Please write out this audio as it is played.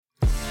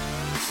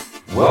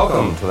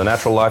Welcome to the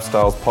Natural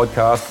Lifestyles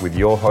Podcast with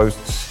your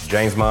hosts,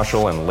 James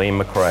Marshall and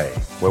Liam McRae,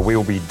 where we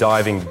will be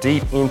diving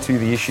deep into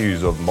the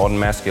issues of modern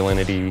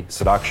masculinity,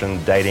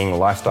 seduction, dating,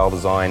 lifestyle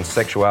design,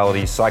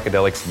 sexuality,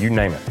 psychedelics, you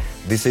name it.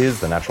 This is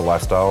the Natural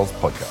Lifestyles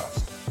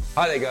Podcast.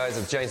 Hi there guys,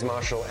 it's James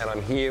Marshall and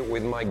I'm here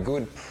with my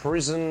good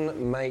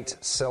prison mate,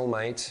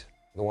 cellmate,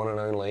 the one and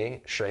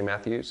only Shay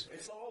Matthews.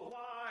 It's all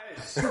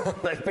lies.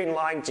 They've been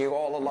lying to you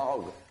all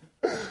along.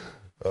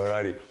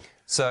 Alrighty.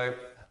 So,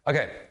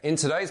 in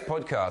today's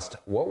podcast,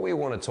 what we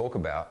want to talk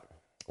about,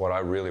 what I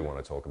really want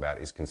to talk about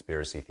is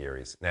conspiracy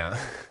theories. Now,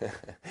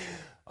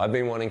 I've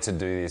been wanting to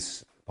do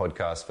this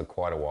podcast for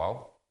quite a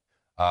while.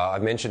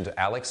 I've mentioned to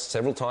Alex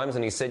several times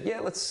and he said, yeah,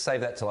 let's save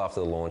that till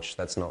after the launch.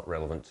 That's not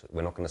relevant.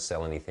 We're not going to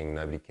sell anything.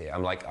 Nobody cares.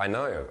 I'm like, I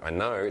know.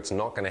 It's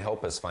not going to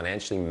help us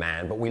financially,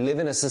 man, but we live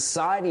in a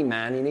society,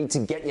 man. You need to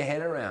get your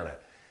head around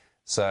it.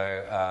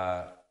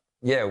 So,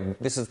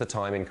 this is the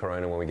time in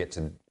Corona when we get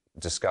to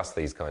discuss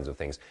these kinds of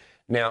things.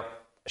 Now,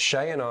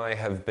 Shay and I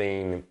have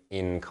been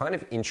in kind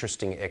of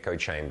interesting echo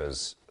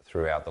chambers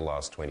throughout the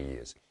last 20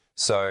 years.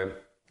 So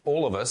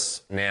all of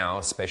us now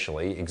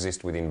especially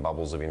exist within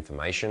bubbles of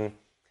information.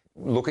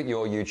 Look at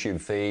your YouTube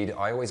feed.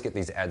 I always get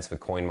these ads for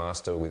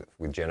Coinmaster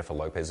with Jennifer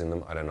Lopez in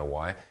them. I don't know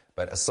why.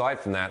 But aside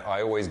from that,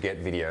 I always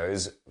get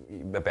videos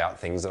about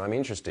things that I'm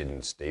interested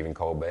in. Stephen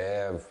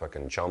Colbert,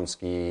 fucking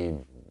Chomsky,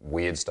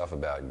 weird stuff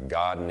about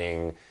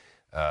gardening,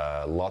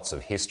 lots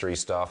of history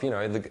stuff. You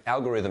know, the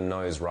algorithm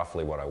knows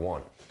roughly what I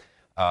want.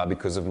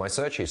 Because of my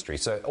search history.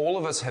 So all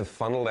of us have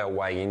funneled our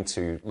way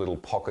into little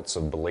pockets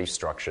of belief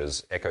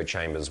structures, echo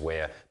chambers,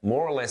 where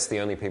more or less the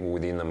only people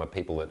within them are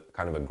people that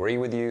kind of agree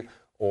with you,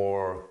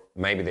 or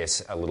maybe they're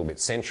a little bit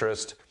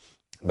centrist,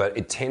 but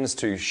it tends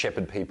to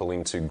shepherd people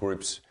into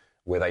groups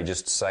where they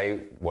just say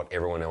what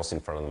everyone else in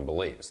front of them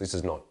believes. This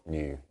is not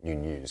new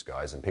news,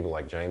 guys. And people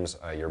like James,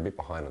 you're a bit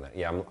behind on that.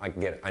 Yeah, I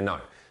get it. I know.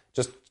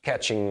 Just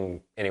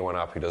catching anyone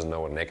up who doesn't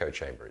know what an echo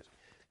chamber is.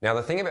 Now,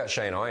 the thing about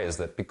Shay and I is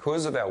that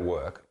because of our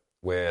work,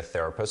 we're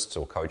therapists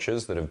or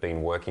coaches that have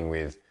been working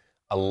with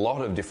a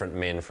lot of different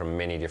men from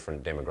many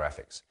different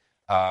demographics.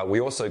 We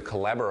also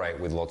collaborate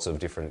with lots of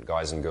different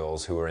guys and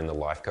girls who are in the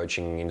life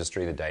coaching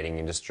industry, the dating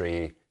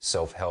industry,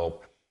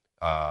 self-help,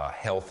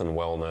 health and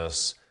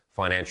wellness,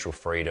 financial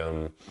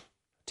freedom,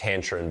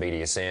 tantra and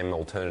BDSM,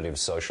 alternative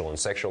social and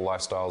sexual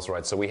lifestyles,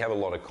 right? So we have a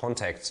lot of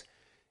contacts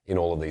in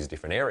all of these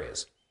different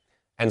areas.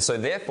 And so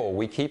therefore,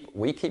 we keep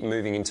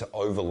moving into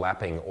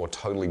overlapping or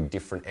totally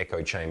different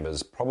echo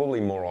chambers, probably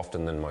more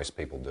often than most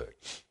people do.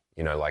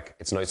 You know, like,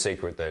 it's no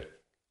secret that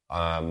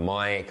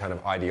my kind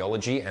of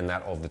ideology and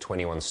that of the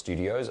 21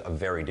 Studios are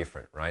very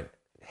different, right?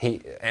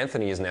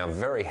 Anthony is now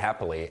very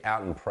happily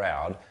out and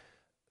proud,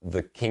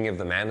 the king of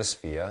the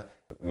manosphere,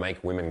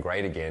 make women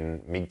great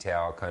again,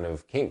 MGTOW kind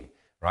of king,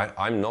 right?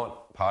 I'm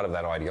not part of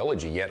that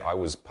ideology, yet I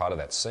was part of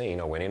that scene.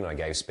 I went in, I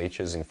gave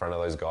speeches in front of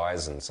those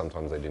guys, and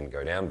sometimes they didn't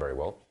go down very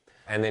well.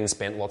 And then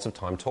spent lots of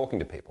time talking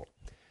to people.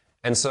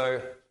 And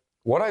so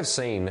what I've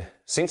seen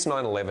since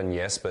 9/11,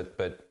 yes,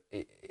 but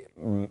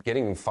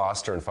getting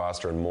faster and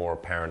faster and more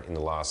apparent in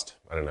the last,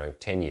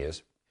 10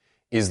 years,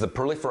 is the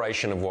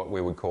proliferation of what we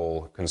would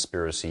call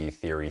conspiracy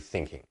theory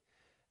thinking.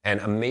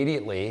 And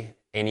immediately,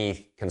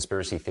 any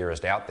conspiracy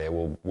theorist out there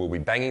will be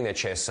banging their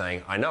chest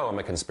saying, I know I'm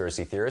a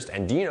conspiracy theorist,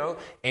 and do you know,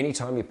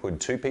 anytime you put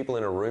two people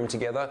in a room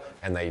together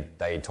and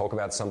they talk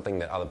about something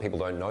that other people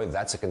don't know,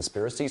 that's a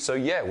conspiracy. So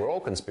yeah, we're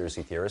all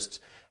conspiracy theorists,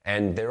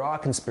 and there are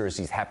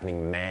conspiracies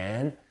happening,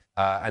 man.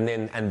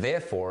 And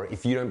therefore,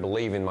 if you don't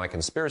believe in my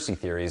conspiracy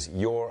theories,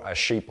 you're a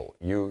sheeple.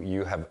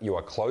 You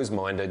are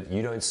closed-minded.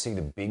 You don't see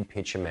the big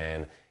picture,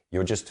 man.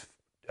 You're just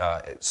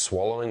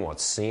swallowing what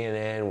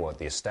CNN, what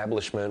the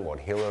establishment, what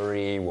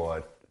Hillary,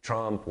 what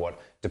Trump, what,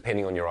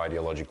 depending on your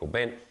ideological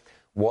bent,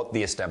 what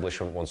the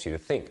establishment wants you to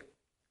think.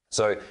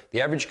 So the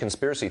average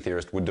conspiracy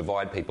theorist would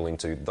divide people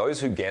into those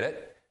who get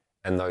it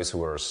and those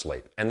who are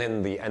asleep, and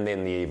then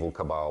the evil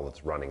cabal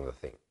that's running the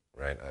thing,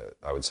 right?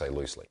 I would say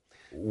loosely.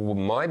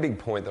 My big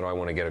point that I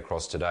want to get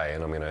across today,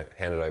 and I'm going to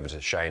hand it over to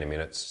Shay in a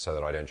minute so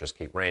that I don't just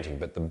keep ranting,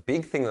 but the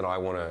big thing that I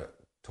want to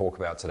talk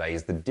about today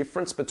is the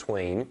difference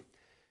between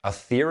a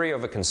theory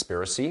of a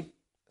conspiracy,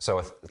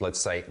 so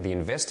let's say the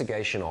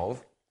investigation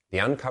of, the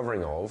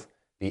uncovering of,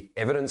 the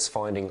evidence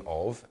finding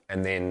of,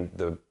 and then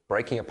the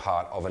breaking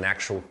apart of an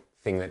actual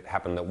thing that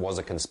happened that was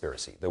a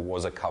conspiracy, that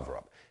was a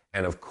cover-up.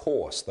 And of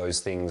course, those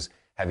things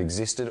have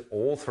existed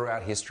all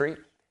throughout history,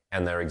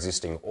 and they're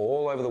existing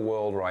all over the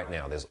world right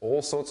now. There's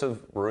all sorts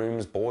of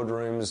rooms,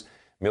 boardrooms,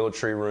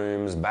 military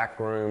rooms, back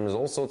rooms,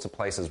 all sorts of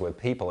places where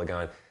people are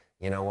going,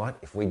 you know what,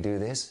 if we do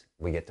this,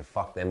 we get to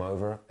fuck them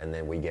over, and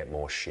then we get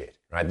more shit,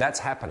 right? That's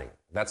happening.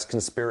 That's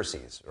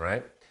conspiracies,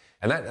 right?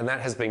 And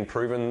that has been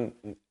proven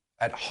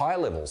at high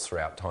levels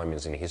throughout time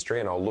in history,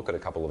 and I'll look at a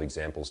couple of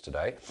examples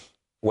today,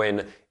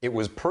 when it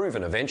was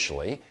proven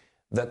eventually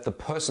that the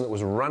person that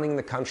was running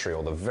the country,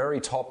 or the very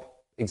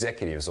top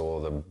executives, or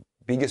the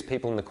biggest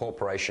people in the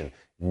corporation,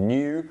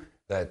 knew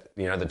that,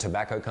 the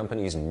tobacco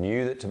companies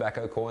knew that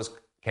tobacco caused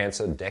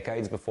cancer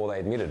decades before they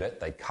admitted it.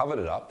 They covered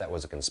it up. That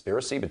was a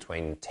conspiracy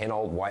between 10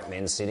 old white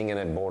men sitting in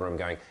a boardroom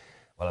going,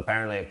 well,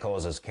 apparently it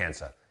causes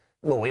cancer.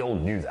 Well, we all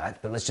knew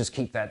that, but let's just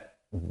keep that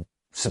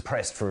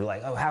suppressed for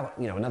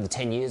another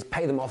 10 years,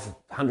 pay them off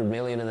 100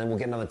 million and then we'll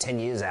get another 10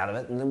 years out of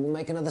it and then we'll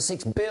make another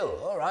 $6 billion.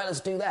 All right, let's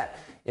do that.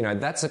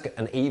 That's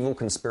an evil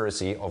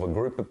conspiracy of a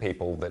group of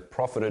people that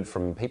profited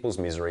from people's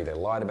misery. They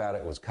lied about it.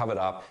 It was covered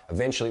up.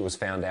 Eventually it was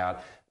found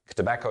out.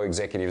 Tobacco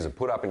executives are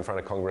put up in front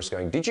of Congress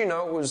going, did you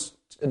know it was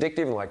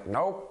addictive? And like,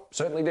 no,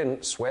 certainly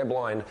didn't. Swear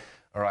blind.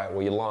 All right,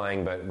 well, you're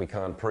lying, but we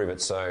can't prove it.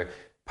 So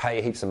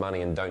pay heaps of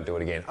money and don't do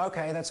it again.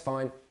 Okay, that's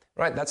fine.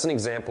 Right, that's an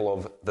example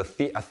of a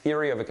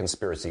theory of a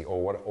conspiracy,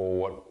 or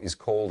what is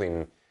called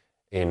in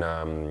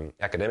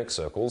academic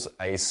circles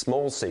a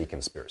small c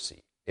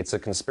conspiracy. It's a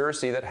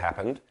conspiracy that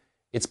happened.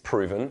 It's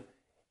proven.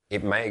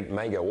 It may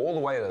go all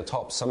the way to the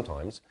top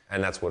sometimes,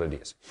 and that's what it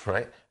is,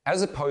 right?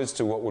 As opposed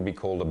to what would be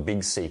called a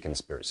big C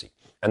conspiracy.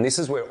 And this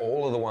is where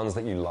all of the ones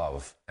that you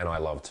love, and I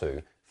love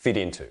too, fit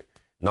into.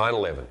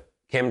 9/11,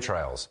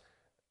 chemtrails,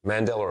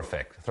 Mandela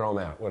effect. Throw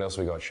them out. What else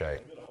we got, Shay?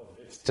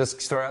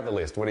 Just throw out the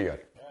list. What do you got?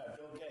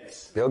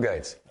 Bill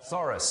Gates.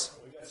 Soros.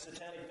 We got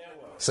satanic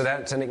networks.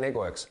 Satanic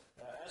networks.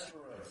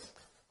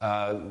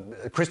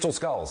 Asteroids. Crystal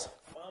skulls.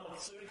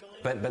 Pharmaceutical.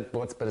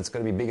 But it's got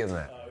to be bigger than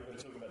that. We're going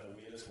to talk about the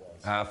weirdest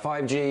ones.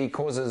 5G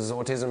causes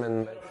autism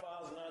and...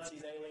 Pedophiles,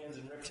 Nazis, aliens,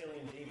 and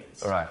reptilian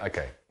demons. All right,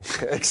 okay.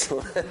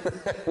 Excellent.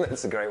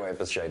 That's a great way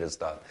for Shay to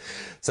start.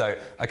 So,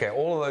 okay,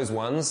 all of those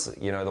ones,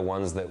 the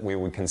ones that we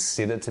would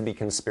consider to be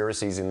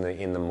conspiracies in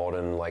the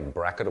modern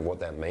bracket of what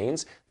that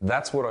means,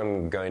 that's what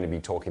I'm going to be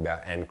talking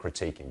about and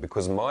critiquing.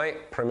 Because my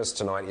premise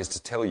tonight is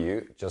to tell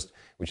you,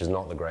 which is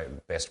not the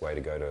best way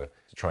to go to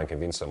try and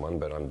convince someone,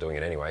 but I'm doing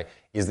it anyway,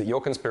 is that your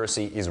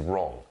conspiracy is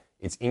wrong.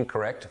 It's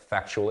incorrect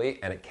factually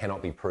and it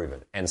cannot be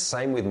proven. And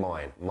same with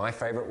mine. My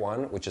favourite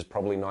one, which is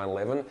probably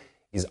 9/11,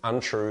 is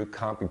untrue,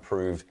 can't be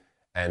proved,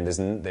 and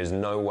there's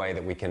no way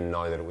that we can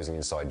know that it was an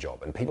inside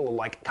job. And people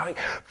are going,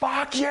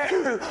 fuck you,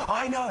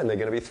 I know. And they're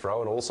going to be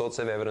throwing all sorts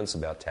of evidence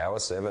about Tower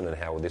 7 and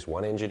how this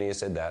one engineer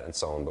said that and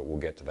so on, but we'll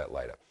get to that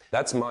later.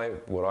 That's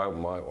what I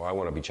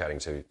want to be chatting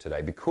to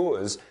today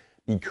because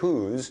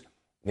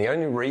the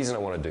only reason I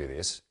want to do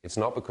this, it's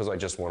not because I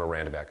just want to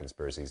rant about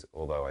conspiracies,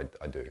 although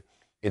I do.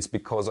 It's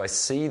because I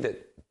see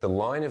that the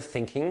line of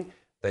thinking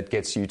that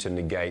gets you to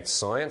negate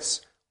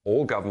science,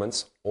 all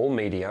governments, all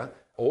media,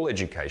 all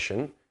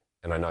education,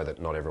 and I know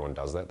that not everyone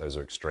does that, those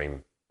are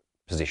extreme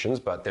positions,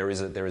 but there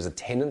is a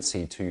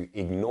tendency to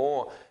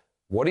ignore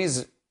what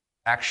is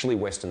actually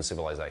Western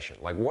civilization.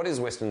 What is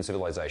Western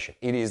civilization?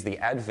 It is the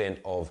advent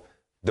of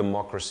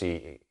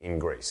democracy in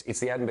Greece.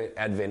 It's the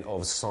advent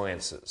of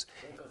sciences.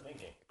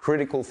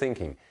 Critical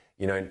thinking.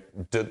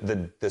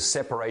 The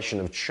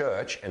separation of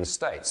church and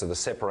state, so the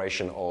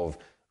separation of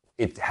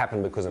it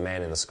happened because a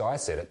man in the sky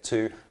said it,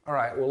 to, all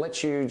right, well,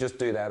 let you just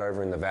do that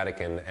over in the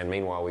Vatican, and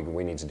meanwhile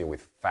we need to deal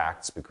with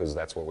facts because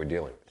that's what we're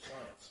dealing with.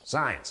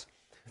 Science.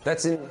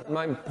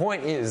 My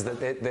point is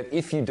that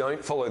if you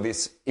don't follow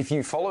this, if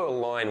you follow a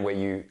line where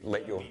you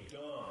let your...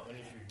 You're dumb, and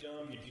if you're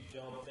dumb, you do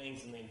dumb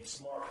things, and then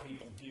smart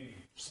people do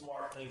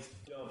smart things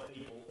to dumb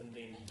people, and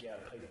then you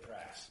gotta pay the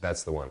price.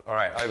 That's the one. All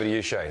right, over to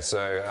you, Shay.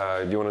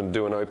 So do you want to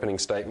do an opening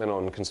statement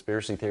on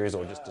conspiracy theories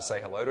or just to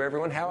say hello to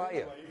everyone? How are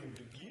you?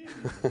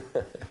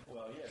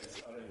 Well,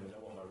 yes, I don't even know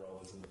what my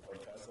role is in the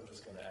podcast. I'm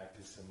just going to act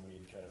as some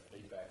weird kind of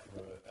feedback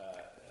for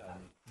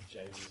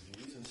James's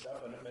views and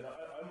stuff. And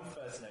I'm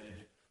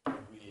fascinated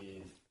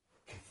with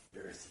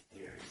conspiracy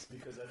theories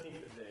because I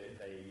think that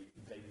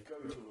they go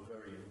to a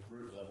very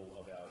root level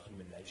of our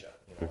human nature.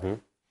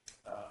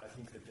 I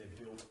think that they're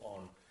built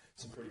on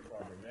some pretty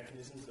primary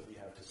mechanisms that we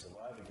have to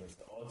survive against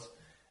the odds.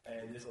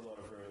 And there's a lot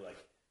of very,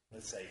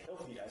 let's say,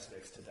 healthy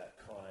aspects to that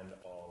kind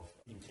of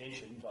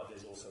intention, but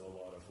there's also a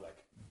lot of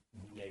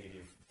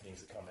negative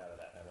things that come out of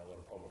that and a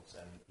lot of problems.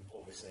 And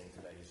what we're seeing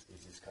today is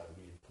this kind of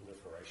weird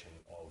proliferation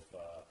of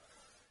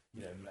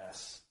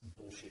mass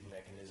bullshit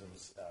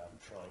mechanisms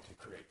trying to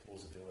create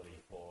plausibility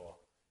for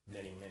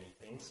many, many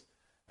things.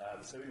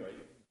 So anyway,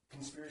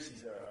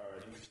 conspiracies are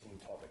an interesting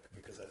topic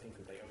because I think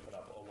that they open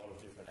up a lot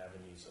of different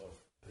avenues of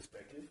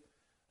perspective,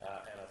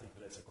 and I think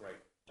that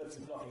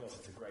if nothing else,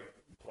 it's a great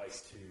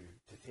place to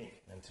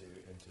think and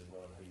to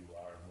learn who you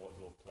are and what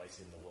your place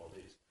in the world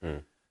is.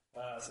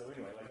 So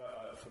anyway,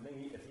 for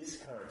me, at this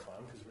current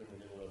time, because we're in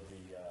the middle of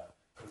the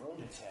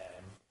Corona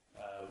time,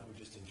 we're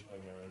just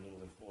enjoying our own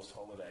little enforced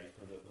holiday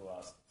for the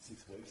last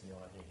 6 weeks now,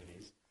 I think it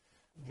is.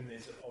 And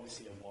there's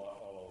obviously a lot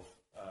of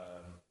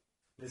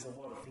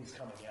things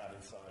coming out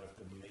inside of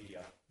the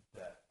media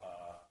that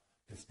are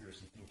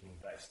conspiracy thinking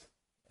based,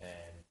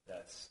 and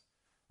that's,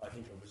 I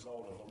think, a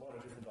result of a lot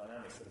of different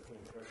dynamics that are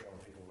putting pressure on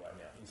people right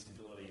now.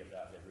 Instability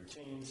about their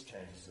routines,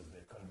 changes of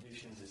their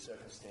conditions, their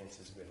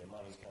circumstances, where their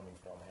money's coming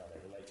from, how they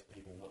relate to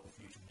people, what the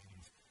future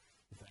means.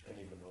 If they can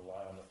even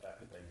rely on the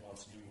fact that they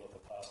once knew what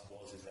the past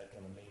was, is that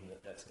going to mean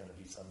that that's going to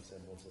be some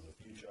semblance of the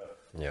future?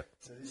 Yeah.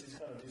 So this is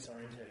kind of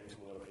disorientating to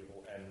a lot of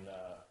people, and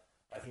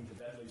I think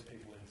that leaves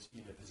people in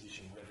a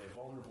position where they're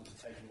vulnerable to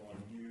taking on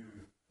new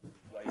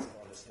ways of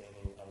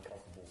understanding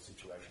uncomfortable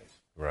situations.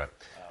 Right.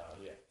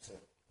 So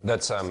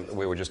That's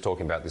we were just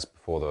talking about this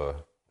before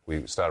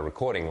we started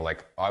recording.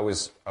 Like I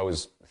was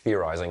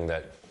theorizing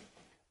that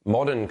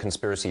modern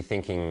conspiracy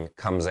thinking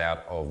comes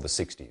out of the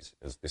 60s.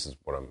 This is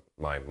what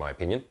my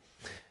opinion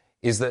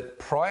is, that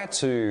prior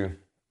to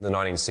the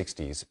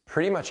 1960s,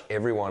 pretty much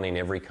everyone in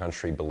every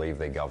country believed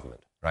their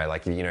government. Right,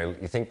 like, you know,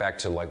 you think back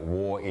to like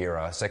war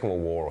era, Second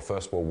World War or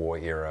First World War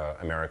era,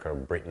 America,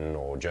 Britain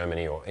or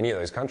Germany or any of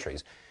those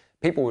countries,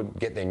 people would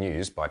get their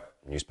news by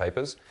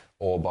newspapers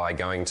or by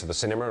going to the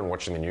cinema and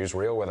watching the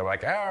newsreel where they're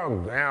like,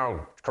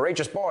 our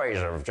courageous boys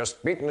have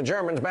just beaten the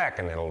Germans back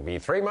and it'll be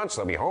 3 months,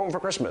 they'll be home for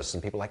Christmas.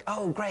 And people are like,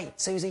 oh,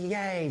 great, Susie,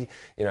 yay.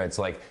 You know, it's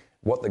like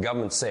what the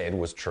government said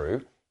was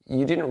true.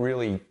 You didn't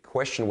really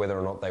question whether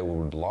or not they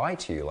would lie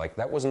to you. Like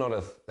that was not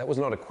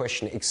a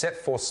question, except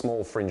for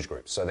small fringe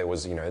groups. So there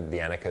was, you know, the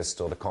anarchists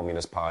or the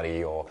Communist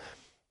Party, or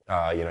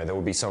you know, there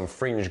would be some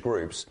fringe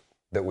groups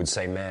that would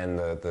say, man,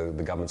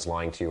 the government's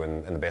lying to you,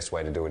 and the best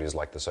way to do it is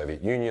like the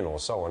Soviet Union or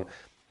so on.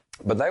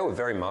 But they were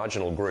very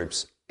marginal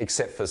groups,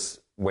 except for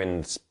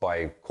when,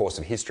 by course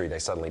of history, they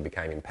suddenly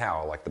became in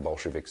power, like the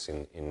Bolsheviks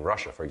in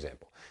Russia, for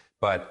example.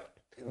 But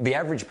the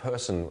average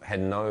person had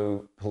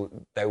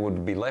they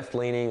would be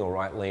left-leaning or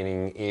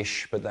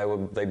right-leaning-ish, but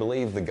they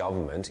believed the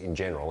government in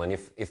general, and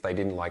if they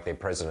didn't like their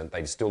president,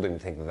 they still didn't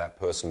think that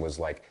person was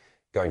like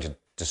going to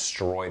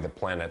destroy the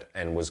planet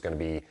and was going to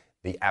be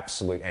the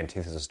absolute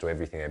antithesis to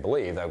everything they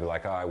believed. They'd be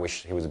like, oh, I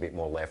wish he was a bit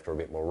more left or a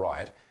bit more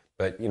right.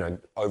 But, you know,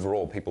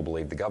 overall, people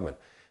believed the government.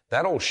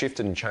 That all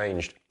shifted and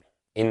changed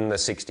in the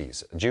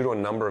 60s due to a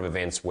number of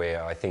events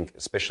where I think,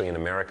 especially in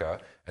America,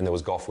 and there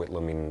was Gough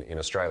Whitlam in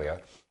Australia,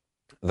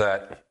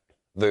 that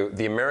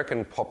the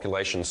American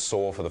population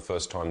saw for the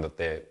first time that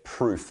their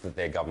proof that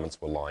their governments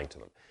were lying to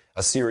them.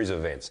 A series of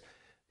events.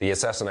 The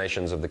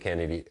assassinations of the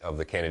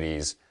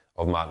Kennedys,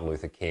 of Martin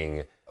Luther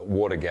King,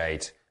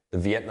 Watergate, the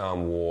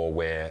Vietnam War,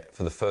 where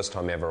for the first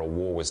time ever a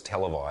war was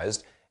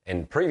televised.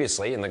 And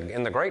previously, in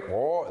the Great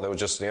War, there was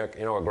just a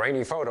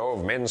grainy photo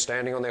of men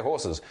standing on their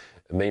horses.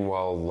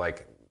 Meanwhile,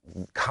 like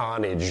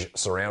carnage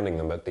surrounding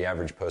them, but the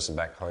average person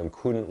back home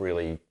couldn't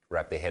really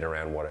wrap their head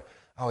around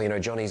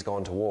Johnny's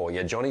gone to war.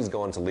 Yeah, Johnny's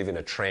gone to live in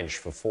a trench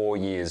for 4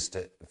 years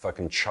to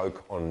fucking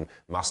choke on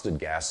mustard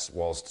gas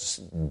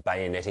whilst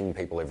bayoneting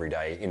people every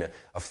day in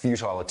a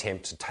futile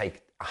attempt to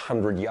take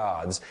 100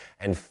 yards,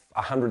 and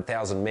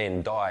 100,000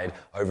 men died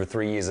over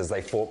 3 years as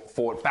they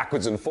fought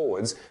backwards and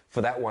forwards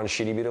for that one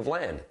shitty bit of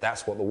land.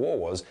 That's what the war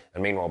was.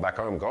 And meanwhile, back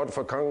home, God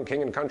for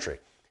king and country.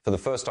 For the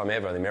first time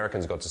ever, the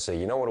Americans got to see,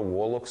 you know what a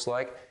war looks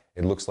like?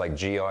 It looks like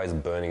GIs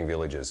burning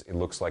villages. It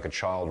looks like a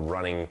child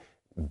running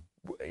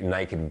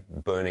naked,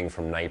 burning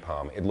from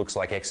napalm. It looks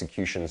like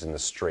executions in the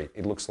street.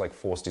 It looks like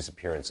forced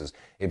disappearances.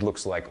 It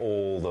looks like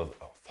all the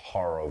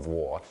horror of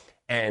war.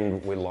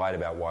 And we're lied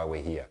about why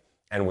we're here.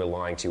 And we're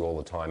lying to you all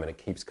the time, and it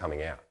keeps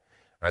coming out.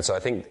 Right? So I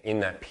think in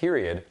that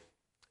period,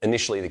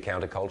 initially the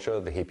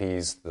counterculture, the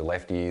hippies, the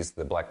lefties,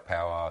 the black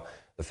power,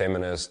 the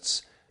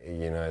feminists,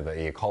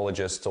 the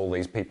ecologists, all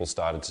these people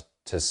started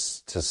to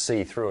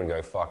see through and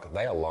go, fuck,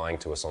 they are lying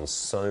to us on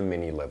so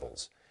many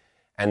levels.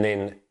 And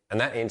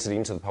that entered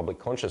into the public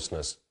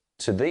consciousness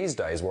to these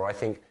days, where I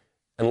think,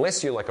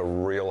 unless you're like a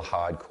real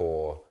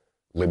hardcore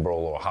liberal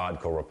or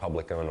hardcore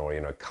Republican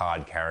or,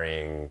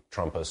 card-carrying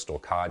Trumpist or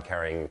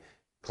card-carrying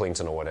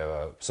Clinton or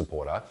whatever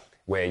supporter,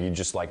 where you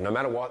just like, no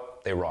matter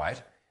what, they're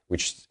right,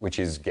 which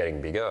is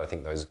getting bigger. I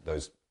think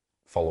those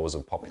followers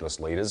of populist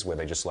leaders, where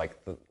they just like,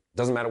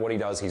 doesn't matter what he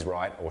does, he's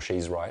right or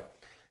she's right.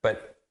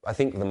 But I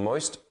think the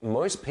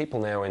most people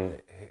now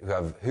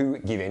who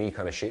give any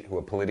kind of shit, who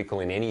are political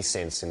in any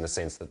sense, in the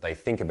sense that they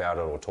think about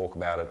it or talk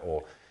about it,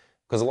 or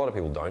because a lot of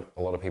people don't.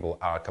 A lot of people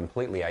are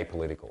completely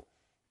apolitical.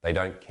 They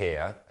don't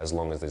care as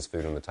long as there's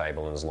food on the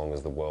table and as long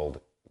as the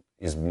world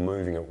is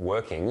moving and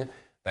working.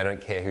 They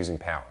don't care who's in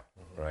power,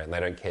 right? And they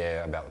don't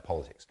care about the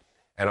politics.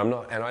 And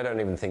I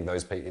don't even think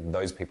those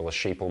people are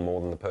sheeple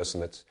more than the person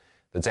that's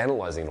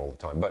analysing it all the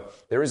time.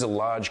 But there is a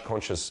large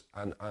conscious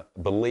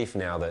belief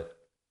now that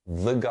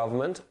the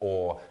government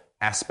or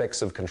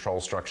aspects of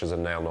control structures are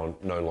now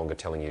no longer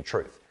telling you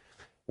truth,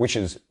 which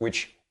is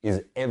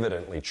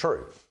evidently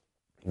true.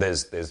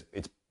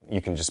 You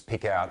can just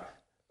pick out,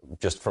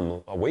 just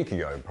from a week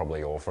ago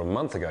probably, or from a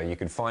month ago, you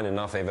could find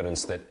enough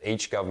evidence that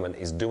each government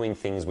is doing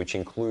things which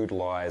include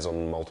lies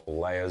on multiple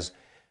layers.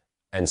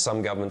 And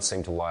some governments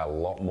seem to lie a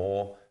lot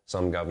more.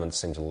 Some governments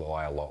seem to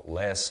lie a lot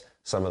less.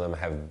 Some of them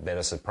have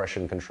better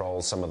suppression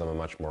controls. Some of them are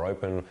much more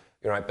open.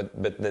 Right?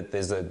 But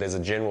there's a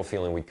general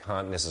feeling we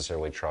can't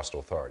necessarily trust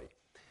authority,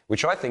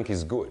 which I think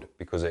is good,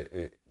 because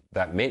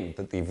that meant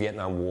that the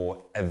Vietnam War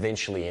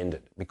eventually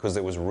ended, because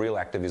there was real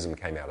activism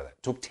came out of that.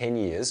 It took 10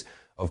 years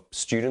of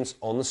students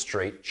on the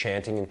street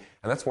chanting. And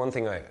that's one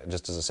thing,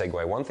 just as a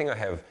segue, one thing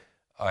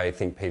I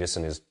think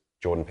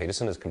Jordan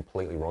Peterson is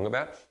completely wrong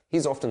about.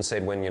 He's often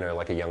said when,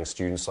 like a young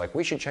student's like,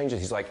 we should change it.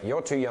 He's like,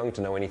 you're too young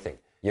to know anything.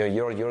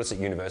 You're just at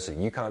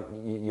university.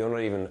 You're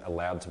not even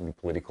allowed to be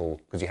political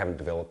because you haven't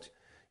developed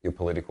your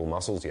political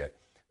muscles yet.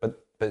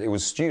 But it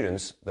was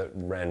students that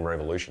ran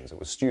revolutions. It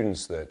was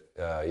students that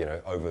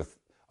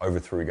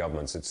overthrew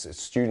governments.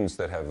 It's students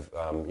that have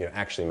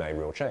actually made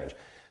real change.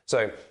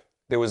 So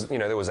there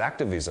was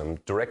activism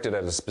directed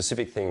at a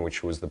specific thing,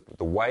 which was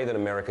the way that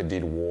America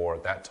did war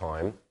at that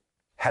time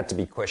had to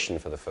be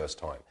questioned for the first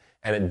time,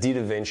 and it did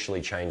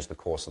eventually change the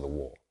course of the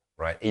war.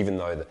 Right, even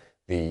though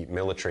the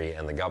military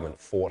and the government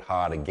fought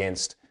hard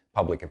against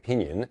public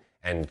opinion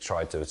and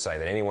tried to say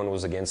that anyone who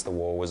was against the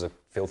war was a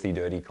filthy,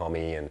 dirty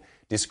commie and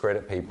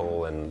discredit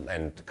people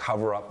and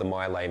cover up the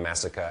My Lai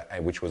massacre,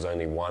 which was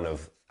only one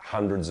of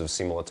hundreds of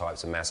similar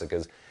types of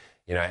massacres,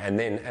 and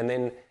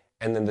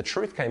then the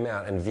truth came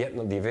out, and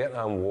the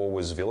Vietnam War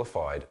was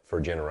vilified for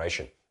a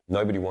generation.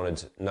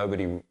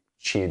 Nobody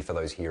cheered for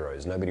those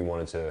heroes. Nobody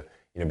wanted to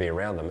be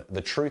around them. The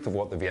truth of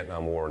what the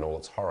Vietnam War and all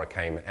its horror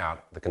came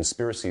out. The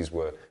conspiracies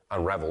were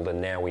unraveled, and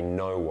now we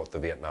know what the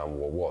Vietnam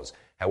War was.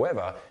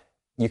 However,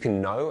 you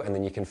can know and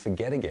then you can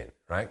forget again,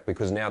 right?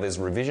 Because now there's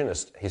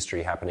revisionist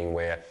history happening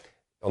where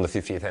on the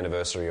 50th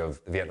anniversary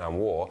of the Vietnam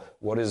War,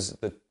 what is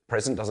the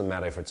present, doesn't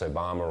matter if it's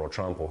Obama or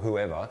Trump or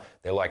whoever,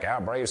 they're like,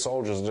 our brave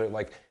soldiers do,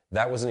 like,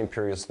 that was an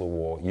imperialist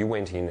war. You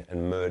went in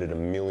and murdered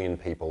 1 million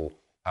people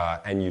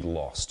and you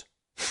lost.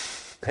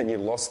 And you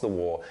lost the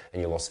war,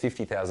 and you lost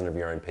 50,000 of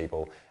your own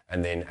people,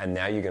 and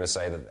now you're going to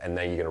say that, and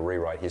now you're going to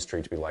rewrite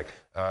history to be like,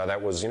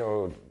 that was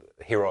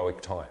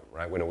heroic time,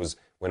 right? When it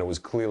was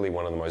clearly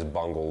one of the most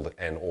bungled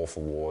and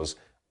awful wars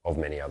of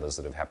many others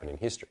that have happened in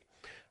history,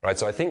 right?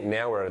 So I think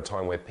now we're at a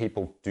time where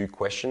people do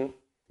question,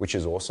 which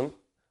is awesome,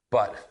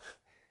 but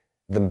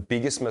the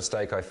biggest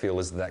mistake I feel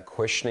is that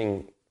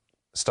questioning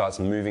starts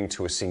moving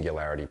to a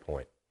singularity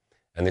point,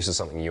 and this is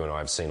something you and I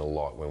have seen a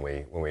lot when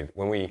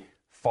we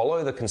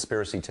follow the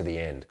conspiracy to the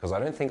end, because I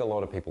don't think a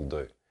lot of people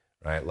do,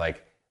 right?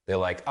 Like, they're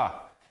like,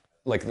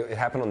 like it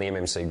happened on the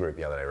MMC group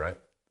the other day, right?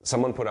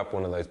 Someone put up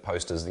one of those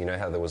posters,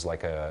 how there was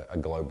like a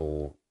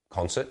global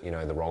concert,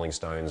 the Rolling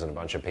Stones and a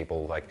bunch of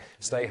people like,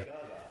 stay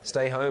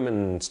home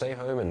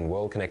and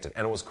world connected.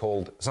 And it was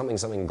called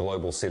something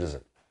global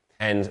citizen.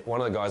 And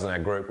one of the guys in our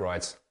group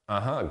writes,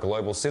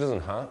 global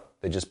citizen, huh?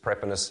 They're just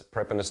prepping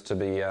us to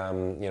be,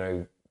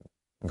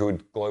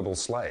 good global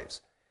slaves.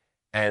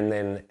 And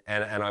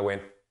I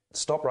went,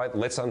 stop, right?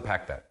 Let's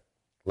unpack that.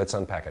 Let's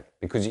unpack it.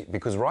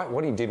 Because right,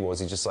 what he did was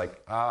he's just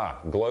like,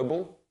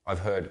 global. I've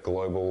heard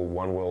global,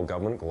 one world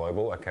government,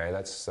 global. Okay,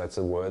 that's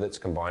a word that's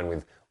combined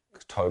with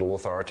total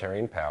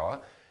authoritarian power.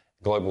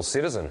 Global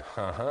citizen,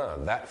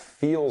 that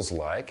feels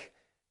like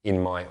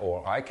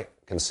I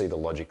can see the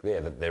logic there,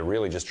 that they're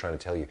really just trying to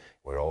tell you,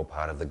 we're all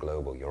part of the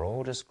global. You're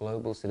all just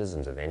global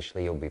citizens.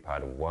 Eventually you'll be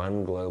part of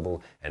one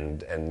global,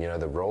 and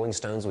the Rolling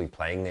Stones will be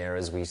playing there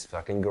as we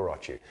fucking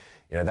garrote you.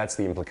 That's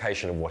the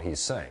implication of what he's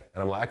saying.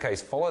 And I'm like, okay,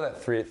 follow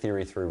that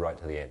theory through right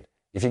to the end.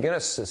 If you're going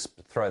to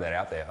throw that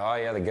out there,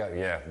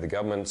 the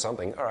government,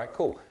 something, all right,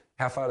 cool.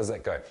 How far does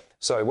that go?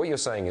 So what you're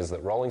saying is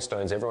that Rolling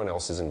Stones, everyone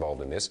else is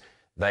involved in this.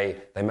 They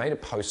made a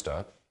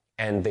poster,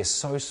 and they're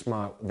so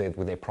smart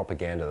with their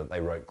propaganda that they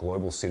wrote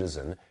global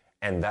citizen,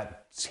 and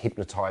that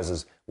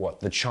hypnotizes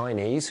the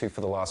Chinese, who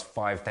for the last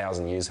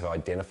 5,000 years have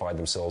identified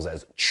themselves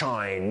as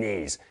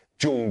Chinese,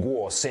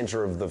 Zhongguo,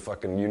 center of the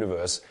fucking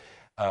universe.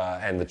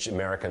 And the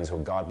Americans who are,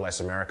 God bless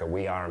America,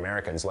 we are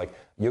Americans. Like,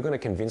 you're going to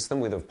convince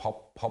them with a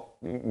pop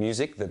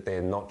music that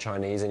they're not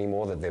Chinese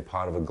anymore, that they're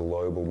part of a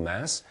global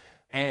mass.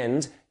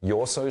 And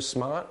you're so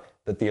smart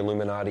that the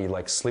Illuminati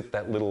slipped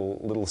that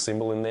little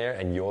symbol in there,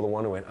 and you're the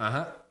one who went,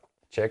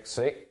 check,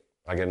 see,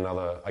 I get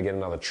another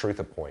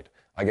truther point.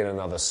 I get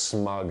another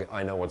smug,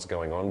 I know what's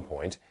going on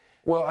point.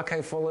 Well,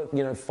 okay,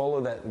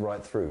 follow that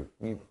right through.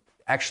 You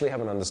actually have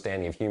an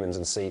understanding of humans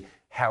and see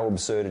how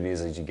absurd it is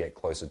as you get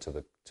closer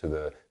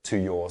to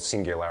your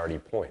singularity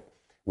point,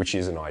 which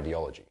is an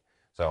ideology.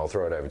 So I'll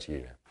throw it over to you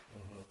now.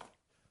 Mm-hmm.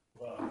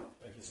 Well,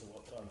 I guess a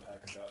lot to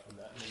unpack about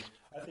from that.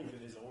 I think that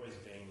there's always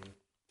been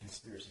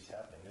conspiracies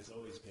happening. There's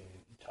always been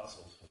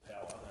tussles for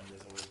power, and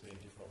there's always been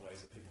different ways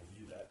that people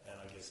view that. And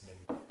I guess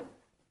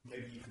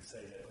maybe you could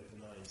say that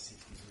the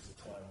 1960s was a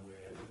time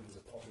where there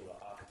was a popular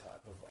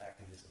archetype of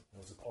activism.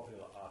 There was a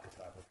popular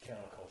archetype of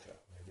counterculture.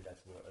 Maybe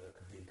that's where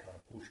a big kind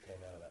of push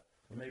came out of that.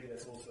 And maybe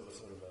that's also a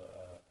sort of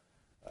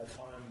a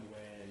time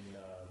when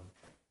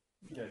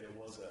there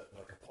was a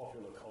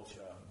popular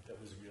culture that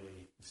was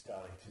really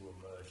starting to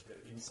emerge, that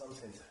in some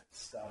sense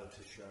started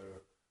to show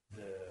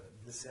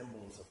the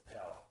semblance of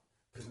power.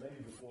 Because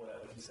maybe before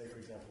that, like you say, for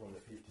example, in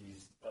the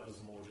 50s, that was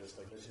more just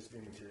like, let's just be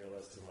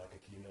materialists and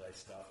accumulate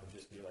stuff and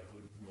just be like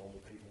good,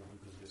 normal people,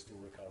 because we're still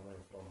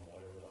recovering from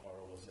whatever the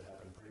horror was that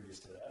happened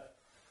previous to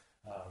that,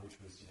 which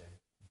was,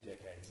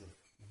 decades of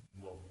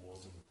world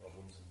wars and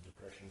problems and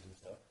depressions and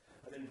stuff.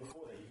 And then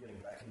before that, you're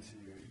getting back into,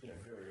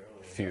 very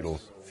early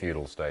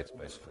feudal states,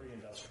 basically.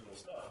 Pre-industrial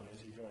stuff. And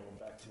as you're going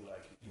back to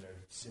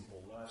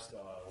simple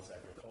lifestyles,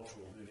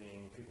 agricultural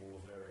living, people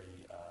were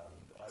very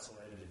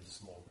isolated into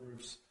small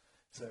groups.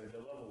 So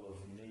the level of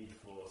need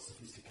for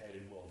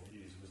sophisticated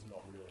worldviews was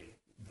not really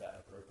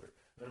that appropriate.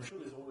 But I'm sure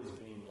there's always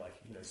been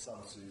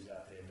Sun Tzu's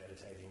out there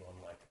meditating on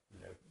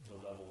the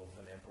the level of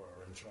an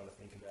emperor and trying to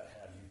think about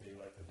how do you be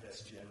like the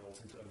best general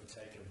to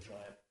overtake a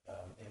giant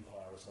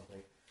empire or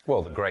something.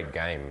 Well, the Great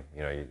Game,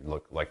 you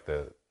look like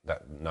that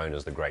known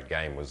as the Great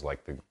Game was like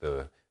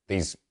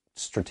these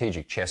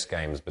strategic chess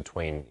games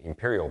between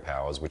imperial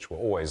powers, which were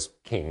always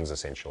kings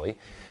essentially,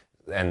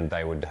 and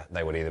they would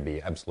either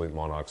be absolute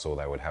monarchs or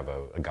they would have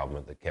a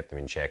government that kept them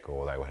in check,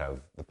 or they would have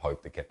the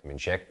Pope that kept them in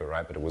check.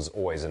 But it was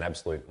always an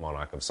absolute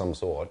monarch of some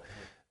sort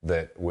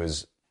that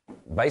was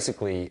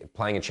basically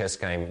playing a chess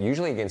game,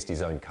 usually against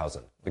his own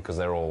cousin, because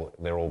they're all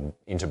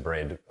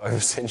interbred over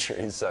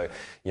centuries. So,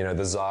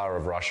 the Tsar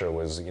of Russia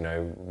was,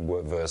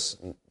 versus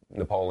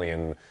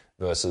Napoleon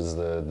versus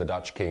the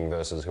Dutch king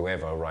versus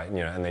whoever, right?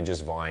 And they're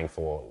just vying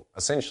for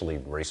essentially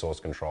resource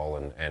control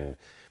and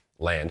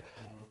land.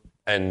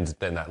 And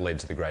then that led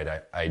to the great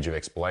age of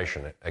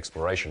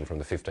exploration from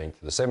the 15th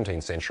to the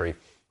 17th century,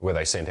 where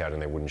they sent out in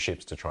their wooden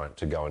ships to try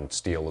to go and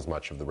steal as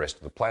much of the rest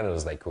of the planet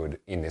as they could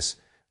in this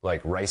like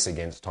race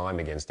against time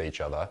against each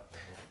other.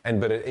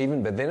 But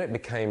then it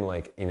became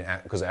like,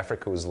 because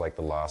Africa was like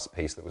the last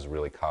piece that was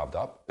really carved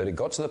up, but it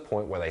got to the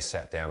point where they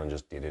sat down and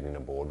just did it in a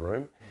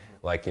boardroom.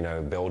 Like,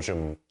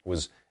 Belgium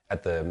was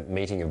at the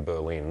meeting of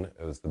Berlin.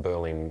 It was the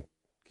Berlin,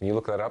 can you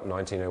look that up?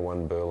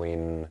 1901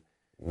 Berlin,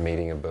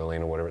 meeting of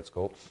Berlin or whatever it's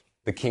called.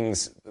 The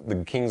kings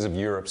of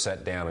Europe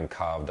sat down and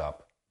carved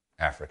up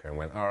Africa and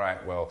went, all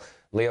right, well,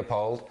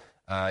 Leopold,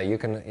 you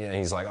can, and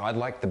he's like, I'd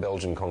like the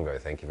Belgian Congo,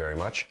 thank you very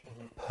much.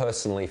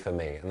 Personally for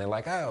me. And they're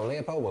like, oh,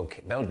 Leopold, well,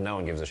 Belgium, no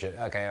one gives a shit.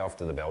 Okay, off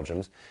to the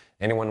Belgians.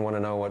 Anyone want to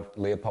know what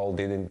Leopold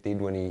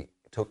did when he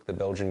took the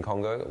Belgian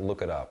Congo?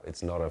 Look it up.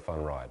 It's not a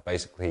fun ride.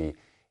 Basically,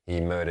 he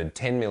murdered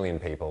 10 million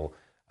people,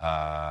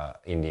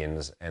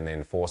 Indians, and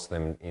then forced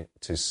them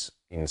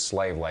in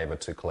slave labor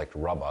to collect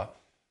rubber,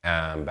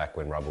 back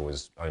when rubber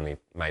was only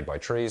made by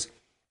trees.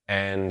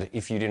 And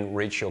if you didn't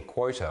reach your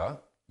quota,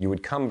 you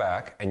would come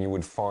back and you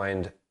would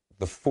find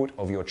the foot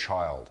of your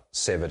child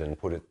severed and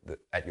put it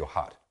at your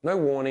hut. No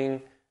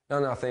warning, no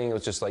nothing. It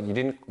was just like you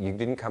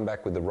didn't come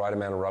back with the right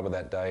amount of rubber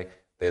that day.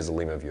 There's a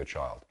limb of your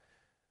child.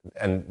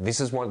 And this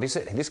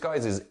guy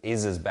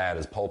is as bad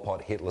as Pol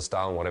Pot, Hitler,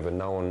 Stalin, whatever.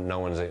 No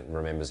one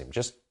remembers him.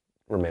 Just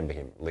remember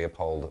him,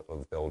 Leopold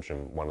of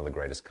Belgium, one of the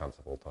greatest cunts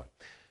of all time.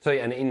 So,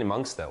 and in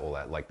amongst all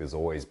that, like there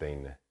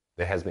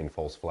has been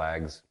false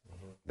flags.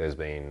 There's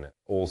been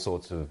all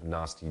sorts of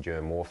nasty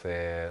germ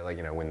warfare. Like,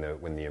 when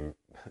the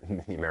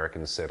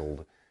Americans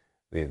settled,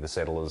 the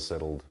settlers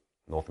settled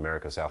North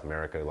America, South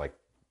America, like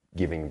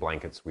giving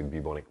blankets with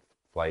bubonic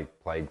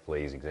plague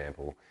fleas,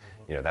 example.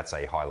 That's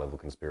a high-level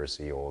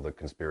conspiracy, or the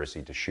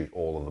conspiracy to shoot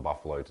all of the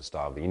buffalo to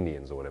starve the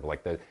Indians or whatever.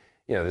 Like,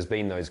 there's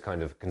been those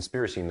kind of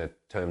conspiracy in the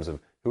terms of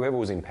whoever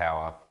was in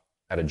power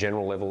at a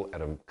general level,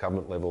 at a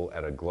government level,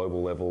 at a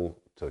global level,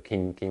 to a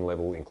king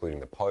level, including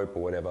the Pope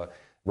or whatever,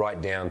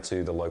 right down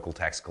to the local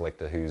tax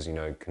collector who's,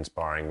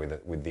 conspiring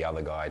with the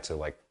other guy to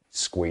like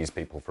squeeze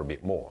people for a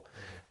bit more.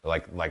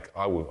 Like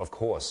I would, of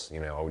course,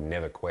 I would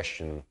never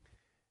question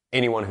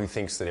anyone who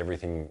thinks that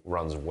everything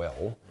runs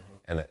well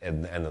and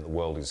that the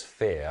world is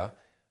fair,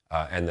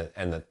 and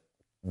that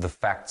the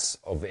facts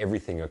of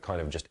everything are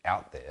kind of just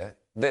out there.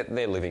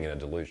 They're living in a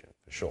delusion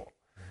for sure,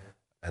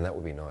 and that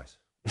would be nice.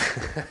 Well,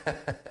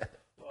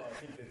 I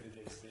think that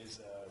there's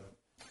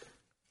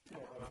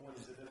my point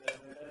is that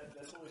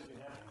that's always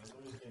been happening. There's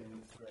always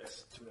been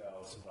threats to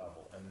our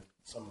survival, and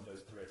some of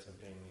those threats have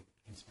been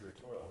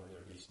conspiratorial,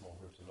 whether it be small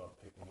groups of other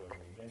people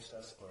working against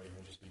us, or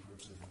even just be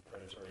groups of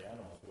predatory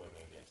animals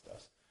working against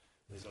us.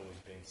 There's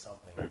always been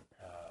something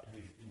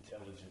with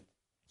intelligent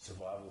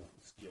survival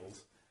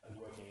skills and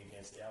working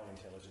against our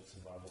intelligent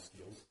survival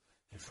skills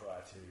to try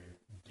to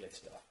get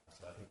stuff.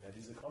 So I think that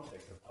is the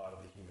context of part of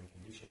the human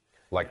condition.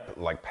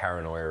 Like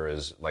paranoia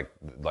is like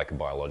a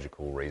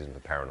biological reason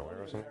for paranoia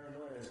or something?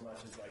 Paranoia as much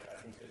as I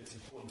think that it's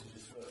important to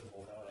just first of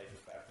all validate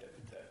the fact that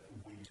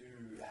we do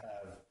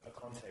have a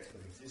context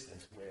of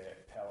existence where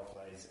power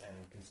plays and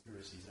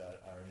conspiracies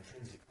are an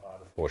intrinsic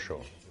part of the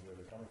conditions of where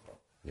we're coming from.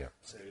 Yeah.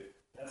 So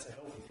that's a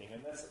healthy thing,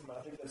 and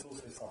I think that's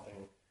also something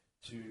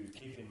to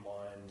keep in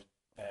mind,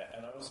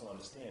 and I also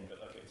understand, but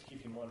to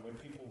keep in mind when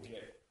people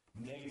get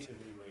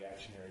negatively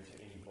reactionary to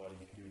anybody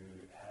who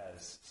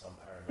has some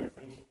paranoid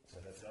thinking.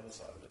 So that's the other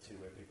side of it too,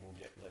 where people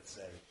get, let's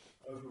say,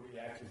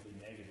 overreactively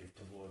negative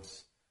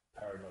towards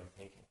paranoid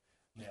thinking.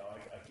 Now,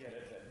 I get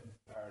it that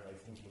paranoid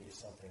thinking is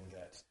something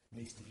that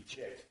needs to be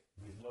checked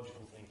with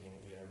logical thinking,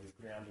 with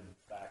grounded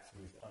facts,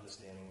 with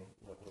understanding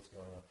what's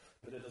going on.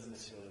 But it doesn't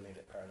necessarily mean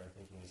that paranoid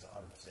thinking is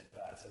 100%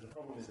 bad. So the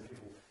problem is that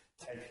people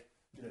take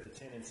the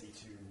tendency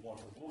to want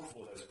to look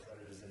for those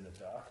predators in the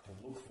dark, to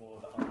look for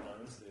the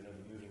unknowns, the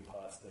moving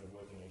parts that are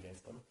working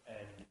against them,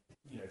 and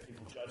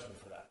people judge them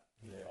for that.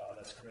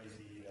 That's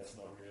crazy, that's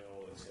not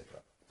real,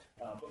 etc.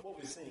 But what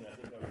we're seeing, I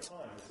think, over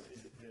time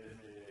is that there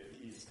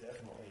is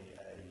definitely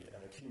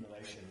an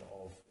accumulation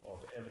of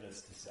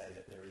evidence to say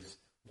that there is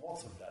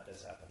lots of that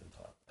that's happened in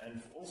time.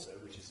 And also,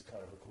 which is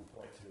kind of a cool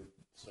point to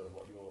sort of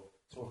what you're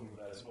talking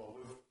about as well,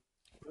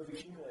 we've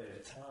accumulated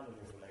a ton of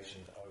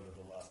information over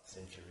the last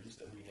centuries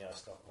that we now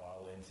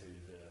stockpile into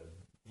the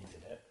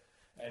internet,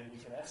 and we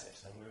can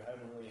access, and we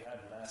haven't really had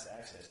mass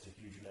access to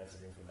huge amounts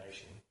of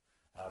information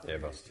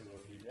Ever. previous to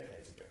a few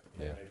decades ago.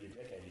 Yeah. Maybe a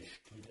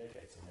decade-ish, 2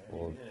 decades, and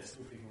then it's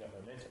still picking up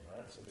momentum,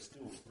 right? So we're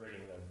still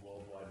spreading the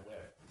World Wide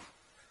Web.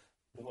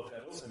 But what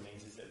that also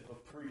means is that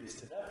previous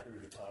to that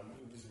period of time,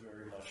 it was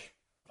very much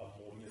a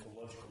more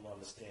mythological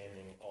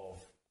understanding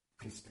of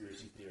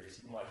conspiracy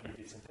theories. You might hear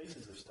bits and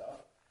pieces of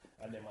stuff,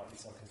 and there might be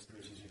some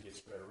conspiracies that get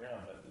spread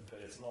around, but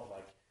it's not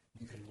like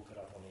you can look it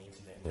up on the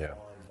internet and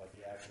find like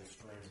the actual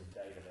streams of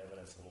data and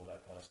evidence and all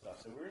that kind of stuff.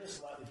 So we're in a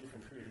slightly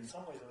different period. In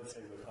some ways, I would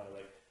say we're kind of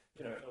like,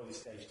 early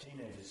stage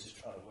teenagers just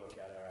trying to work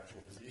out our actual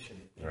position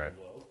in the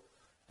world,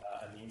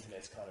 and the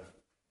internet's kind of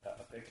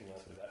affecting us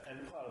with that. And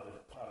part of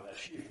that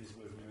shift is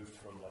we've moved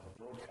from like a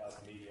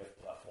broadcast media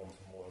platform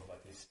to more of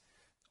like this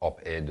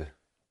op-ed,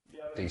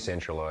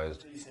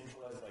 decentralized.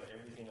 Decentralized, like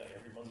everything, like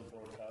everyone's a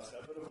broadcaster.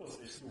 But of course,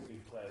 there's still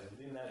big players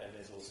within that, and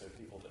there's also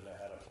people that know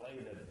how to play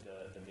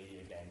the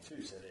media game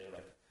too. So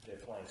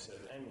they're playing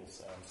certain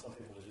angles. Some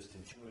people are just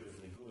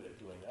intuitively good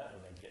at doing that, and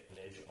they get an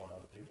edge on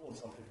other people. And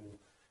some people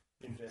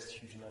invest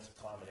huge amounts of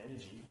time and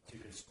energy to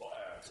conspire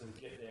to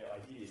get their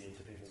ideas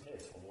into people's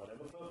heads for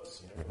whatever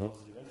purpose, for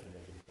positive and for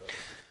negative purpose.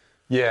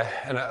 Yeah,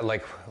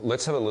 and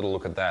let's have a little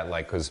look at that,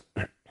 because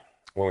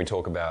when we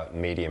talk about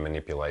media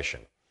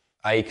manipulation,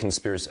 a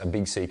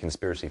big C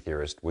conspiracy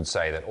theorist would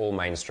say that all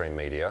mainstream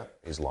media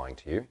is lying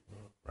to you,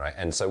 right?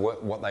 And so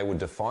what they would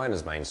define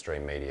as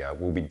mainstream media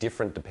will be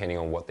different depending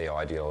on what their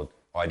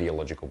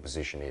ideological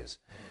position is,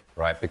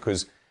 right?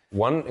 Because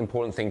one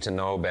important thing to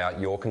know about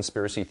your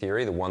conspiracy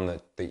theory, the one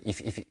that,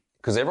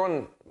 because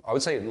everyone, I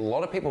would say a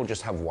lot of people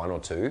just have one or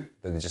two,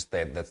 that's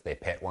their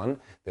pet one.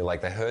 They're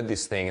like, they heard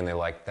this thing and they're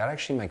like, that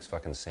actually makes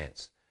fucking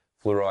sense.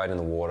 Fluoride in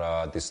the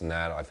water, this and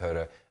that, I've heard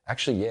it.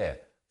 Actually, yeah,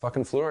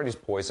 fucking fluoride is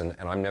poison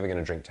and I'm never going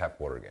to drink tap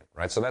water again,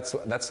 right? So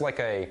that's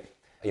like a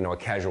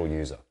casual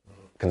user,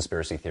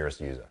 conspiracy theorist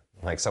user.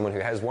 Like someone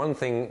who has one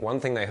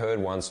thing they heard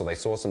once or they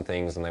saw some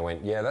things and they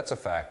went, yeah, that's a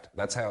fact.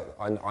 That's how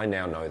I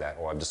now know that,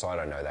 or I've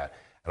decided I know that.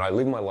 And I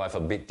live my life a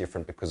bit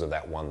different because of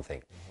that one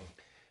thing.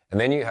 And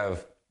then you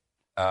have,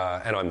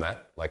 and I'm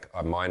that,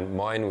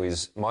 mine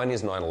is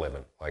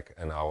 9/11,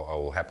 and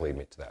I'll happily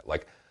admit to that.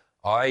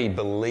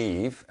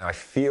 I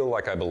feel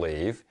like I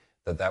believe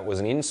that was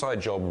an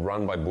inside job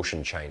run by Bush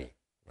and Cheney,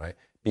 right?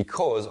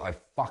 Because I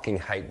fucking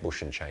hate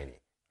Bush and Cheney,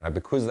 right?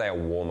 Because they are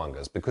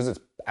warmongers, because it's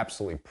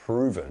absolutely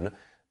proven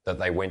that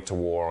they went to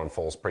war on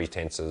false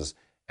pretenses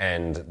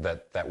and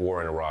that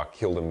war in Iraq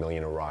killed 1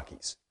 million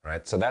Iraqis,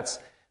 right? So that's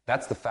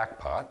the fact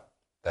part,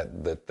 that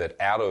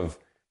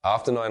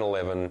after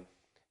 9/11,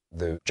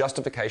 the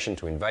justification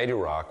to invade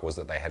Iraq was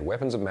that they had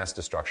weapons of mass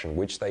destruction,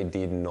 which they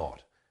did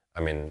not.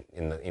 I mean,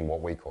 in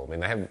what we call, they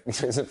have,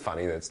 isn't it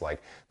funny that it's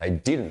like, they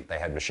didn't. They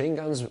had machine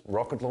guns,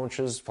 rocket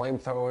launchers,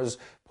 flamethrowers,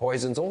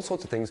 poisons, all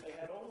sorts of things. They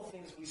had all the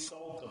things we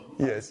sold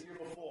them yes. the year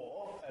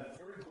before at a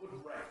very good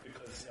rate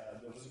because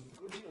there was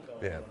a good deal going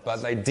on. Yeah,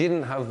 but they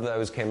didn't have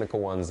those chemical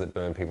ones that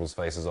burn people's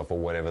faces off or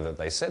whatever that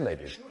they said they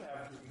did. They should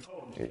have, because we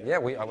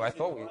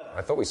told them. Yeah,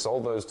 I thought we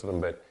sold those to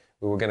them, but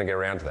we were going to get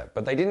around to that.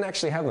 But they didn't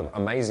actually have them,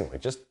 amazingly.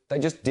 They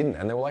just didn't.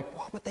 And they were like,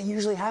 what? But they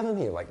usually have them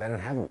here. They don't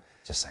have them.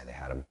 Just say they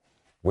had them.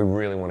 We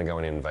really want to go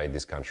and invade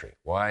this country.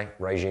 Why?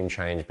 Regime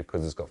change,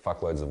 because it's got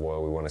fuckloads of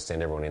oil. We want to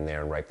send everyone in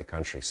there and rape the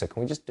country. So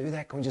can we just do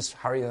that? Can we just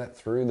hurry that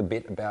through, the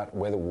bit about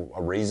whether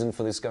a reason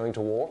for this going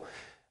to war?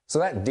 So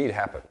that did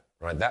happen,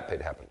 right? That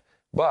bit happened.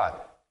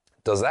 But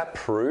does that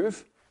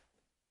prove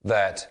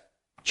that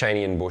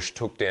Cheney and Bush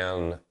took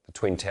down the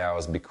Twin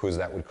Towers because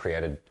that would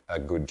create a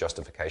good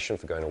justification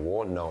for going to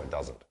war? No, it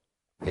doesn't.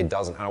 It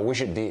doesn't. And I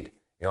wish it did.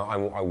 I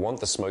want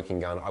the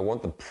smoking gun. I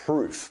want the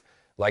proof.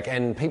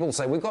 And people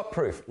say, we've got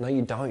proof. No,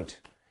 you don't.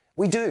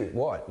 We do.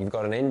 What? You've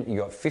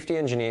got 50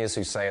 engineers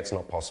who say it's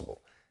not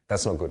possible.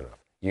 That's not good enough.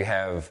 You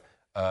have,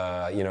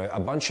 a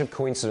bunch of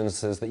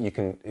coincidences that you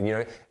can,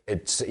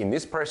 it's in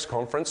this press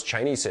conference,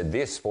 Cheney said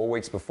this 4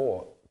 weeks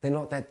before. They're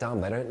not that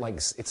dumb. They don't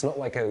it's not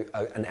like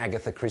an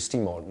Agatha Christie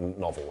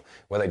novel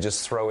where they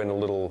just throw in a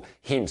little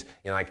hint.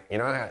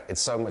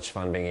 It's so much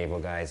fun being evil,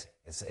 guys.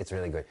 It's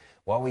really good.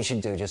 What we should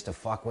do just to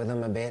fuck with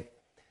them a bit,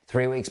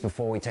 3 weeks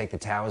before we take the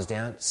towers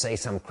down, say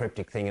some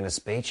cryptic thing in a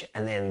speech,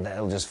 and then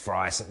they'll just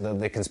fry.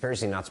 The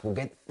conspiracy nuts will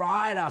get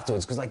fried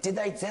afterwards because, did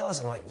they tell us?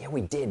 I'm like, yeah,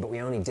 we did, but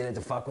we only did it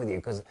to fuck with you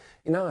because,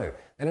 they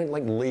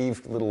don't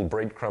leave little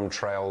breadcrumb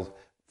trail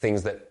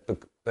things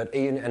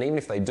even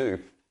if they do,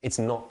 it's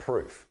not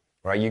proof,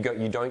 right? You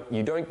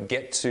don't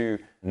get to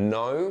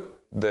know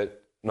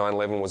that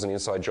 9/11 was an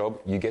inside job.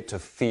 You get to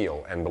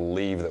feel and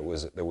believe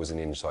that there was an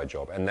inside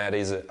job, and that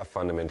is a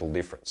fundamental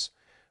difference.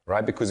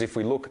 Right? Because if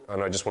we look,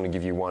 and I just want to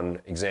give you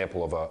one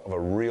example of a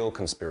real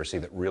conspiracy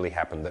that really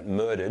happened, that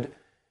murdered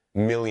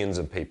millions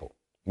of people.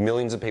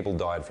 Millions of people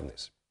died from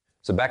this.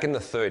 So back in the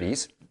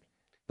 30s,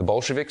 the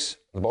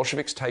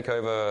Bolsheviks take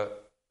over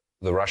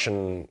the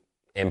Russian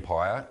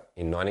Empire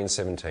in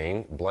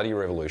 1917, bloody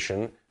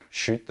revolution,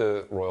 shoot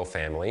the royal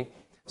family,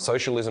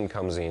 socialism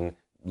comes in,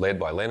 led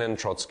by Lenin,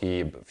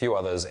 Trotsky, a few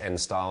others, and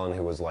Stalin,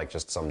 who was like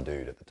just some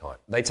dude at the time.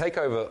 They take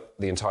over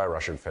the entire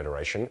Russian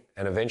Federation,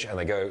 and eventually,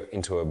 they go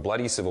into a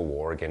bloody civil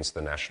war against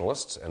the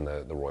nationalists and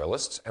the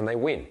royalists, and they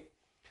win.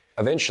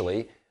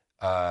 Eventually,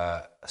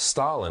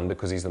 Stalin,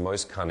 because he's the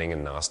most cunning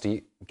and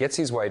nasty, gets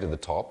his way to the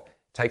top,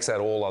 takes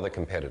out all other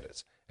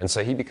competitors. And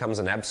so he becomes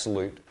an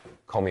absolute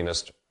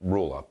communist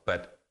ruler,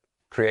 but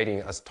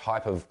creating a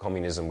type of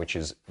communism which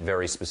is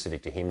very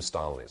specific to him,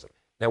 Stalinism.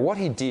 Now, what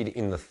he did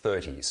in the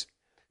 30s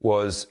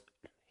was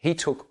he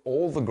took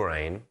all the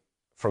grain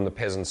from the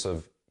peasants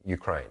of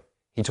Ukraine.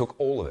 He took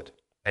all of it,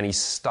 and he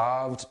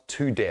starved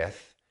to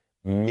death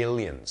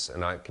millions.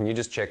 And can you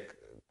just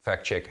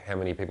fact check how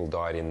many people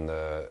died in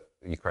the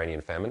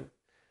Ukrainian famine?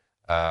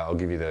 I'll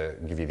give you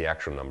the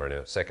actual number in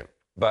a second.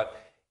 But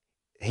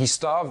he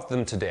starved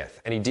them to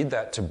death, and he did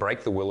that to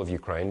break the will of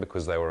Ukraine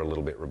because they were a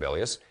little bit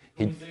rebellious.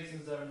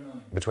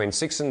 Between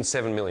 6 and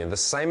 7 million. The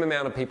same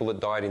amount of people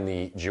that died in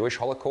the Jewish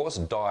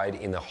Holocaust died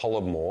in the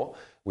Holodomor,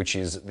 which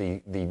is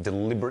the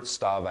deliberate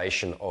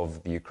starvation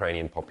of the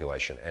Ukrainian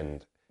population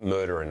and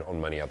murder and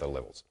on many other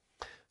levels.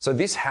 So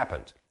this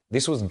happened.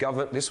 This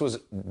was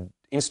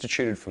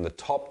instituted from the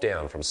top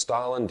down, from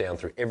Stalin down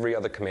through every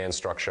other command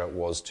structure,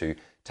 was to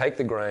take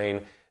the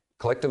grain,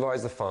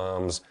 collectivize the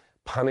farms,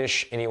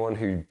 punish anyone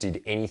who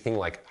did anything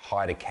like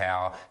hide a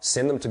cow,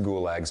 send them to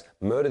gulags,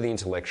 murder the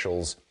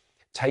intellectuals,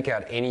 take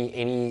out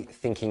any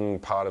thinking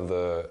part of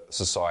the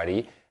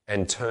society,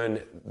 and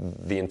turn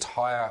the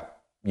entire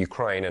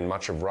Ukraine and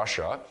much of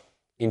Russia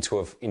into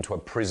a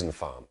prison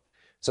farm.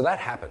 So that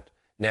happened.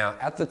 Now,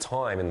 at the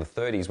time in the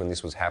 30s when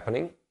this was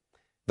happening,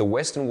 the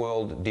Western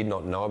world did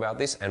not know about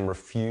this and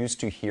refused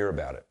to hear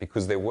about it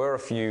because there were a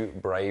few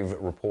brave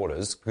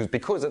reporters,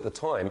 because at the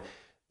time,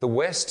 the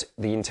West,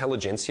 the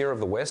intelligentsia of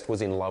the West,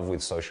 was in love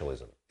with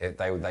socialism.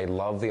 They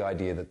loved the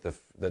idea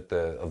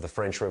of the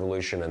French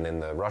Revolution and then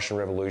the Russian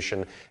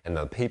Revolution and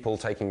the people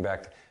taking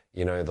back,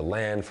 the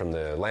land from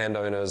the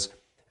landowners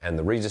and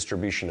the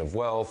redistribution of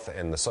wealth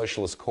and the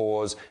socialist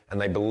cause and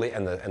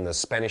the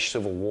Spanish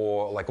Civil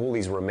War, like all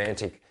these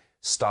romantic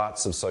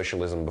starts of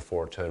socialism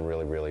before it turned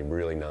really, really,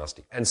 really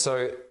nasty. And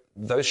so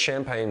those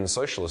champagne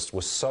socialists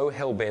were so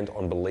hell-bent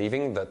on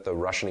believing that the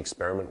Russian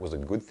experiment was a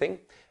good thing.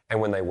 And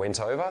when they went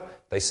over,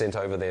 they sent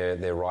over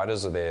their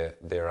riders or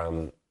their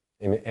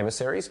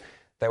emissaries.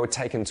 They were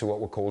taken to what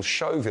were called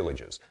show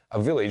villages,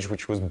 a village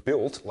which was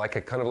built like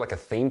a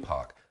theme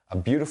park, a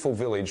beautiful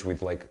village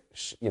with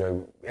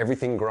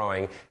everything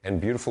growing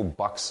and beautiful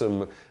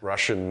buxom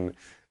Russian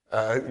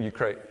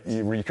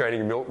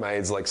Ukrainian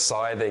milkmaids like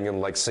scything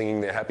and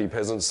singing their happy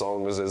peasant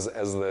songs as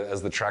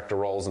the tractor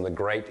rolls, and the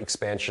great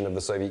expansion of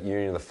the Soviet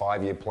Union, the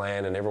 5-year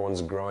plan, and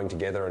everyone's growing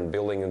together and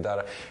building and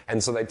data.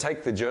 And so they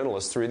take the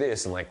journalists through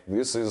this and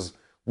this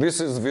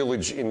is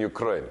village in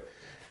Ukraine.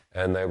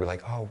 And they were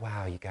like, oh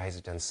wow, you guys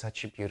have done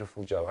such a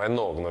beautiful job. I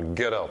know,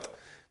 get out.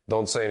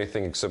 Don't say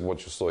anything except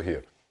what you saw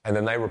here. And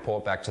then they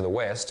report back to the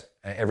West,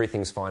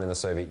 everyth's fine in the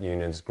Soviet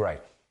Union, it's great.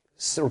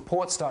 So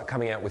reports start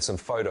coming out with some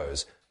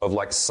photos of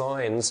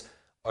signs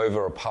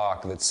over a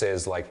park that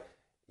says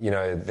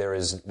there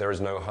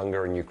is no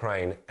hunger in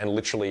Ukraine, and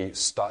literally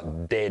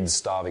dead,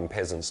 starving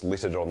peasants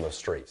littered on the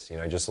streets.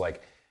 Just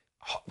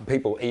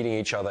people eating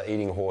each other,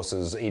 eating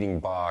horses, eating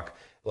bark,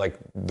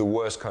 the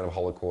worst kind of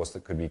Holocaust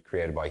that could be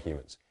created by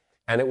humans.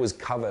 And it was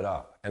covered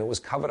up,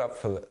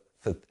 for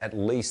at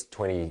least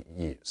 20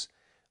 years,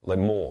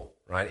 more.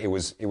 Right? It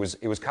was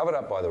covered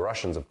up by the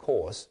Russians, of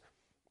course,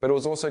 but it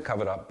was also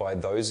covered up by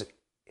those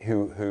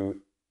who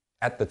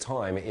at the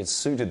time, it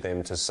suited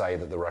them to say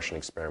that the Russian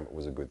experiment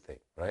was a good thing,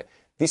 right?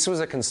 This was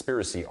a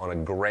conspiracy on a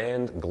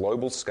grand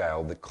global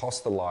scale that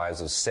cost the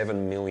lives of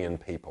 7 million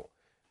people,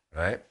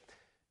 right?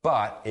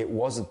 But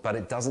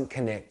it doesn't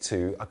connect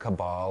to a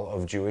cabal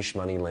of Jewish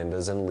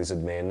moneylenders and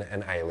lizard men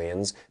and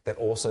aliens that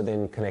also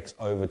then connects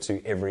over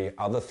to every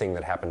other thing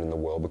that happened in the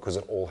world, because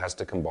it all has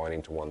to combine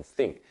into one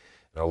thing.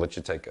 And I'll let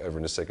you take over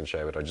in a second,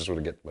 Shay, but I just want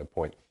to get to my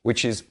point,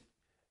 which is,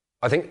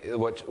 I think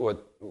what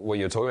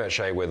you're talking about,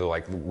 Shay, whether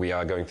we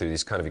are going through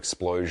this kind of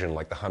explosion, the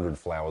 100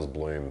 flowers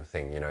bloom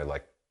thing,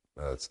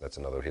 that's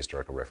another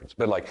historical reference.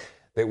 But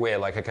where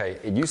okay,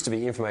 it used to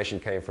be information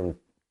came from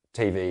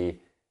TV,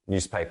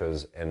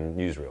 newspapers, and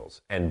newsreels,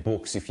 and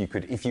books.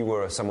 If you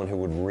were someone who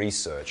would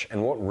research,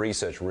 and what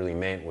research really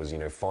meant was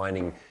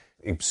finding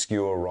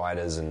obscure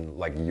writers and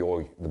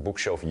the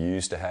bookshelf you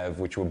used to have,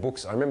 which were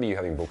books. I remember you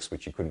having books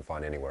which you couldn't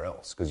find anywhere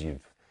else because you'd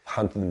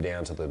hunt them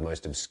down to the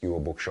most obscure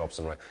bookshops.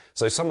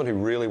 So someone who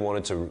really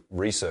wanted to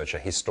research, a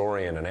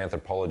historian, an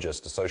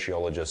anthropologist, a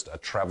sociologist, a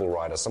travel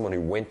writer, someone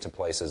who went to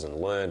places and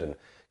learned and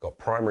got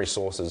primary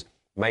sources,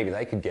 maybe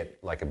they could get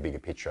a bigger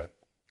picture,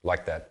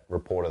 like that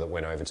reporter that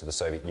went over to the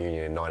Soviet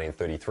Union in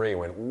 1933 and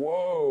went,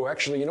 whoa,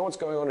 actually, you know what's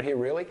going on here,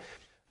 really?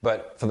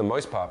 But for the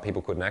most part,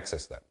 people couldn't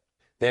access that.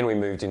 Then we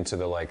moved into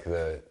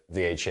the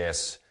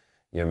VHS,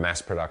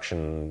 mass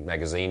production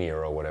magazine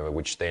era or whatever,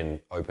 which then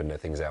opened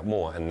things out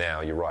more. And now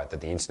you're right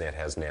that the internet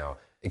has now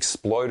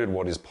exploded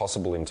what is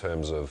possible in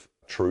terms of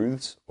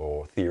truths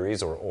or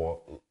theories or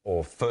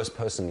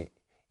first-person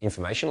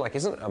information.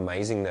 Isn't it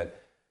amazing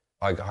that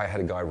I had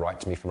a guy write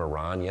to me from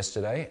Iran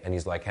yesterday, and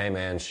he's like, hey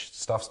man,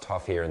 stuff's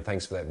tough here, and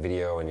thanks for that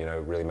video, and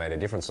really made a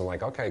difference. I'm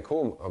like, okay,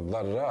 cool,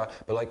 blah, blah, blah.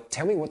 But like,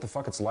 tell me what the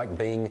fuck it's like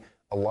being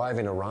alive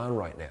in Iran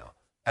right now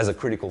as a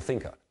critical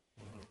thinker,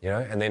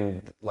 And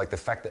then like the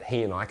fact that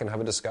he and I can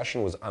have a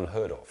discussion was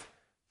unheard of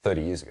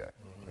 30 years ago,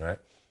 right?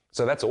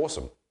 So that's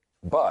awesome.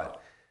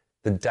 But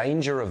the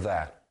danger of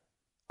that,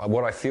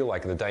 what I feel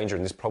like the danger,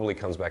 and this probably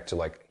comes back to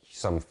like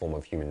some form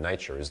of human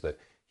nature, is that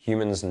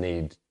humans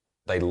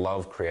they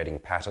love creating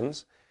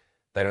patterns.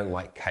 They don't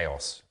like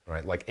chaos,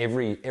 right? Like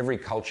every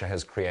culture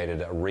has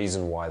created a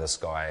reason why the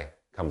sky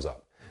comes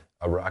up,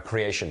 a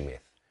creation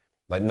myth.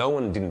 Like no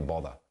one didn't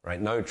bother, right?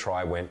 No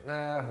tribe went,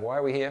 why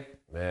are we here?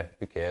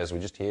 Who cares? We're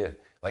just here.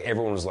 Like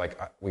everyone was like,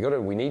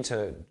 we need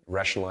to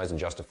rationalize and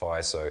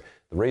justify. So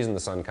the reason the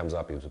sun comes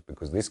up is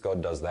because this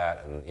god does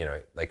that, and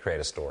they create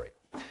a story.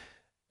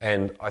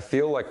 And I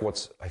feel like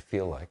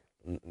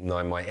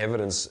my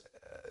evidence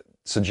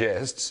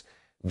suggests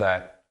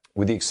that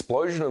with the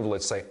explosion of,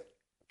 let's say,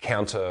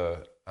 counter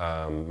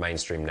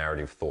mainstream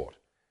narrative thought,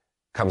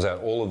 comes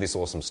out all of this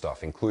awesome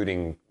stuff,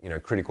 including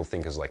critical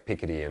thinkers like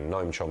Piketty and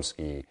Noam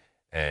Chomsky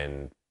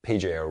and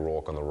PJ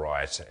O'Rourke on the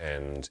right,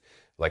 and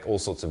like all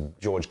sorts of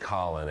George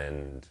Carlin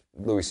and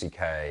Louis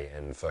C.K.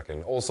 and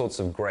fucking all sorts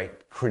of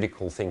great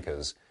critical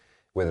thinkers,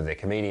 whether they're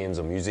comedians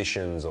or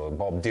musicians or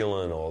Bob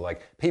Dylan or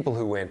like people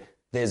who went,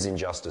 there's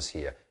injustice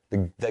here.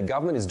 The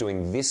government is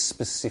doing this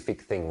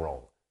specific thing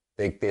wrong.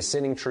 They're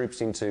sending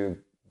troops into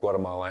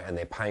Guatemala and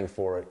they're paying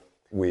for it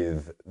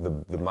with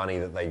the money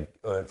that they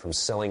earned from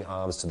selling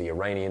arms to the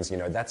Iranians.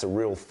 That's a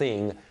real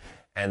thing,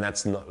 and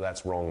that's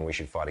wrong, and we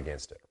should fight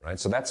against it, right?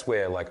 So that's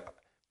where like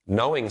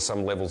knowing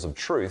some levels of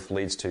truth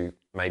leads to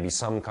maybe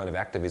some kind of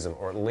activism,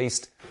 or at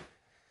least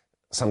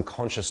some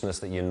consciousness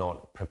that you're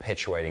not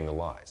perpetuating the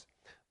lies.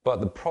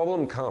 But the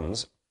problem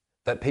comes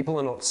that people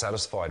are not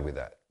satisfied with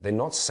that. They're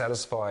not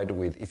satisfied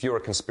with, if you're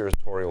a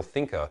conspiratorial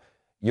thinker,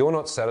 you're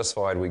not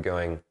satisfied with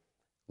going,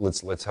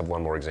 let's have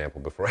one more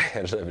example before I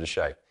hand it over to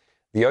Shay.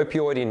 The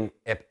opioid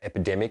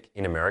epidemic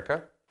in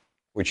America,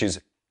 which is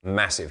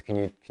massive.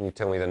 Can you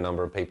tell me the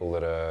number of people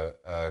that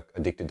are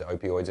addicted to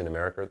opioids in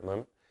America at the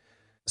moment?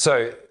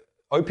 So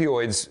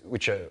opioids,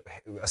 which are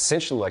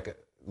essentially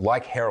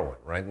like heroin,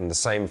 right, in the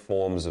same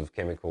forms of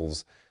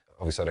chemicals.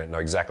 Obviously, I don't know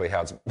exactly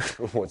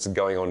what's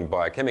going on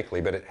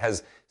biochemically, but it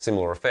has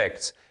similar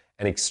effects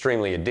and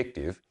extremely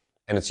addictive,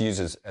 and it's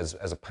used as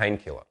a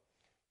painkiller.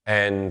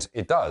 And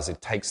it does.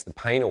 It takes the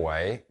pain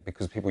away,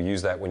 because people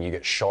use that when you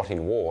get shot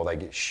in war.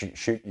 They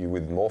shoot you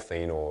with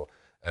morphine or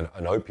an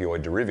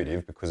opioid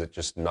derivative because it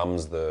just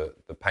numbs the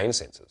pain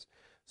sensors.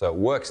 So it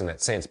works in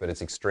that sense, but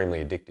it's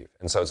extremely addictive.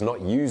 And so it's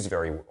not used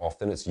very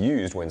often. It's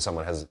used when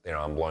someone has their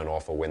arm blown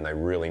off, or when they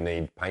really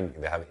need pain.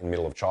 They have it in the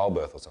middle of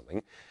childbirth or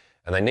something,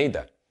 and they need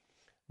that.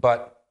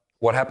 But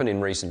what happened in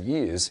recent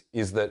years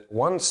is that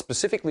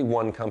specifically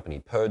one company,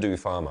 Purdue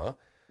Pharma,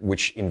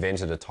 which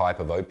invented a type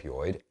of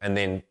opioid and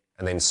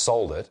then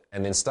sold it,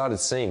 and then started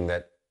seeing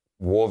that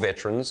war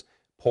veterans,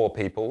 poor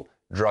people,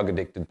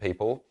 drug-addicted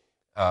people,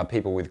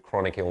 people with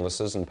chronic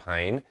illnesses and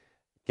pain,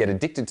 get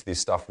addicted to this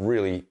stuff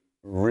really,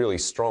 really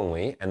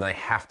strongly, and they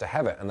have to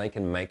have it, and they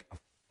can make a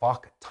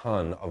fuck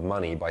ton of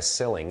money by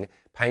selling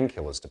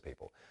painkillers to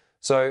people.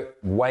 So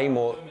way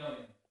more... 2 million.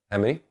 How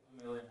many?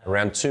 2 million.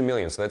 Around 2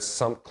 million. So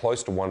that's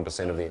close to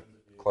 1% of the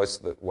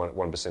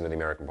 1% of the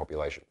American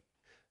population.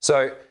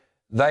 So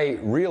they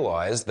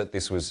realized that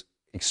this was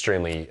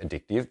extremely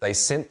addictive. They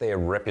sent their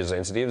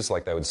representatives,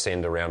 like they would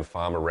send around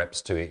pharma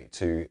reps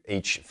to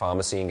each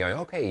pharmacy and go,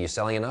 okay, you're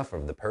selling enough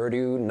of the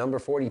Purdue number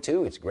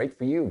 42. It's great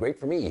for you, great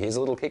for me. Here's a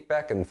little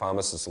kickback. And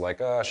pharmacists are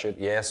like, oh shit,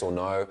 yes or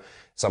no.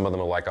 Some of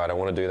them are like, I don't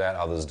want to do that.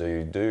 Others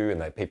do.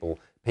 And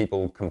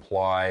people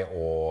comply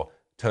or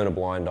turn a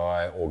blind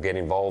eye or get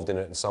involved in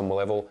it at some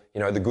level.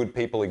 The good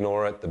people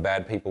ignore it. The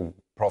bad people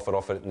profit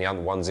off it. And the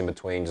other ones in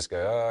between just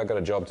go, oh, I got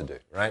a job to do,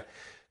 right?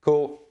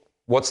 Cool.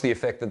 What's the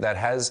effect that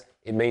has?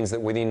 It means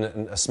that within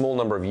a small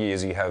number of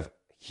years, you have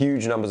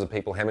huge numbers of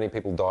people. How many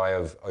people die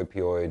of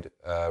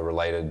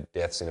opioid-related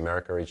deaths in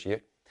America each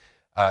year?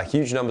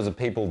 Huge numbers of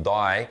people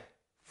die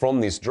from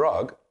this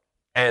drug,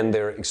 and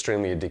they're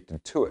extremely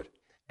addicted to it.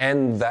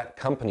 And that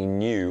company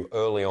knew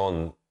early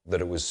on that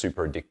it was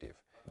super addictive.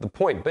 The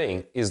point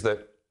being is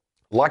that,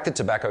 like the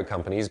tobacco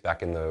companies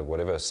back in the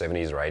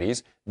 70s or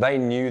 80s, they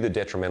knew the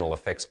detrimental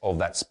effects of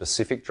that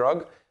specific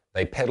drug.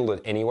 They peddled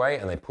it anyway,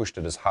 and they pushed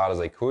it as hard as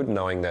they could,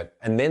 knowing that.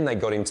 And then they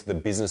got into the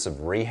business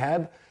of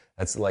rehab.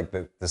 That's like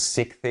the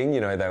sick thing, They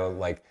were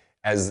like,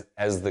 as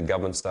the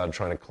government started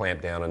trying to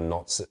clamp down and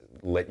not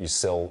let you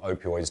sell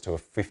opioids to a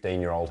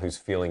 15-year-old who's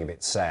feeling a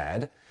bit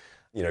sad,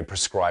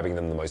 prescribing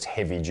them the most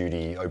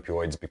heavy-duty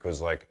opioids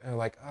because,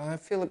 I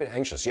feel a bit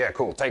anxious. Yeah,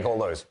 cool, take all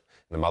those.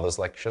 And the mother's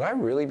like, should I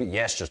really be?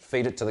 Yes, just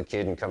feed it to the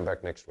kid and come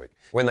back next week.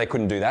 When they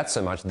couldn't do that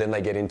so much, then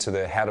they get into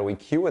the how do we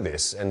cure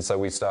this? And so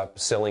we start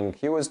selling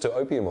cures to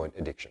opioid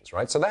addictions,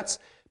 right? So that's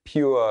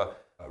pure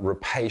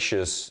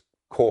rapacious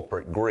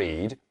corporate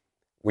greed,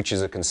 which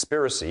is a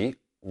conspiracy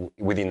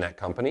within that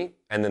company,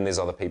 and then there's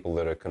other people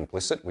that are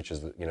complicit, which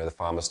is the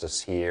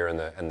pharmacists here and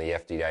the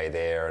FDA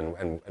there,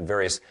 and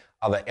various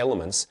other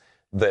elements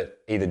that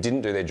either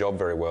didn't do their job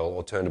very well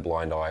or turned a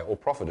blind eye or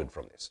profited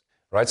from this.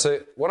 Right? So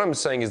what I'm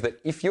saying is that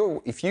if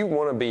you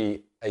want to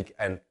be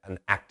an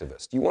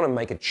activist, you want to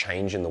make a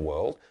change in the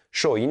world,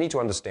 sure, you need to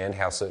understand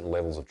how certain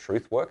levels of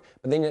truth work,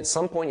 but then at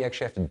some point you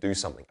actually have to do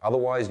something.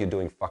 Otherwise, you're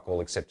doing fuck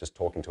all except just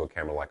talking to a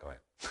camera like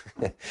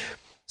I am.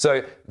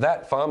 So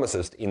that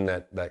pharmacist in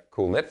that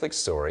cool Netflix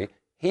story,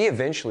 he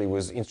eventually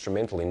was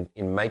instrumental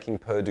in making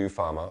Purdue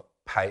Pharma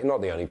pay,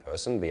 not the only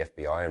person, the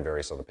FBI and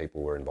various other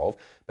people were involved,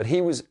 but he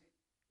was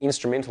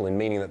instrumental in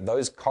meaning that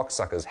those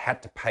cocksuckers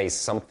had to pay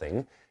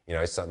something.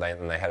 So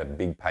they had a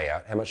big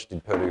payout. How much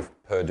did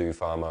Purdue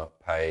Pharma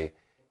pay?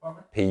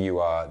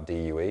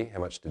 PURDUE. How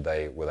much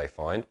were they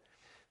fined?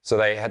 So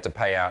they had to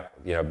pay out,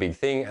 a big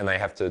thing, and they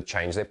have to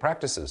change their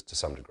practices to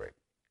some degree.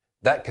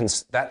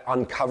 That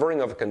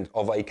uncovering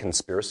of a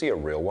conspiracy, a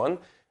real one,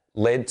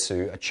 led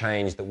to a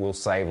change that will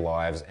save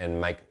lives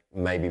and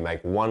maybe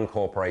make one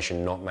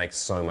corporation not make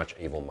so much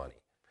evil money.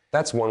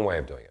 That's one way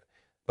of doing it.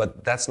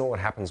 But that's not what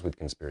happens with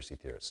conspiracy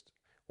theorists.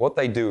 What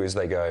they do is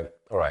they go,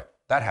 all right,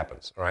 that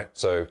happens, all right?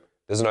 So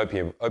there's an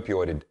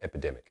opioid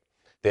epidemic.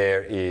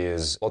 There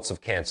is lots of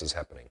cancers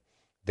happening.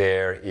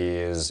 There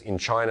is, in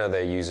China,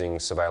 they're using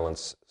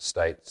surveillance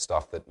state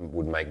stuff that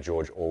would make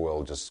George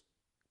Orwell just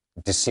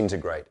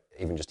disintegrate,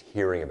 even just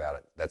hearing about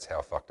it. That's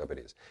how fucked up it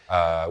is.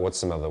 What's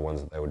some other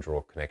ones that they would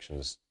draw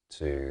connections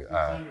to?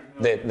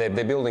 They're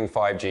building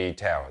 5G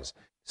towers.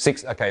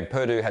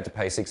 Purdue had to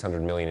pay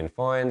 $600 million in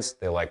fines.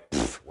 They're like,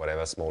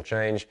 whatever, small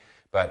change.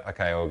 But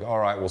okay, all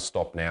right, we'll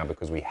stop now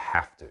because we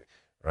have to,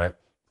 right?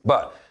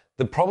 But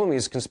the problem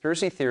is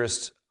conspiracy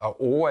theorists are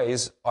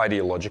always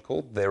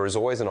ideological. There is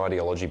always an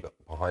ideology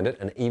behind it.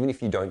 And even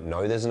if you don't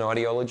know there's an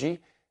ideology,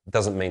 it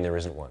doesn't mean there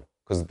isn't one.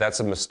 Because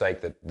that's a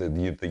mistake that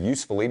the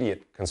useful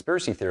idiot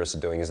conspiracy theorists are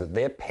doing, is that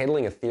they're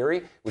peddling a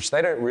theory which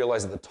they don't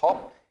realize at the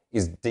top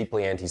is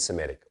deeply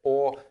anti-Semitic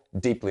or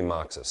deeply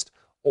Marxist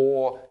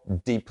or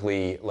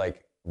deeply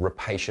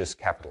rapacious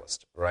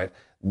capitalist, right?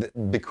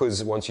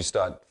 Because once you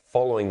start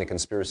following the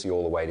conspiracy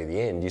all the way to the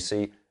end, you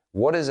see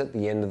what is at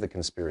the end of the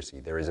conspiracy.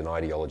 There is an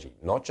ideology,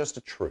 not just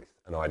a truth,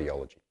 an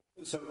ideology.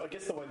 So I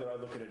guess the way that I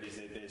look at it is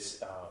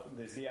that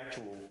there's the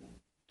actual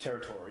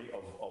territory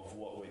of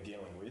what we're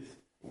dealing with,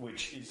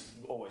 which is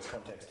always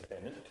context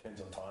dependent. It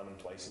depends on time and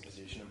place and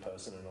position and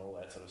person and all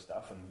that sort of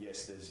stuff. And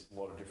yes, there's a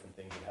lot of different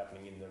things that are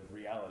happening in the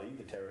reality,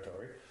 the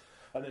territory.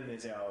 And then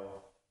there's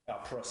our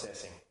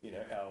processing,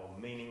 our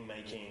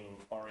meaning-making,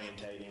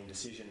 orientating,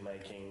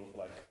 decision-making,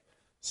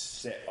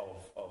 set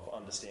of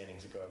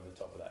understandings that go over the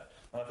top of that.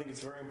 And I think it's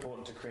very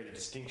important to create a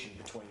distinction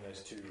between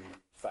those two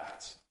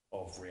facts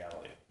of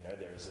reality.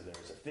 There is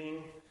a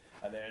thing,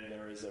 and then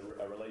there is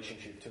a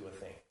relationship to a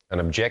thing. An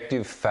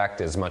objective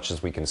fact, as much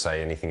as we can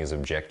say anything is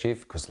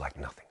objective, because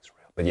nothing's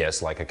real. But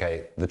yes,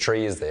 okay, the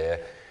tree is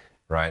there,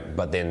 right?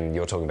 But then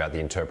you're talking about the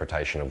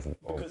interpretation of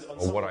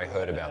what I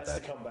heard about that.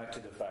 It has to come back to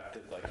the fact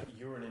that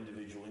you're an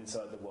individual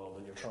inside the world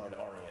and you're trying to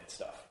orient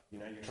stuff.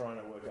 You're trying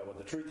to work out what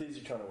the truth is,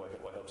 you're trying to work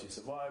out what helps you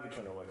survive, you're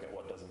trying to work out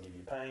what doesn't give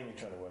you pain, you're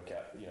trying to work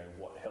out,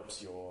 what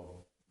helps your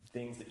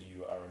things that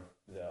you are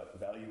the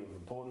value of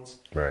importance.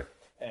 Right.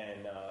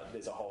 And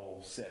there's a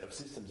whole set of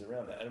systems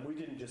around that. And we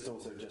didn't just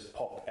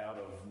pop out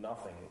of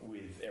nothing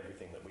with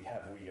everything that we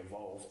have. We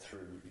evolved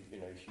through,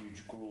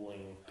 huge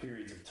grueling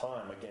periods of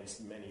time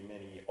against many,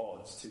 many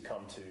odds to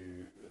come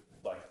to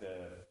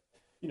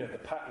the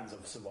patterns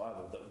of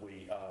survival that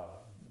we are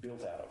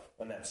built out of.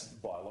 And that's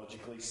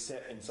biologically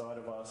set inside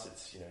of us.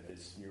 It's,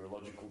 there's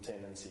neurological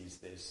tendencies,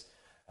 there's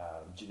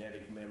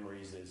genetic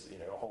memories, there's,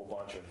 a whole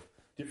bunch of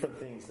different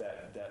things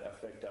that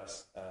affect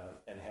us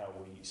and how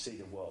we see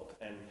the world.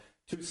 And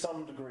to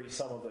some degree,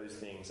 some of those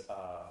things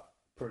are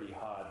pretty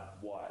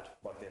hardwired,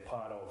 they're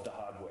part of the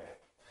hardware.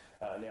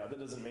 Now, that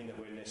doesn't mean that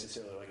we're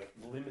necessarily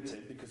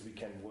limited, because we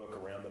can work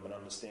around them and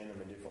understand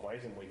them in different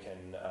ways, and we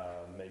can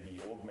maybe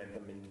augment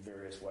them in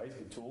various ways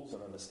with tools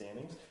and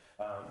understandings,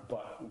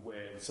 but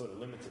we're sort of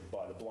limited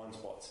by the blind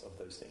spots of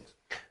those things.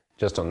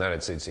 Just on that,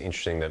 it's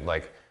interesting that,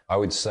 I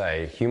would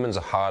say humans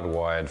are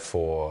hardwired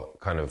for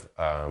kind of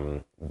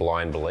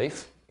blind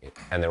belief,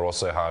 and they're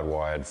also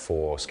hardwired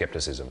for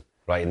skepticism,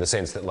 right? In the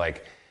sense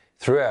that,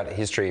 throughout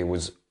history, it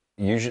was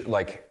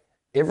usually,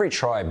 every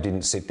tribe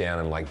didn't sit down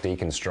and,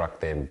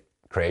 deconstruct their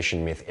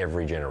creation myth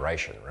every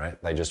generation,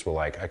 right? They just were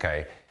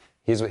okay,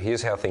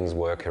 here's how things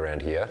work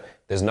around here.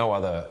 There's no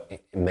other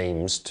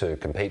memes to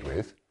compete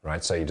with,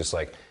 right? So you're just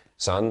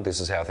son,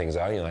 this is how things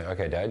are. And you're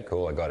okay, Dad,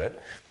 cool, I got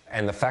it.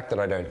 And the fact that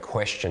I don't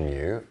question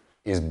you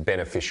is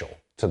beneficial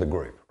to the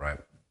group, right?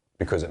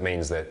 Because it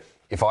means that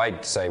if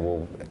I say,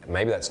 well,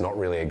 maybe that's not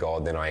really a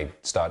God, then I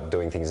start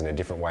doing things in a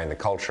different way in the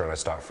culture, and I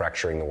start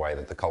fracturing the way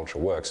that the culture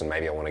works, and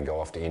maybe I want to go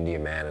off to India,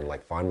 man,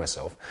 and find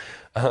myself.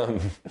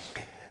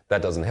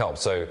 That doesn't help.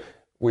 So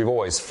we've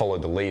always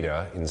followed the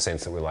leader in the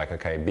sense that we're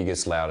okay,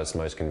 biggest, loudest,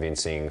 most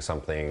convincing,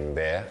 something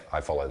there, I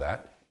follow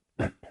that.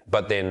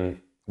 But then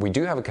we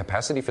do have a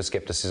capacity for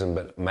skepticism,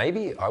 but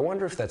maybe I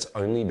wonder if that's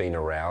only been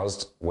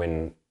aroused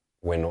when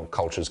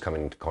cultures come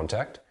into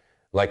contact.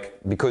 Like,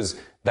 because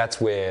that's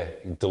where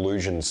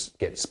delusions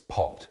gets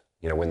popped.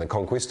 You know, when the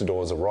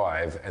conquistadors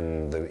arrive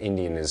and the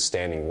Indian is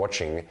standing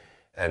watching,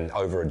 and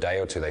over a day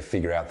or two they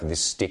figure out that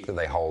this stick that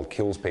they hold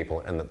kills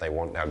people and that they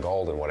want our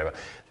gold and whatever,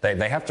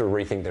 they have to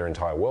rethink their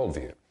entire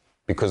worldview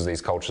because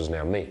these cultures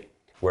now meet,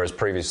 whereas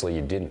previously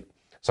you didn't.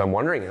 So I'm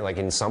wondering, like,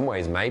 in some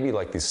ways, maybe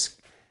like this,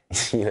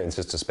 you know, it's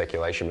just a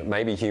speculation, but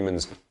maybe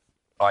humans'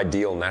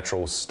 ideal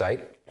natural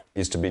state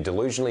is to be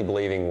delusionally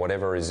believing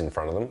whatever is in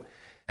front of them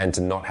and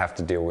to not have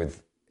to deal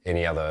with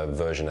any other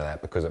version of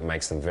that, because it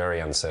makes them very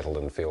unsettled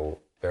and feel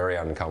very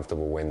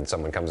uncomfortable when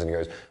someone comes in and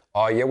goes,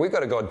 oh yeah, we've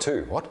got a God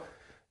too. What?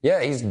 Yeah,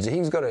 his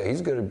ears are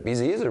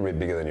a bit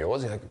bigger than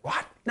yours. You're like,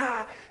 what?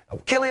 Nah, I'll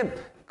kill him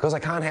because I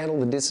can't handle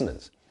the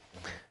dissonance.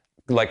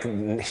 Like,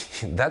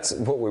 that's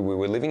what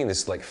we're living in,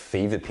 this like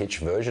fever pitch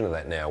version of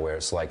that now, where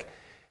it's like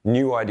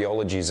new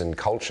ideologies and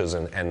cultures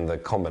and the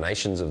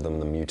combinations of them,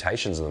 the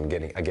mutations of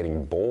them are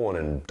getting born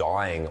and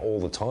dying all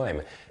the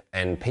time.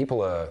 And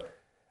people are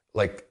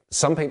like,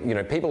 some people, you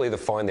know, people either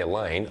find their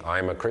lane. I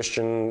am a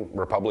Christian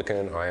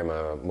Republican, I am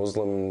a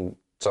Muslim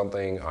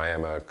something, I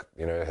am a,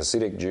 you know,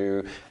 Hasidic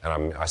Jew,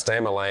 and I stay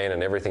in my lane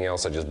and everything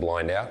else I just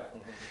blind out.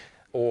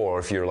 Or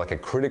if you're like a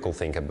critical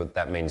thinker, but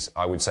that means,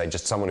 I would say,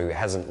 just someone who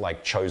hasn't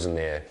like chosen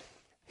their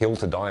hill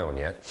to die on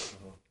yet,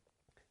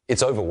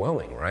 it's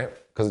overwhelming, right?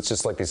 Because it's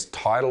just like this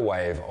tidal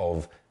wave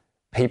of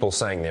people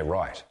saying they're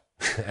right.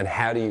 And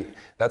how do you,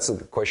 that's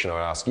the question I would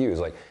ask you, is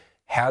like,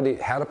 how do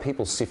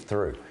people sift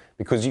through?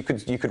 Because you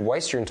could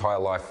waste your entire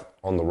life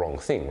on the wrong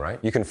thing, right?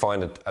 You can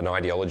find an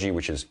ideology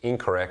which is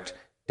incorrect,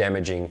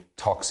 damaging,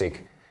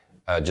 toxic,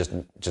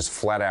 just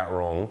flat out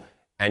wrong,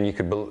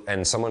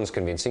 and someone's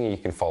convincing you, you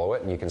can follow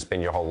it, and you can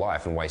spend your whole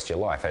life and waste your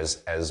life,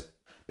 as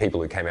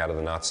people who came out of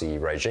the Nazi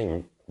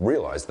regime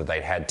realised that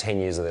they'd had 10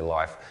 years of their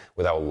life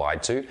where they were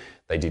lied to.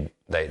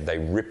 They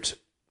ripped,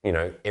 you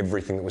know,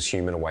 everything that was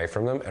human away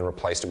from them and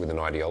replaced it with an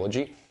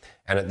ideology.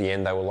 And at the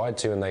end, they were lied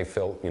to, and they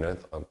felt, you know,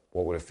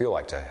 what would it feel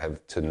like to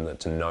have to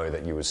know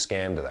that you were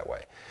scammed that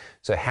way?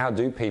 So how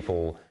do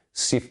people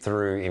sift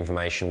through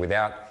information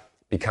without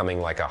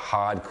becoming like a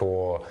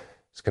hardcore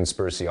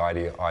conspiracy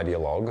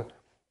ideologue,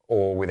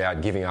 or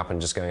without giving up and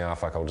just going, oh,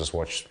 fuck, I'll just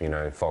watch, you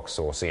know, Fox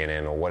or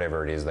CNN or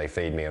whatever it is they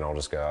feed me, and I'll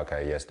just go,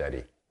 okay, yes,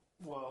 daddy.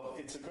 Well,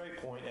 it's a great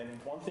point, and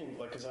one thing,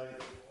 like, because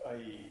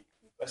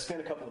I spent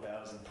a couple of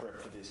hours in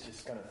prep for this,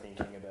 just kind of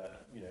thinking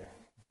about, you know,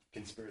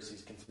 conspiracy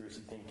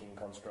thinking,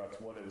 constructs,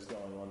 what it was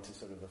going on to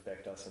sort of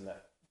affect us in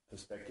that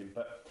perspective.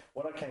 But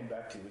what I came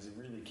back to was a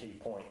really key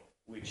point,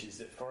 which is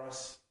that for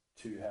us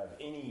to have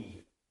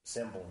any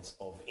semblance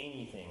of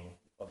anything,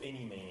 of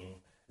any meaning,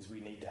 is we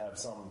need to have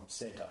some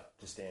centre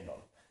to stand on,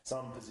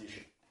 some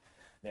position.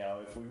 Now,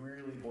 if we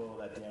really boil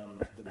that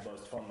down, the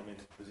most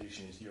fundamental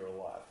position is you're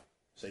alive,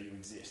 so you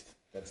exist.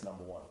 That's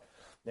number one.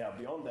 Now,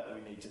 beyond that,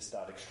 we need to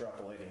start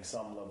extrapolating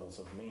some levels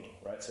of meaning,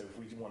 right? So if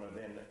we want to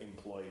then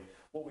employ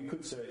what we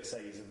could say is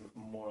a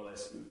more or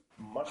less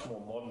much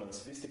more modern and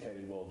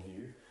sophisticated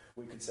worldview,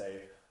 we could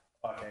say,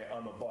 okay,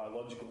 I'm a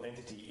biological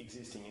entity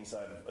existing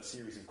inside of a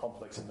series of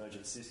complex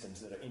emergent systems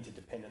that are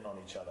interdependent on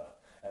each other.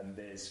 And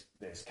there's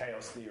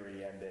chaos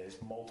theory, and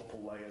there's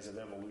multiple layers of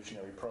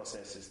evolutionary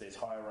processes, there's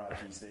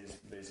hierarchies,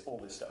 there's all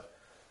this stuff.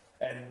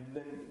 And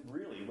then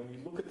really, when you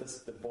look at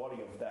the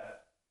body of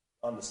that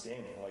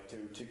understanding, like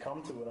to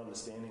come to an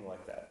understanding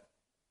like that,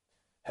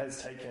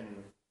 has taken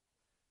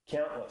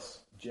countless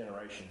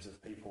generations of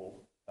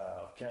people,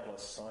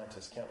 countless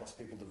scientists, countless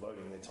people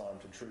devoting their time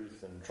to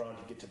truth and trying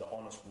to get to the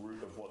honest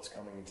root of what's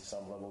coming into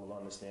some level of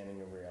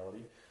understanding of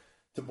reality,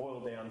 to boil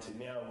down to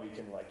now we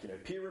can, like, you know,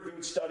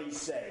 peer-reviewed studies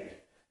say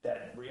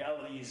that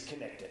reality is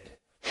connected.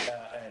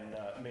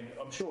 I mean,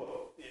 I'm sure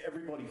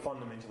everybody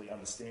fundamentally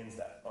understands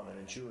that on an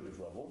intuitive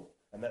level,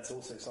 and that's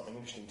also something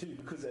interesting too,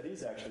 because that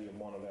is actually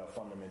one of our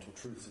fundamental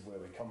truths of where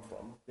we come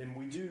from. Then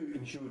we do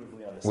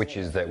intuitively understand. Which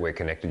is that we're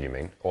connected, you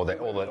mean? Or that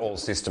all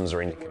systems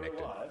are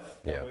interconnected? We're alive,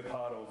 and we're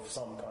part of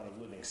some kind of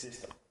living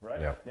system, right?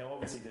 Yeah. Now,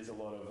 obviously, there's a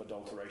lot of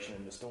adulteration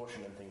and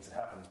distortion and things that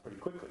happens pretty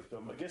quickly.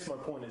 So I guess my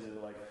point is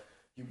that, like,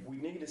 we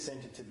need a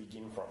centre to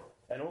begin from.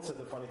 And also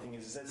the funny thing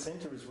is that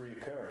centre is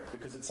reoccurring,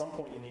 because at some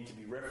point you need to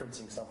be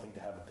referencing something to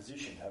have a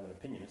position, to have an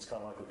opinion. It's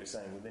kind of like what you're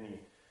saying with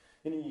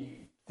any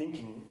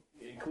thinking,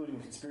 including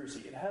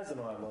conspiracy. It has an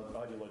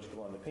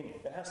ideological underpinning.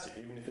 It has to.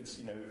 Even if it's,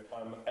 you know,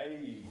 I'm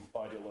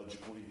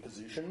ideologically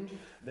positioned,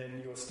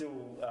 then you're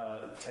still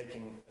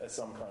taking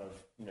some kind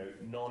of, you know,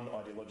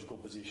 non-ideological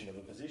position of a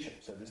position.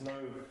 So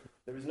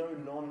there is no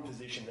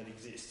non-position that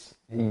exists.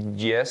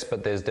 Yes,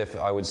 but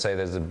I would say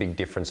there's a big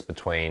difference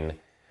between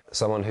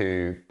someone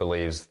who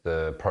believes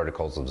the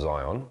Protocols of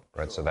Zion,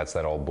 right? So that's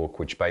that old book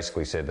which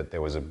basically said that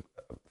there was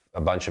a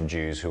bunch of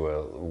Jews who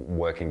were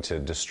working to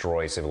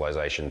destroy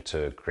civilization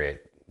to create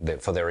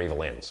for their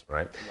evil ends,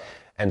 right?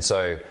 And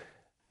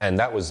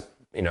that was,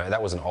 you know, that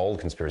was an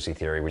old conspiracy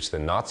theory which the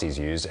Nazis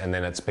used, and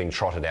then it's been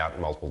trotted out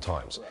multiple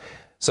times.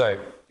 So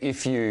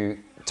if you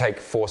take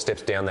 4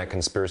 steps down that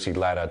conspiracy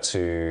ladder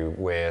to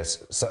where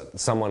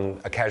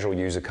a casual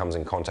user comes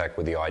in contact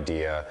with the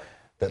idea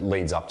that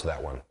leads up to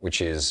that one, which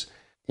is,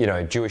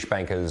 Jewish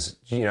bankers,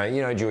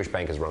 Jewish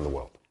bankers run the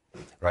world,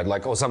 right?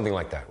 Like, or something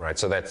like that, right?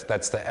 So that's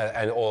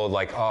or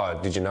like,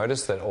 did you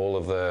notice that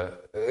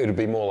it'd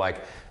be more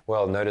like,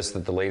 well, notice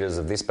that the leaders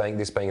of this bank,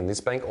 and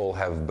this bank all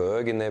have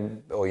Berg in their,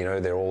 or,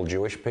 they're all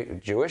Jewish,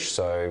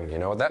 so you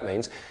know what that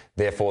means.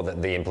 Therefore,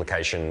 that the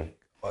implication,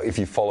 if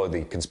you follow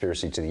the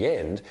conspiracy to the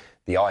end,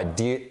 the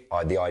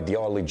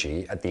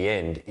ideology at the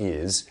end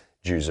is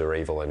Jews are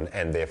evil,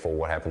 and therefore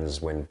what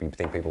happens when we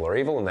think people are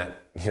evil, and that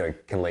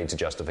can lead to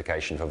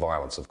justification for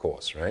violence, of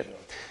course, right? Sure.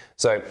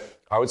 So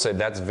I would say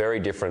that's very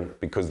different,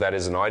 because that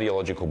is an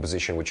ideological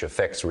position which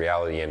affects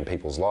reality and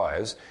people's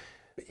lives,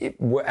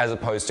 as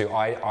opposed to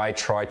I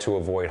try to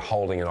avoid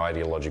holding an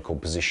ideological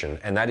position,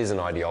 and that is an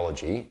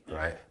ideology,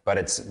 right? But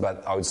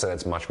I would say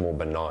that's much more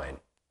benign,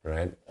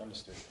 right?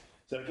 Understood.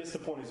 So I guess the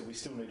point is that we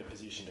still need a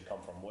position to come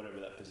from, whatever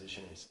that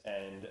position is.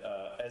 And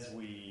as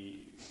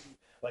we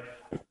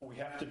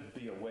have to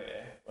be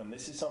aware, and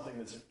this is something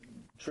that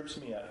trips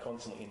me out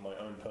constantly in my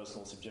own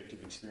personal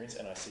subjective experience,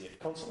 and I see it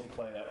constantly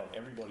play out on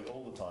everybody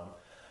all the time,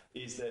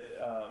 is that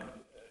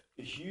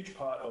a huge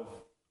part of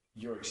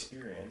your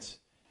experience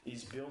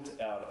is built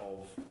out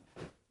of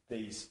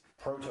these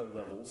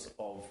proto-levels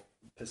of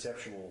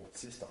perceptual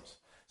systems.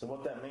 So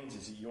what that means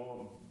is that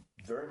you're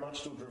very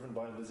much still driven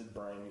by a lizard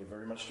brain, you're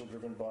very much still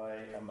driven by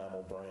a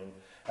mammal brain,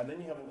 and then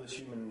you have all this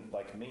human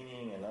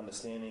meaning and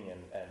understanding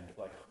and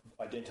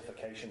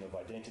identification of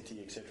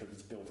identity, etc.,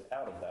 that's built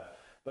out of that.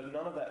 But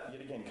none of that,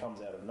 yet again,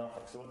 comes out of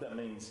nothing. So what that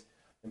means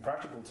in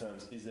practical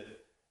terms is that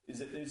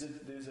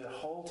there's a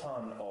whole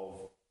ton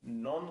of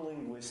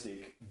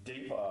non-linguistic,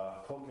 deeper,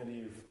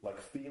 cognitive,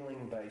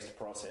 feeling-based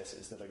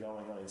processes that are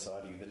going on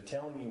inside you that are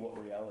telling you what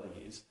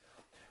reality is,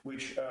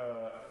 which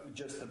are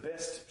just the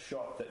best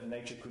shot that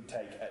nature could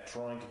take at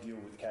trying to deal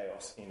with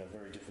chaos in a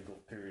very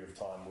difficult period of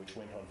time, which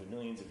went on for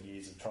millions of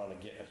years of trying to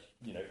get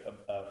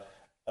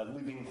a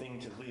living thing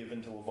to live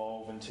and to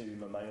evolve into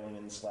mammalian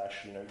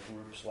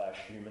 /group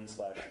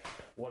 /human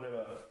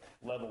whatever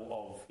level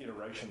of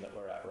iteration that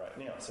we're at right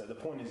now. So the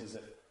point is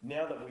that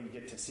now that we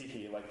get to sit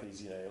here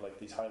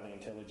these highly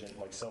intelligent,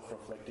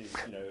 self-reflective,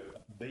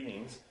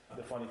 beings,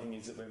 the funny thing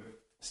is that we're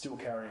still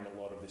carrying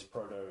a lot of this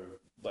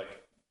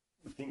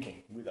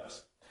thinking with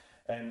us.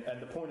 And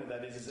the point of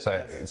that is that...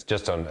 So it's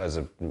just as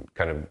a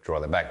kind of draw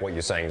that back, what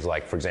you're saying is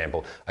for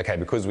example, okay,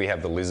 because we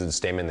have the lizard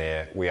stem in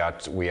there, we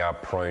are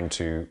prone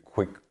to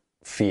quick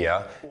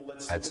fear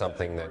at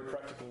something that... Very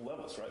practical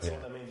levels, right? Yeah. So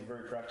what that means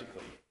very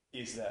practically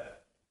is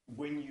that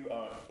when you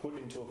are put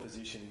into a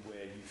position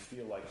where you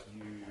feel like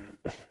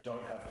you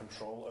don't have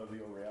control over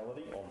your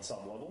reality on some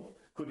level,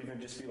 could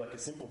even just be a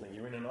simple thing.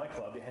 You're in a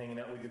nightclub, you're hanging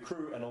out with your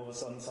crew, and all of a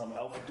sudden some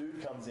alpha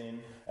dude comes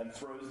in and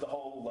throws the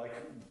whole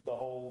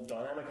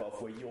dynamic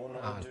off, where you're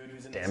not the dude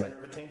who's in the center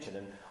of attention,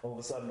 and all of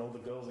a sudden all the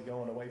girls are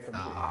going away from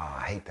you.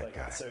 I hate that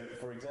guy. So,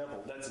 for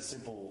example, that's a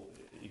simple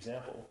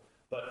example,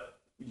 but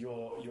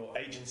your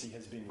agency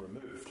has been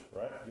removed,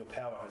 right? Your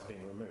power has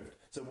been removed.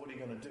 So what are you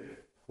going to do?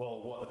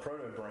 Well, what the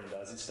proto-brain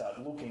does is start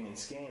looking and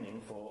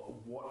scanning for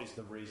what is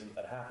the reason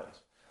that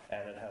happens.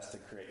 And it has to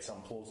create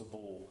some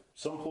plausible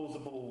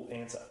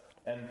answer.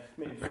 And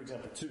for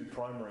example, 2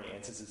 primary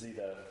answers is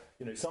either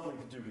something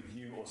to do with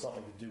you or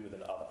something to do with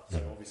an other.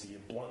 So obviously,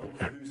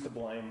 who's to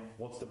blame?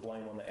 What's to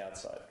blame on the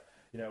outside?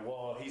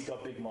 Well, he's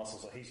got big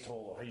muscles, or he's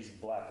tall, or he's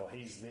black, or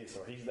he's this,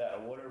 or he's that,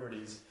 or whatever it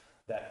is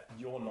that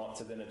you're not.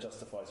 So then it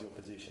justifies your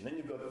position. Then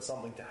you've got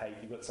something to hate,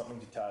 you've got something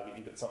to target,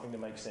 you've got something to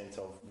make sense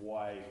of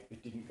why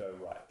it didn't go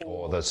right.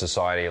 Or the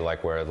society,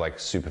 where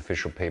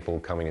superficial people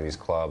coming to these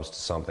clubs to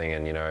something,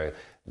 and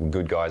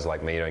good guys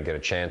like me don't get a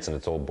chance, and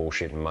it's all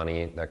bullshit and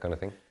money, that kind of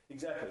thing.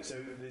 Exactly. So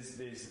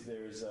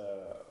there's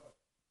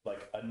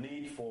a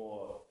need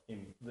for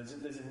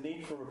there's a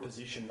need for a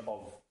position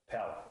of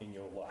power in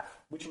your life,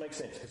 which makes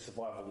sense because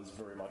survival is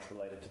very much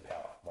related to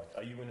power.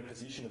 Are you in a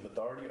position of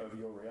authority over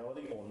your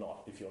reality or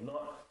not? If you're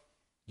not,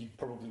 you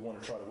probably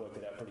want to try to work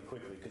it out pretty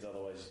quickly, because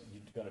otherwise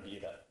you're going to be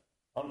either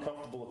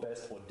uncomfortable at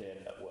best or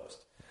dead at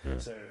worst.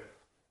 So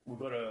we've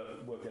got to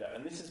work it out.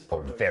 And this is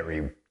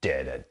very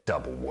dead at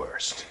double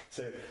worst.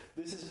 So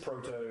this is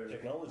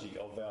proto-technology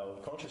of our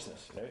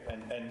consciousness,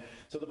 And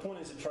so the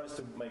point is it tries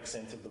to make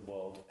sense of the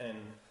world. And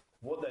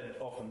what that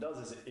often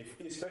does is,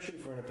 especially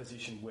if we're in a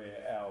position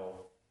where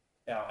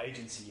our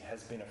agency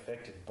has been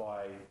affected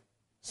by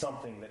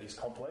something that is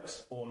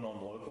complex or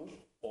non-local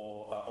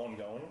or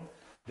ongoing,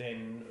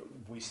 then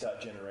we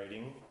start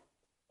generating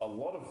a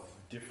lot of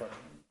different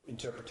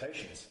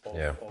interpretations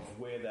of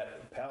where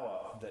that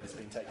power that has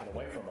been taken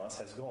away from us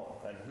has gone,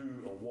 and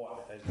who or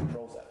what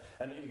controls that.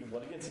 And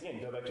again,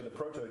 go back to the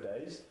proto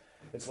days.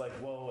 It's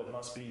it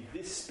must be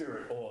this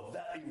spirit or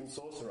that evil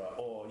sorcerer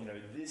or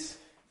this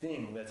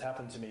thing that's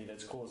happened to me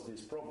that's caused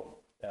this problem.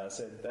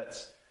 So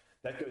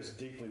that goes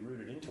deeply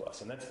rooted into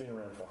us, and that's been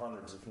around for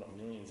hundreds, if not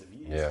millions of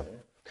years. Yeah.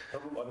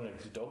 Probably, I don't know,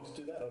 do dogs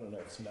do that? I don't know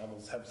if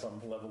mammals have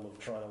some level of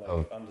trying to like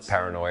Of understand.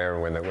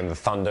 paranoia, and when the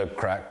thunder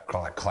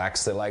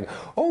clacks, they're like,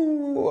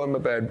 "Oh, I'm a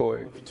bad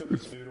boy." If he took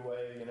his food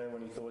away, you know,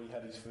 when he thought he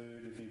had his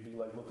food, if he'd be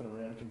like looking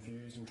around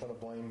confused and trying to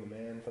blame the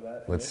man for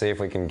that. Let's see if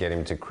we can get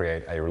him to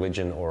create a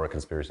religion or a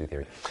conspiracy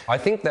theory. I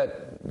think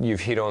that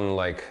you've hit on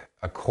like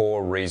a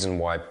core reason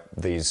why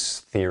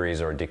these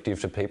theories are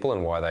addictive to people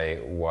and why they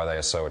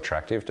are so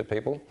attractive to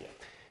people.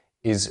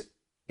 Is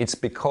it's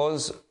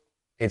because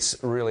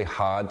it's really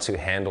hard to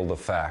handle the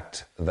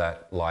fact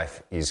that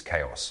life is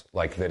chaos.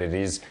 Like that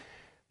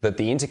that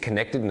the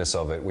interconnectedness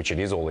of it, which it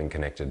is all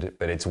interconnected,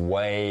 but it's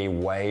way,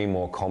 way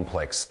more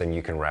complex than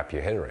you can wrap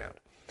your head around.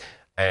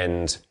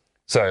 And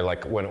so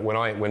like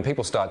when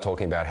people start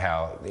talking about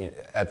how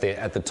at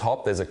the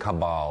top there's a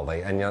cabal,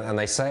 and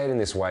they say it in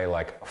this way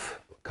like,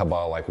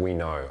 cabal, like we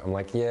know. I'm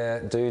like, yeah,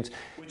 dude.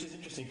 Which is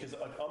interesting because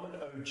I'm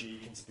an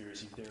OG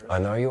conspiracy theorist. I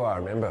know you are, I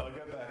remember. I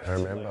go back I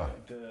remember.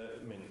 to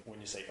like when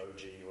you say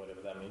OG,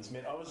 whatever that means,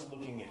 I was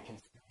looking at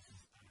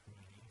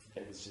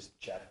it was just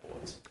chat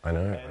boards. I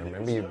know. And I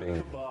remember you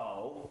being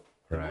cabal.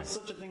 There right. was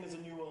such a thing as a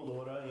New World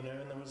Order, you know,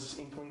 and there was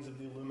inklings of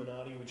the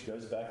Illuminati, which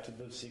goes back to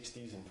the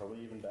 60s and probably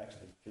even back to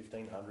the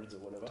 1500s or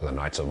whatever. To the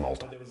Knights of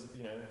Malta. But there was,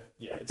 you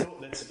know,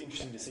 that's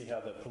interesting to see how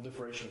the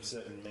proliferation of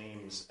certain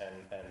memes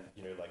and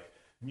you know, like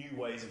new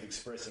ways of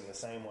expressing the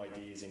same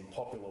ideas in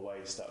popular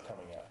ways start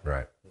coming out.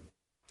 Right.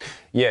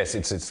 Yes,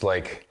 it's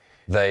like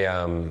they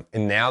and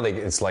now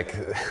it's like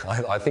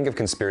I think of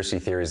conspiracy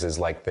theories as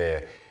like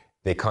they're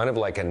kind of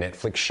like a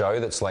Netflix show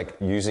that's like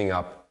using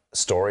up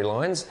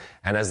storylines,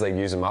 and as they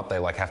use them up, they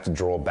like have to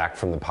draw back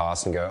from the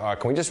past and go, oh,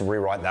 can we just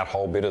rewrite that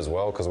whole bit as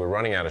well? Because we're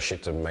running out of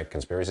shit to make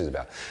conspiracies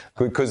about.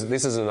 Because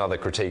this is another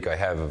critique I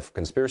have of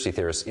conspiracy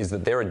theorists, is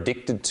that they're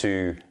addicted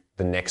to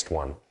the next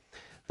one.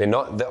 They're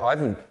not.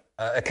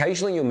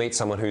 Occasionally you'll meet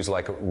someone who's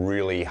like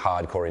really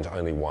hardcore into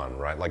only one,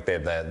 right? Like they're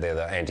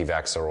the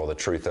anti-vaxxer or the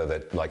truther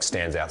that like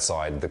stands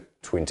outside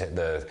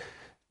the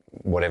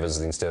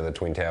whatever's instead of the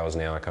Twin Towers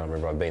now. I can't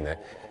remember. I've been there.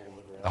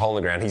 A hole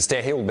in the ground.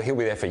 He'll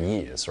be there for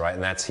years, right?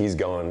 And that's his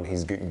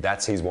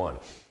one.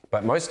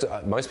 But most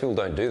people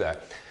don't do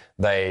that.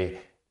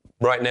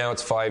 Right now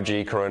it's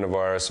 5G,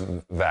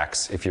 coronavirus,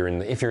 vax. If you're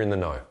in the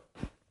know,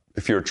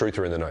 if you're a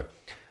truther in the know,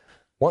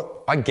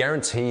 I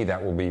guarantee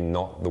that will be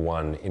not the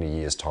one in a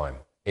year's time.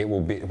 It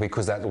will be,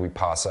 because that will be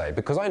passé.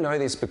 Because I know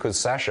this because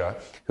Sasha,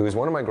 who is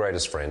one of my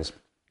greatest friends,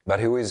 but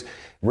who is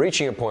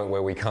reaching a point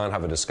where we can't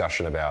have a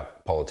discussion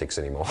about politics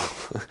anymore.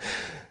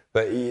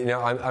 But, you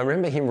know, I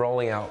remember him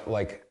rolling out,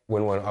 like,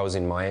 when I was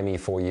in Miami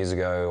 4 years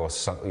ago,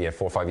 4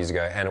 or 5 years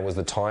ago, and it was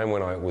the time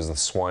when it was the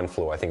swine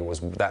flu. I think it was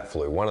that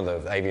flu, one of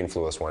the avian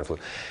flu or swine flu.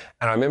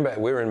 And I remember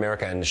we were in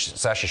America, and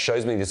Sasha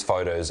shows me these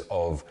photos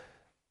of,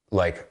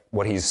 like,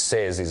 what he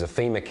says is a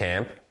FEMA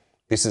camp.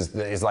 This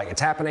is like, it's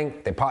happening,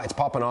 it's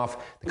popping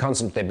off,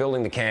 they're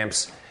building the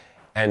camps.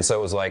 And so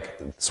it was like,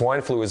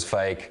 swine flu is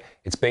fake.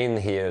 It's been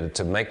here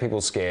to make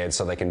people scared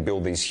so they can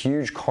build these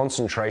huge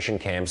concentration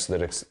camps that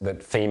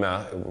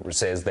FEMA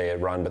says they're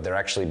run, but they're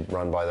actually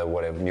run by the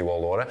New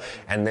World Order.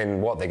 And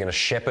then what? They're going to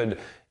shepherd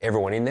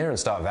everyone in there and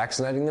start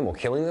vaccinating them or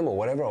killing them or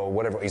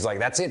whatever. He's like,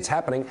 that's it, it's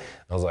happening.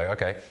 I was like,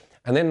 okay.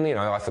 And then, you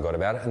know, I forgot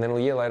about it. And then a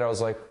year later, I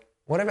was like,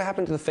 whatever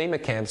happened to the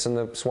FEMA camps and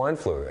the swine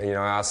flu? And, you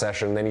know, I asked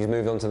Sasha, and then he's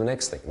moved on to the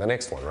next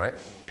one, right?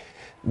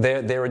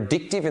 They're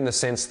addictive in the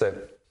sense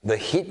that the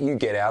hit you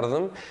get out of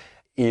them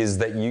is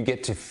that you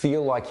get to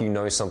feel like you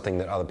know something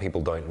that other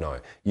people don't know.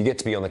 You get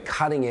to be on the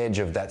cutting edge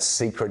of that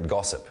secret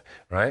gossip,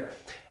 right?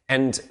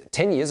 And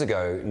 10 years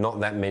ago,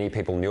 not that many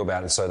people knew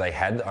about it, so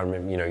I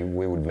remember, you know,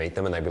 we would meet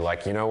them and they'd be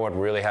like, you know what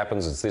really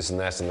happens? It's this and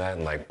that and that,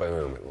 and like,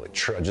 boom,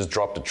 I just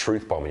dropped a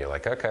truth bomb, and you're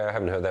like, okay, I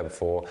haven't heard that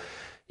before.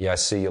 Yeah, I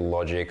see your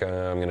logic.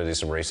 I'm going to do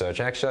some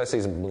research. Actually, I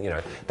see some, you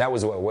know, that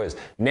was what it was.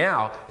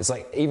 Now, it's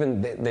like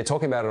even they're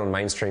talking about it on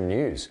mainstream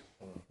news.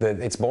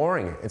 It's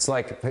boring. It's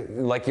like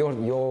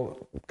your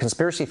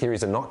conspiracy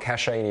theories are not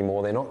cachet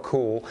anymore. They're not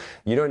cool.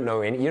 You don't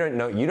know any. You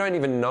don't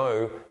even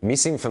know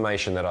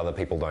misinformation that other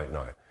people don't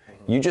know.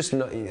 You just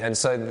know, and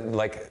so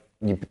like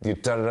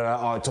it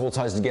all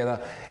ties together.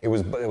 It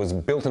was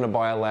built in a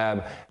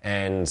biolab,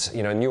 and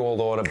you know, New World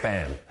Order.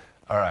 Bam.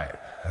 All right,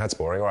 that's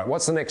boring. All right,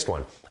 what's the next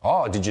one?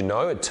 Oh, did you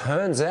know? It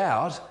turns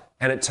out,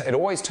 and it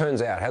always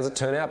turns out. How does it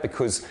turn out?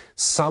 Because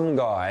some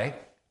guy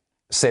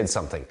said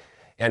something.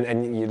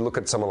 And you look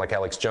at someone like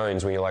Alex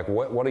Jones when you're like,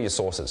 what are your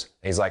sources?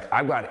 And he's like,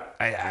 I've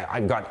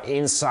got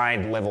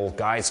inside level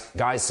guys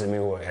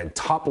who are at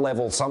top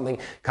level something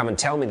come and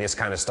tell me this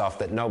kind of stuff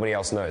that nobody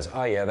else knows.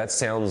 Oh yeah, that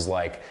sounds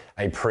like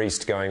a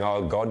priest going,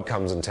 oh, God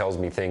comes and tells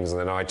me things and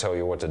then I tell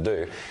you what to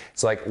do.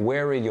 It's like,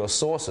 where are your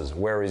sources?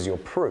 Where is your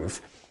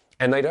proof?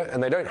 And they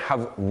don't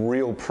have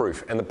real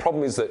proof. And the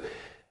problem is that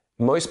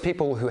most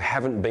people who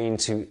haven't been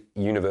to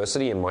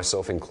university, and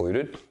myself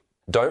included,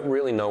 don't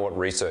really know what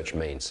research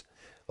means.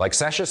 Like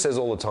Sasha says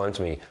all the time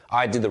to me,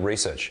 I did the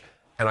research,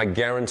 and I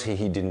guarantee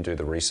he didn't do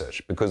the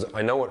research, because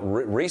I know what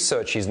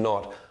research is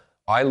not.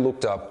 I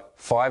looked up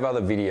 5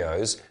 other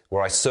videos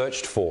where I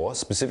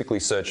specifically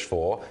searched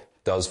for,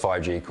 does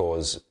 5G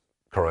cause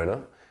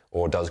corona?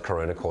 or does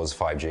Corona cause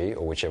 5G,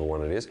 or whichever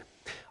one it is.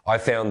 I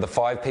found the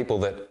 5 people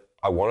that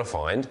I want to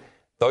find.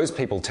 Those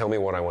people tell me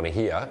what I want to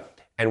hear.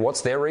 And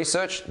what's their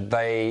research?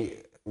 They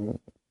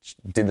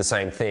did the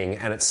same thing.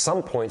 And at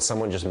some point,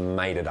 someone just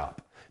made it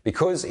up.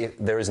 Because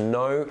there is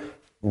no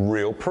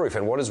real proof.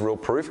 And what is real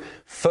proof?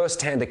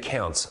 First-hand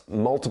accounts,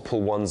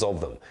 multiple ones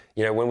of them.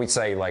 You know, when we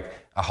say like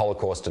a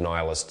Holocaust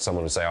denialist,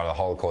 someone would say, oh, the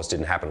Holocaust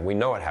didn't happen. We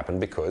know it happened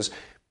because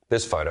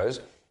there's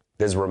photos,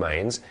 there's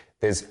remains,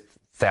 there's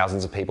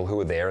thousands of people who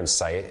were there and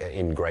say it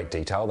in great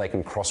detail. They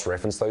can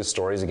cross-reference those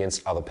stories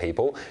against other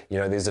people. You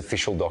know, there's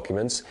official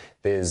documents.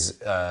 There's,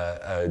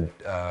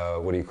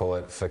 what do you call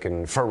it,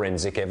 fucking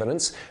forensic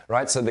evidence,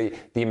 right? So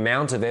the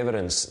amount of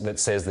evidence that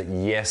says that,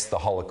 yes, the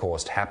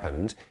Holocaust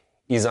happened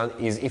is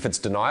if it's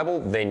deniable,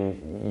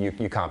 then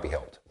you can't be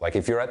held. Like,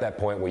 if you're at that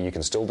point where you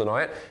can still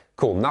deny it,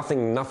 cool.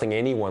 Nothing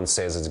anyone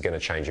says is going to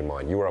change your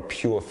mind. You are a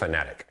pure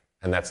fanatic.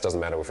 And that doesn't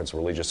matter if it's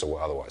religious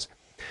or otherwise,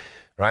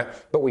 right?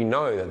 But we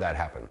know that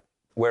happened.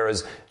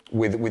 Whereas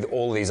with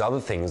all these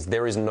other things,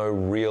 there is no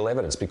real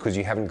evidence because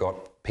you haven't got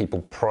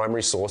people,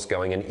 primary source,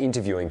 going and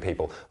interviewing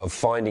people, of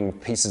finding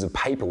pieces of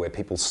paper where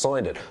people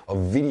signed it, of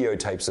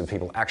videotapes of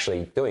people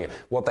actually doing it.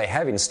 What they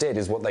have instead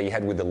is what they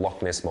had with the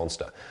Loch Ness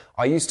Monster.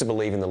 I used to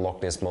believe in the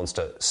Loch Ness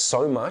Monster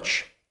so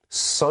much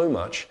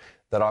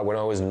that when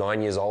I was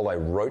 9 years old, I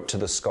wrote to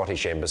the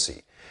Scottish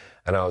Embassy.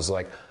 And I was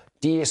like,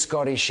 "Dear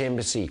Scottish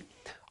Embassy,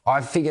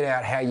 I've figured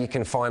out how you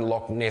can find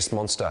Loch Ness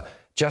Monster.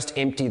 Just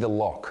empty the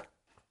loch."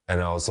 And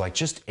I was like,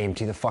 just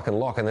empty the fucking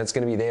loch, and that's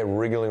going to be there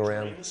wriggling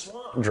around.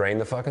 Drain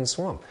the fucking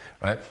swamp,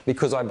 right?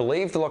 Because I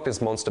believed the Loch Ness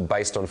Monster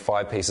based on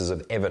 5 pieces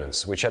of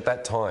evidence, which at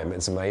that time,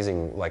 it's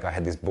amazing, like I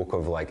had this book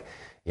of like,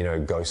 you know,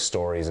 ghost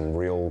stories and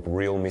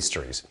real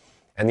mysteries.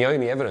 And the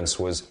only evidence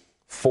was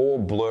 4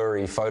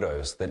 blurry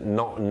photos that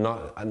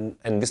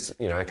and this,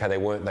 you know, okay, they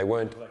weren't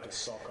Like a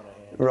sock on a hand.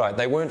 Right,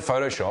 they weren't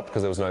Photoshopped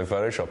because there was no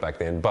Photoshop back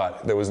then,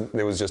 but there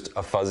was just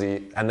a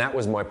fuzzy, and that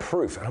was my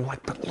proof. And I'm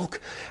like, but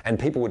look, and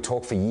people would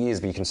talk for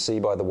years, but you can see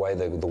by the way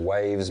the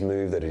waves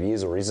move that it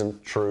is or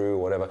isn't true or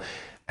whatever.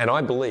 And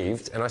I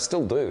believed, and I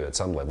still do at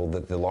some level,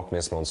 that the Loch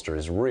Ness Monster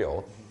is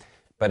real,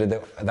 but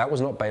that was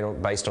not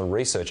based on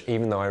research,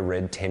 even though I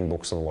read 10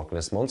 books on the Loch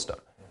Ness Monster,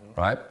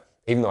 right?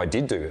 Even though I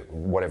did do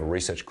whatever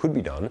research could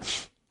be done,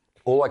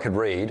 all I could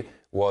read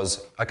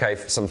was, okay,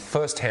 some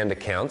first-hand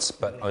accounts,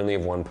 but only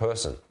of one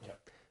person.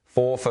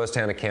 4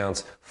 first-hand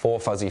accounts, 4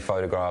 fuzzy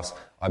photographs.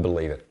 I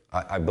believe it.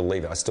 I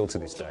believe it. I still to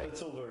this day.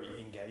 It's all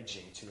very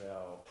engaging to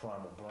our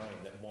primal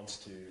brain that wants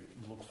to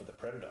look for the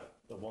predator,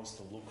 that wants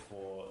to look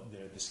for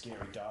the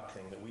scary dark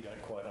thing that we don't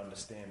quite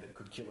understand that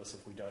could kill us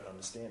if we don't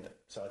understand it.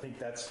 So I think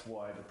that's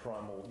why the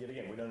primal, yet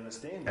again, we don't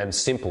understand it. And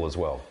simple as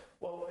well.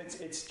 Well,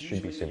 it's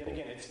should be simple.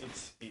 Yet again,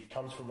 it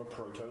comes from a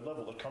proto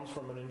level. It comes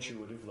from an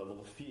intuitive level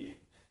of fear.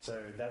 So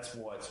that's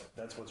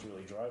what's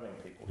really driving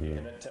people.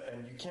 Yeah.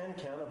 And you can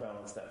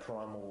counterbalance that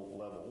primal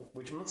level,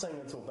 which I'm not saying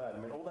that's all bad. I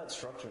mean, all that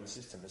structure and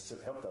system has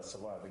helped us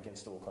survive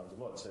against all kinds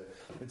of odds. So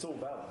it's all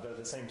valid, but at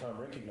the same time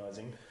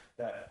recognizing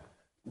that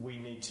we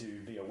need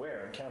to be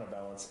aware and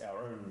counterbalance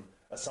our own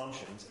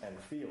assumptions and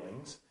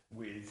feelings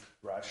with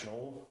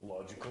rational,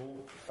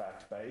 logical,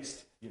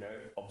 fact-based,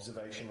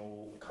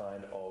 observational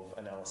kind of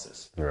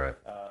analysis. Right.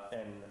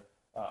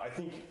 I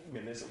think,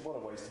 there's a lot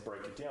of ways to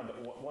break it down,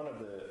 but one of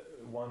the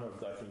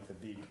I think the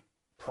big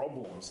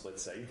problems,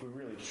 let's say, if we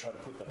really try to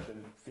put the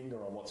finger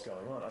on what's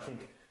going on, I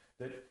think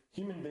that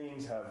human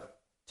beings have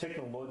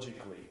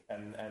technologically,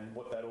 and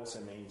what that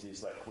also means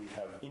is like we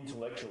have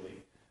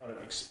intellectually kind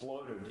of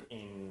exploded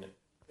in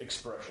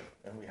expression,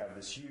 and we have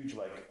this huge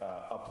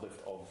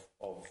uplift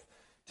of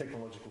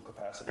technological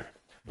capacity.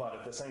 But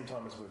at the same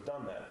time as we've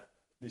done that,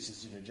 this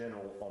is in a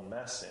general en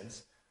masse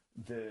sense,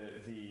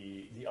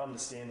 the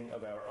understanding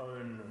of our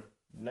own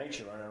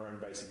nature and our own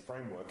basic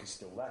framework is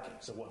still lacking.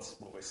 So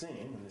what we're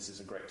seeing, and this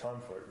is a great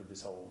time for it with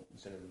this whole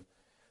sort of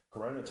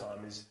corona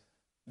time, is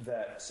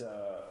that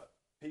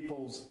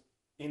people's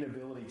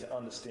inability to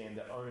understand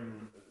their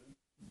own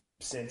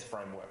sense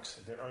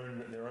frameworks, their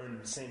own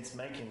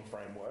sense-making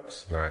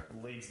frameworks, right,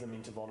 leads them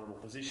into vulnerable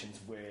positions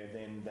where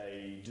then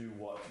they do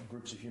what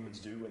groups of humans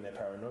do when they're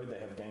paranoid. They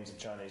have games of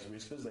Chinese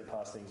whispers, they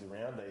pass things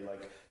around, they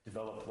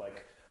develop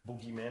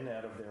boogeymen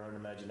out of their own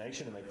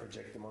imagination and they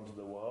project them onto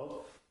the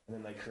world, and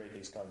then they create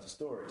these kinds of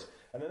stories.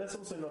 And then that's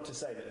also not to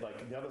say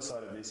that the other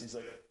side of this is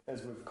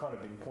as we've kind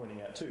of been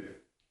pointing out too,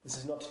 this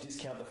is not to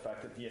discount the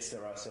fact that yes,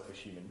 there are selfish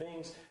human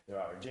beings, there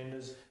are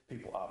agendas,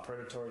 people are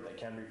predatory, they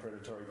can be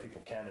predatory,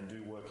 people can and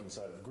do work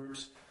inside of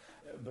groups,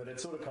 but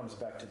it sort of comes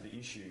back to the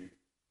issue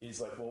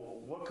is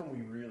what can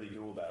we really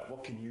do about it?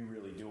 What can you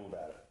really do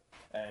about it?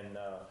 And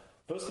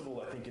first of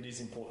all, I think it is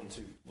important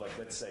to,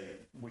 let's say,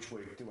 which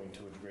we're doing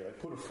to a degree,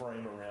 put a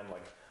frame around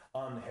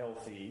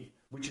unhealthy,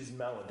 which is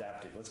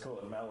maladaptive. Let's call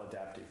it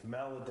maladaptive.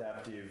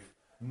 Maladaptive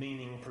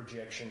meaning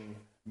projection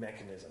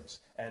mechanisms.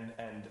 And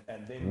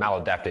then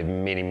maladaptive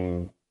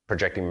meaning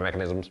projecting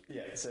mechanisms.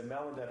 Yeah, so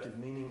maladaptive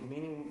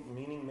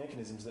meaning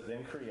mechanisms that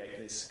then create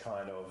this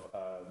kind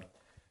of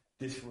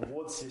this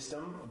reward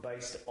system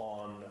based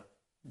on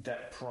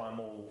that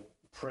primal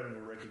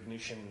predator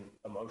recognition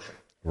emotion.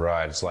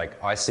 Right. It's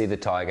like, I see the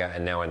tiger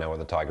and now I know what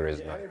the tiger is.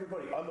 Yeah, hey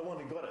everybody, I'm the one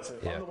who got it. So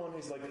I'm the one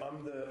who's like,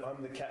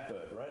 I'm the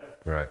catbird, right?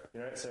 Right. You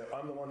know, so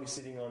I'm the one who's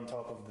sitting on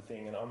top of the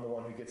thing, and I'm the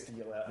one who gets to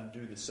yell out and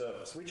do the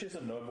service, which is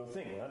a noble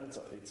thing, right?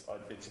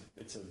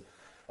 It's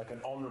like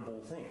an honourable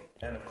thing.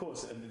 And of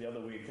course, the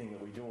other weird thing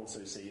that we do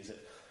also see is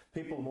that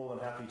people are more than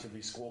happy to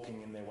be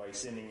squawking in their way,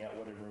 sending out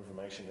whatever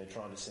information they're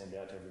trying to send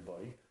out to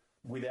everybody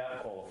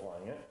without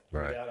qualifying it,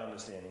 without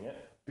understanding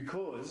it,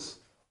 because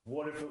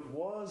what if it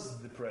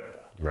was the predator?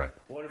 Right.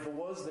 What if it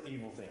was the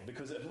evil thing?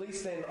 Because at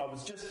least then I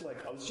was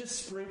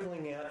just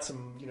sprinkling out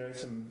some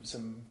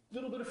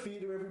little bit of fear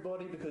to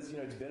everybody, because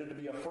it's better to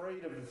be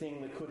afraid of the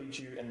thing that could eat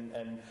you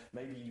and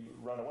maybe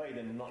run away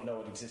than not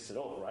know it exists at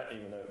all, right?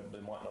 Even though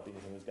there might not be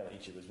anything that's going to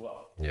eat you as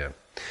well.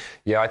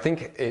 Yeah. I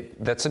think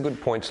that's a good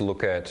point to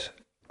look at.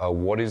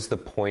 What is the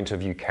point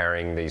of you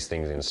carrying these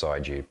things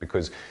inside you?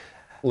 Because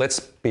let's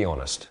be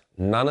honest,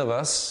 none of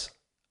us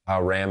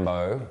are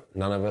Rambo,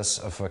 none of us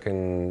are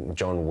fucking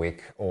John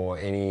Wick or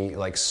any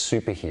like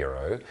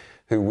superhero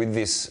who with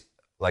this,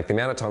 like the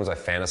amount of times I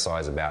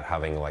fantasize about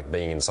having like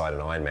being inside an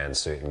Iron Man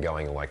suit and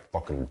going like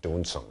fucking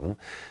doing something.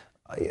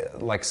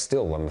 Like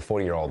still, I'm a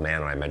 40-year-old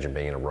man and I imagine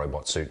being in a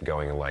robot suit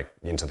going like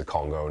into the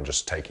Congo and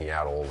just taking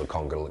out all the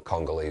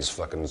Congolese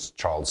fucking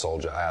child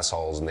soldier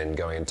assholes and then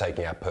going and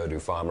taking out Purdue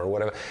Pharma or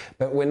whatever.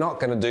 But we're not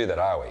going to do that,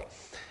 are we?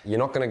 You're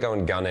not going to go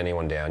and gun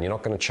anyone down. You're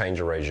not going to change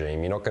a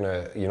regime. You're not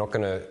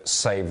going to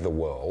save the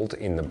world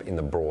in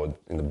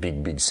the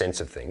big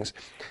sense of things.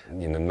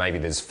 Maybe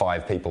there's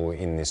 5 people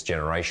in this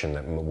generation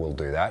that will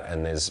do that,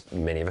 and there's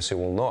many of us who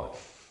will not.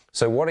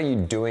 So what are you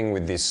doing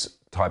with this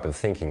type of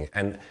thinking?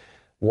 And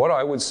what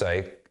I would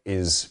say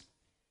is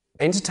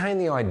entertain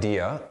the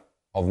idea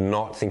of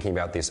not thinking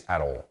about this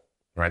at all.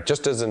 Right,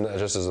 just as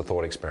a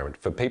thought experiment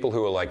for people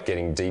who are like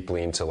getting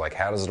deeply into like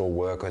how does it all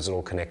work, how does it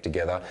all connect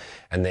together,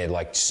 and they're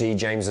like, see,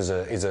 James is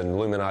an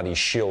Illuminati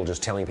shill,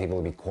 just telling people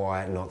to be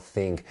quiet and not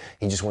think.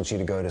 He just wants you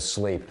to go to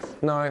sleep.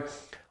 No,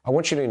 I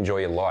want you to enjoy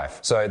your life.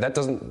 So that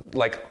doesn't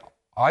like.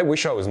 I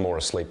wish I was more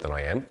asleep than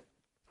I am.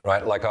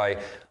 Right, like I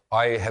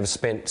have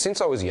spent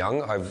since I was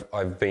young.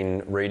 I've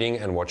been reading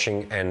and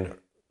watching and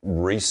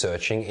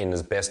researching in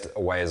as best a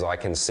way as I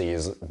can see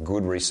is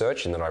good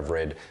research, in that I've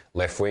read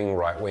left-wing,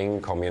 right-wing,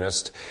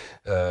 communist,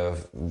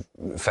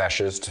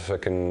 fascist,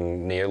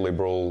 fucking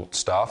neoliberal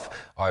stuff.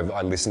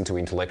 I listen to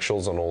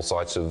intellectuals on all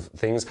sides of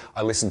things.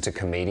 I listen to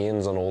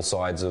comedians on all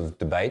sides of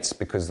debates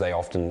because they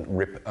often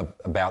rip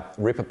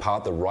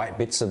apart the right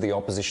bits of the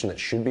opposition that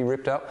should be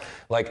ripped up.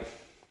 Like,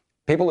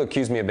 people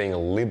accuse me of being a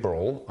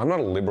liberal. I'm not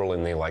a liberal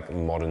in the like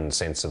modern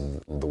sense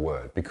of the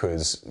word,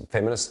 because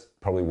feminists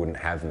probably wouldn't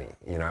have me,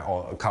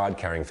 or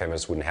card-carrying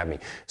feminists wouldn't have me.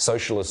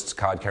 Socialists,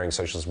 card-carrying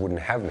socialists wouldn't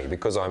have me,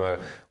 because I'm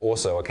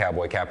also a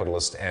cowboy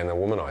capitalist and a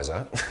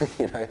womanizer,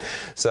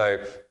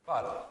 So,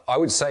 but I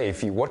would say,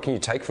 what can you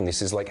take from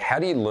this is like, how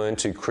do you learn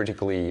to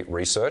critically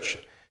research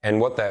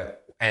and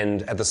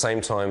at the same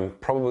time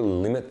probably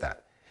limit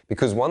that?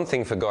 Because one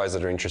thing for guys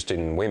that are interested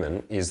in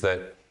women is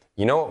that,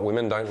 what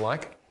women don't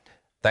like?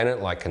 They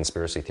don't like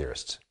conspiracy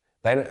theorists.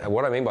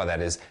 What I mean by that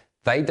is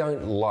they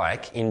don't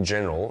like, in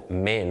general,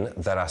 men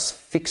that are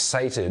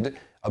obsessively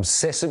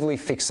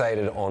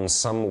fixated on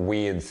some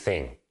weird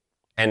thing.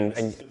 And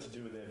It's got to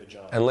do with their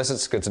vagina. Unless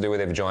it's got to do with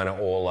their vagina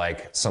or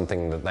like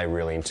something that they're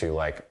really into,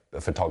 like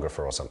a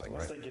photographer or something,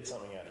 Unless right? they get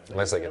something out of it.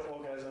 Unless they get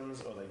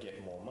orgasms, or they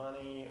get more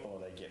money, or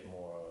they get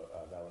more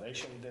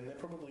validation, then they're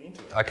probably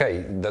into it.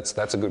 Okay,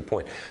 that's a good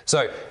point.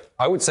 So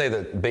I would say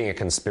that being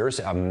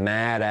a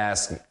mad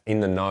ass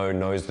in the know,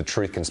 knows the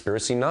truth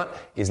conspiracy nut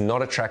is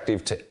not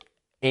attractive to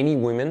any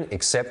women,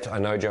 except, I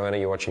know, Joanna,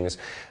 you're watching this,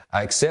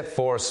 except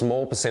for a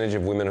small percentage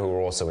of women who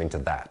are also into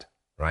that,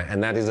 right?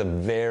 And that is a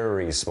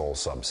very small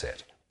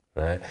subset,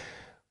 right?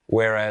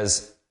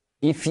 Whereas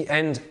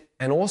and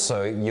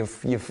also your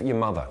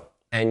mother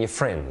and your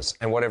friends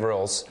and whatever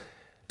else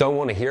don't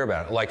want to hear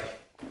about it. Like,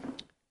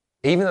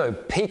 even though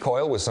peak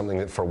oil was something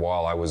that for a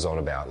while I was on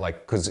about,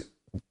 like, because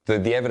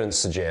the evidence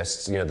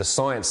suggests, the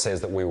science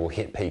says that we will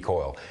hit peak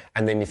oil.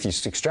 And then if you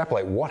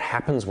extrapolate what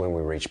happens when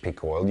we reach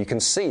peak oil, you can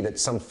see that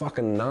some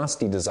fucking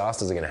nasty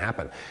disasters are going to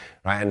happen,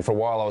 right? And for a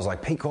while I was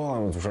like, peak oil,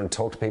 I'm trying to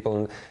talk to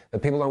people,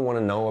 but people don't want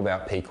to know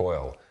about peak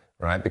oil,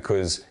 right?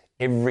 Because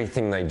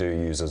everything they do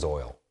uses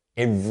oil.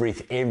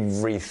 Everything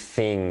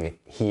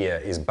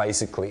here is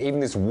basically, even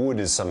this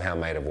wood is somehow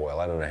made of oil.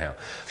 I don't know how.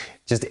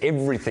 Just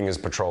everything is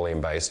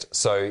petroleum based.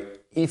 So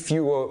if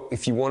you want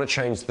to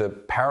change the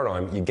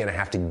paradigm, you're going to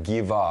have to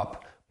give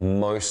up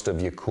most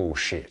of your cool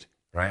shit,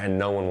 right? And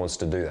no one wants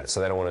to do that. So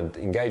they don't want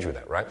to engage with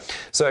that, right?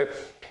 So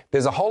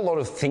there's a whole lot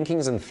of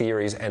thinkings and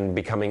theories and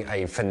becoming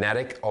a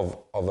fanatic of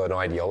an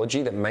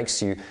ideology that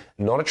makes you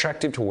not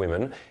attractive to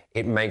women.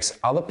 It makes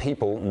other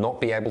people not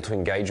be able to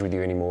engage with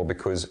you anymore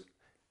because,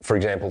 for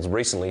example,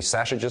 recently,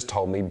 Sasha just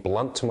told me,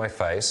 blunt to my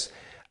face,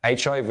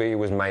 HIV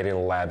was made in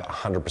a lab,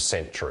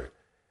 100% true.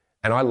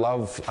 And I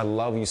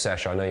love you,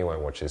 Sasha. I know you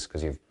won't watch this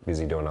because you're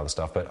busy doing other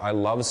stuff, but I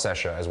love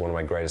Sasha as one of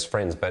my greatest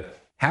friends. But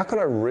how can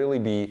I really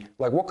be,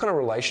 like, what kind of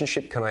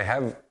relationship can I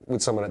have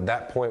with someone at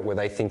that point where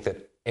they think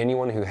that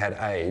anyone who had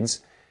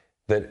AIDS,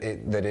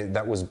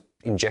 that was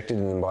injected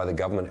in them by the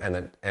government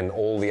and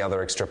all the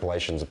other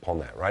extrapolations upon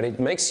that, right?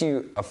 It makes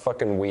you a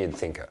fucking weird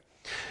thinker.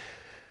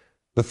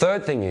 The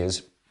third thing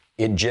is,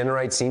 it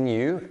generates in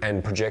you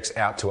and projects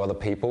out to other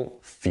people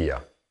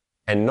fear.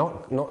 And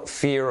not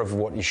fear of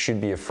what you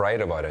should be afraid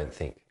of, I don't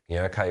think.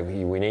 Okay,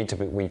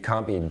 we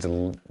can't be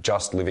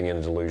just living in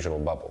a delusional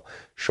bubble.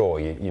 Sure,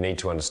 you need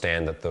to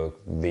understand that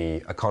the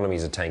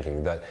economies are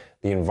tanking, that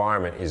the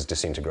environment is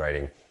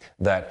disintegrating,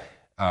 that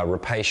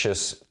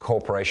rapacious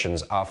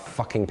corporations are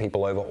fucking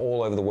people over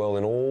all over the world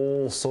in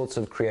all sorts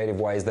of creative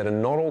ways that are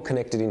not all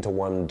connected into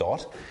one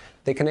dot.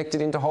 They're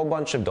connected into a whole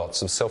bunch of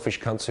dots of selfish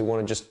cunts who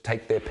want to just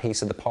take their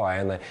piece of the pie,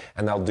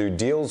 and they'll do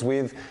deals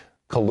with,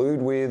 collude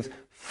with,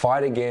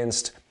 fight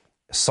against,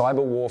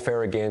 cyber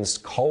warfare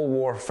against, cold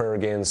warfare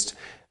against,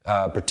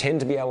 pretend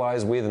to be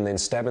allies with and then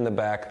stab in the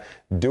back,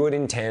 do it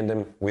in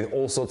tandem with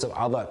all sorts of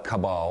other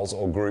cabals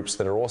or groups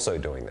that are also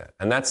doing that.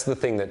 And that's the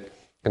thing that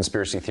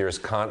conspiracy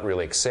theorists can't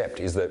really accept,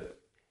 is that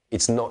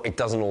it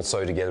doesn't all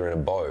sew together in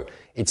a bow.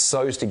 It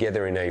sews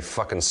together in a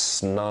fucking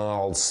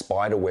snarled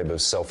spider web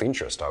of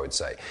self-interest, I would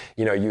say.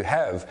 You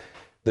have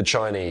the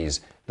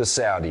Chinese, the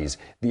Saudis,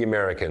 the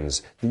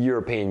Americans, the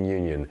European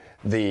Union,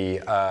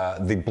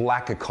 the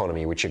black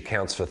economy, which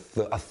accounts for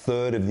a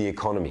third of the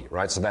economy,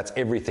 right? So that's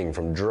everything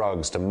from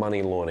drugs to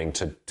money laundering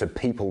to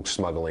people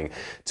smuggling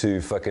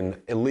to fucking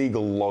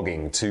illegal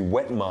logging to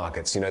wet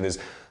markets. There's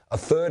a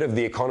third of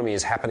the economy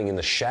is happening in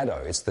the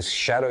shadow. It's the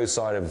shadow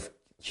side of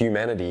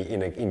humanity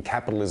in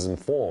capitalism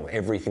form.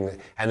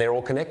 And they're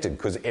all connected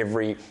because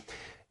every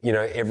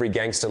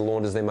gangster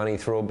launders their money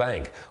through a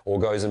bank or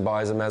goes and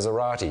buys a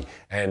Maserati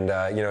and,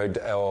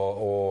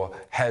 or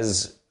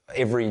has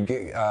every,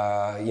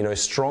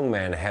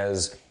 strongman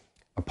has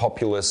a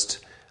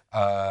populist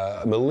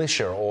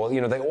militia or,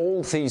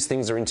 all these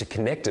things are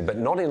interconnected, but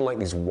not in like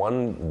this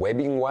one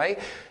webbing way,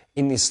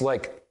 in this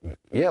like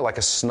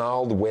a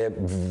snarled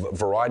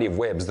variety of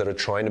webs that are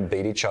trying to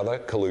beat each other,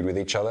 collude with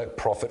each other,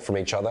 profit from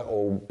each other,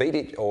 or beat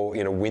it, or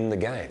win the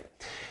game.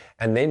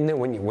 And then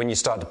when you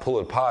start to pull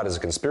it apart as a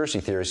conspiracy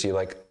theorist, you're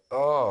like,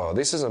 oh,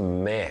 this is a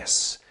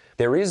mess.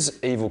 There is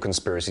evil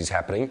conspiracies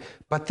happening,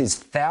 but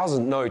there's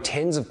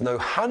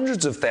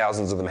hundreds of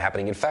thousands of them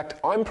happening. In fact,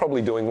 I'm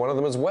probably doing one of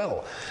them as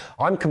well.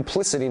 I'm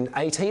complicit in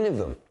 18 of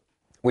them,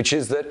 which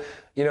is that,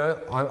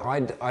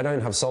 I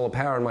don't have solar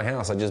power in my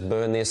house. I just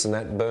burn this, and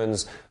that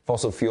burns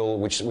fossil fuel,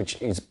 which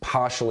is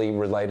partially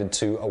related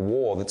to a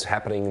war that's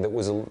happening that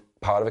was a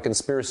part of a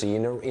conspiracy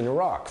in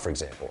Iraq, for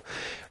example,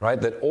 right?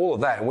 That all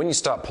of that, and when you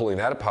start pulling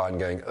that apart and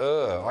going,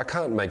 I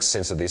can't make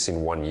sense of this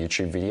in one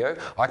YouTube video.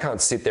 I can't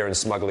sit there and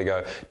smugly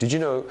go, did you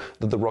know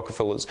that the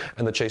Rockefellers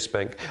and the Chase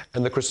Bank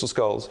and the Crystal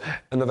Skulls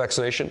and the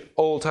vaccination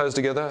all ties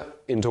together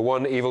into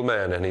one evil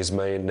man, and his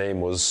main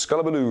name was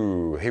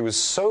Scullabaloo. He was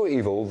so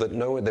evil that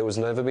there was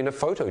never been a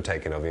photo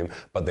taken of him,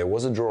 but there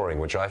was a drawing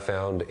which I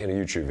found in a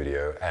YouTube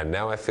video, and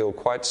now I feel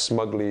quite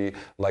smugly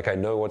like I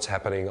know what's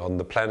happening on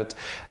the planet,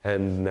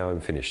 and now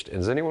I'm finished.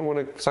 Does anyone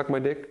want to suck my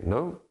dick?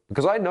 No?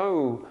 Because I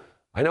know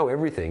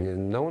everything,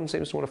 and no one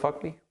seems to want to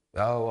fuck me.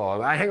 Oh,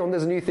 well, hang on,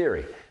 there's a new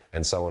theory,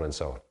 and so on and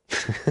so on.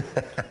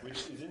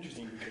 Which is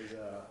interesting because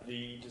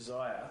the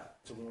desire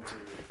to want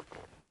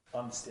to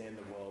understand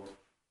the world,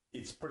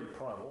 it's pretty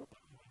primal.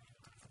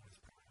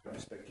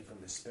 Perspective from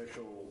the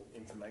special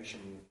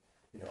information,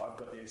 I've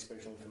got the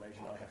special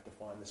information, I have to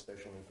find the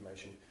special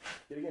information.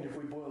 Yet again, if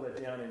we boil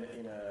it down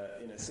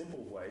in a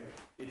simple way,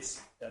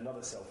 it's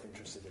another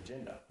self-interested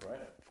agenda, right?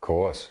 Of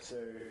course. So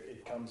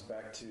it comes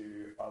back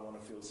to, I want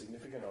to feel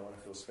significant, I want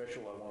to feel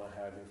special, I want to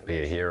have information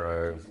be a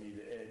hero, that gives me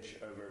the edge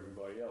over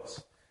everybody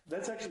else.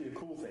 That's actually a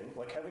cool thing,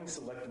 like having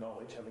select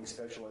knowledge, having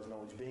specialized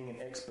knowledge, being an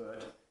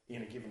expert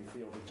in a given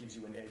field that gives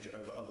you an edge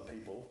over other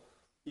people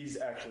is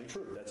actually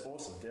true. That's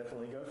awesome,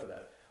 definitely go for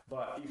that.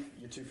 But if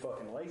you're too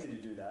fucking lazy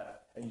to do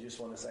that, and you just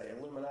want to say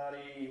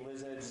Illuminati,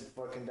 lizards,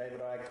 fucking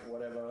David Icke,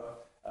 whatever,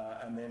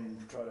 and then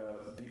try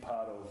to be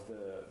part of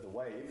the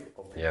wave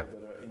of people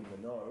that are in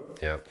the know,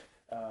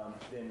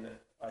 then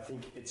I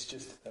think it's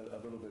just a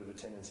little bit of a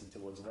tendency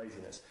towards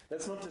laziness.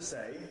 That's not to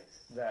say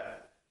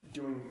that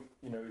doing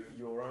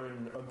your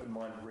own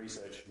open-minded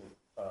research,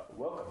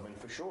 welcome, and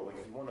for sure, like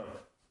if you want to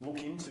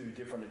look into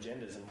different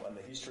agendas and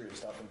the history of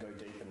stuff and go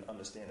deep and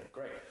understand it,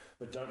 great.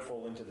 But don't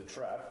fall into the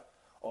trap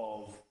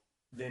of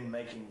then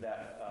making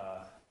that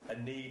a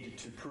need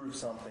to prove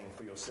something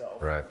for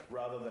yourself, right,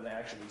 rather than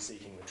actually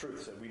seeking the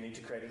truth. So we need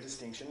to create a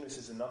distinction. This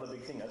is another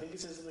big thing. I think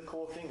this is the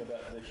core thing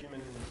about the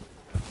human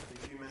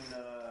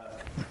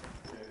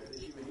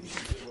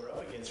issues that we're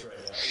up against right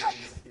now.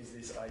 Is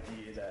this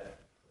idea that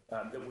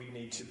we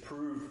need to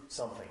prove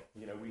something.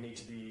 We need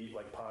to be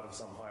like part of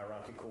some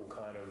hierarchical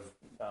kind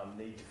of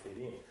need to fit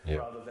in,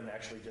 rather than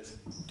actually just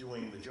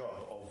doing the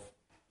job of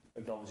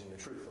acknowledging the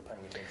truth or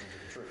paying attention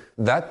to the truth.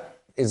 That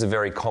is a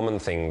very common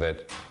thing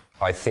that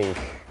I think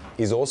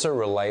is also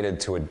related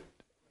to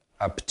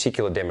a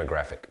particular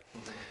demographic.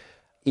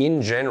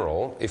 in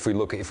general, if we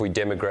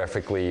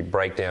demographically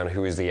break down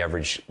who is the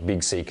average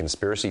big C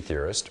conspiracy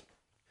theorist,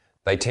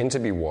 they tend to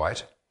be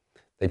white.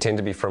 They tend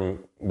to be from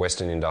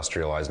Western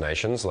industrialized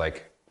nations,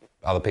 like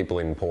other people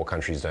in poor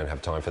countries don't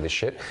have time for this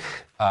shit.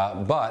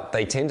 But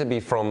they tend to be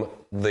from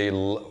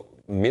the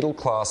middle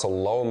class or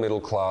lower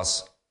middle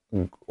class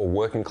or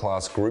working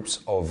class groups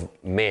of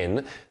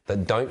men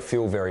that don't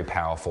feel very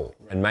powerful.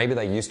 And maybe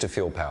they used to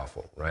feel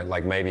powerful, right?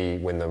 Like maybe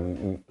when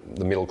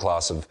the middle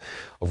class of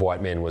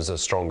white men was a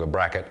stronger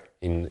bracket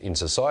in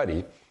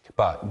society.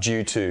 But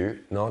due to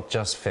not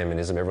just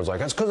feminism, everyone's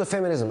like, it's because of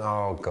feminism.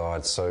 Oh,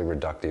 God, so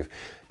reductive.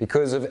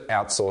 Because of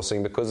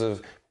outsourcing, because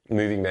of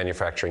moving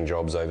manufacturing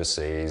jobs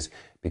overseas,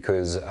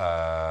 because,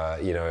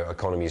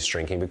 economy is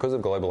shrinking, because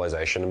of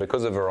globalization, and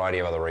because of a variety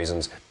of other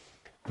reasons,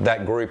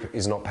 that group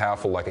is not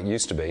powerful like it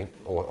used to be,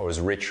 or as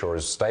rich or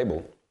as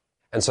stable.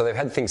 And so they've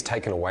had things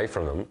taken away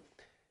from them,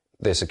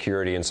 their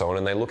security and so on,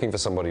 and they're looking for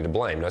somebody to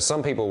blame. Now, some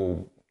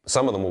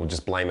of them will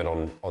just blame it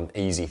on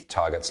easy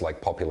targets,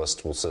 like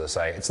populists will sort of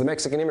say, it's the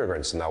Mexican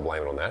immigrants, and they'll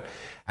blame it on that.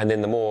 And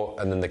then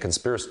the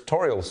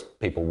conspiratorial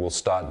people will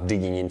start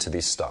digging into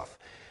this stuff.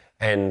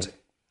 And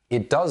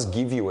it does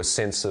give you a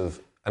sense of,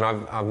 and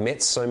I've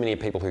met so many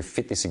people who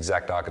fit this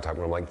exact archetype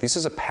where I'm like, this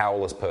is a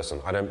powerless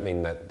person. I don't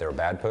mean that they're a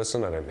bad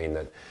person. I don't mean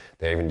that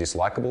they're even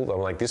dislikable.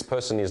 I'm like, this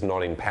person is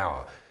not in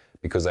power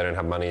because they don't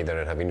have money, they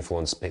don't have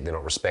influence, they're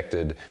not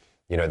respected.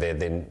 You know,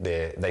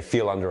 they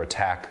feel under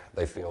attack.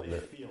 They feel like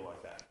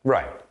that.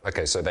 Right.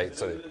 Okay.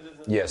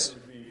 Yes.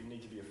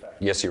 Need to be a factor.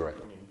 Yes, you're right.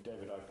 I mean,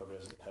 David Icke probably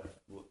doesn't have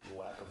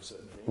lack of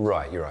certain things.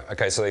 Right. You're right.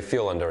 Okay. So they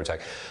feel under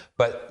attack,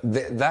 but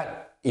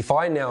that if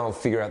I now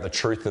figure out the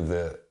truth of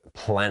the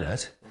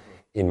planet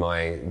in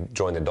my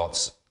join the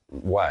dots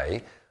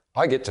way,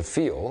 I get to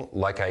feel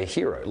like a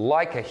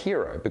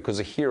hero,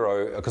 because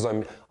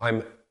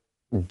I'm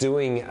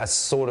doing a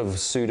sort of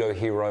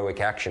pseudo-heroic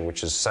action,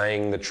 which is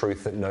saying the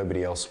truth that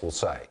nobody else will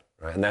say,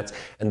 right?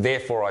 And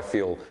therefore I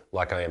feel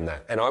like I am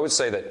that. And I would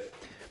say that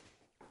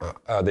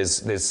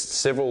there's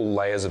several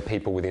layers of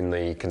people within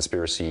the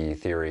conspiracy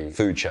theory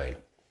food chain.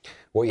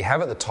 What you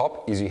have at the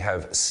top is you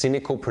have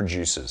cynical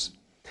producers.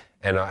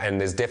 And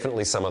there's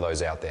definitely some of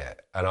those out there.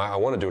 And I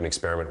want to do an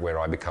experiment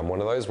where I become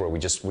one of those, where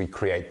we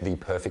create the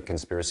perfect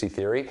conspiracy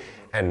theory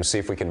and see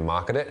if we can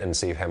market it and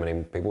see how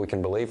many people we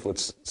can believe.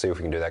 Let's see if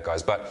we can do that,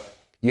 guys. But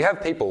you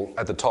have people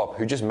at the top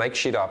who just make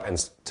shit up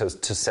and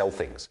to sell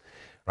things,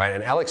 right?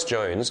 And Alex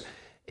Jones,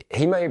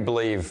 he may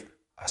believe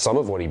some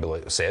of what he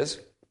says.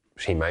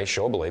 He may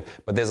sure believe,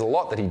 but there's a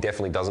lot that he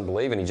definitely doesn't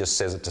believe, and he just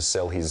says it to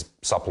sell his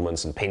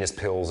supplements and penis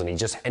pills, and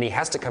he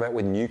has to come out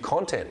with new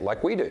content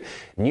like we do.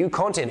 New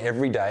content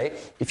every day.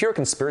 If you're a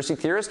conspiracy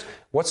theorist,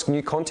 what's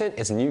new content?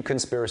 It's new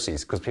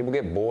conspiracies, because people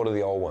get bored of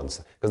the old ones.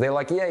 Because they're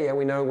like, we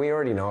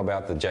already know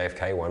about the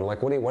JFK one.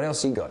 Like, what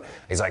else you got?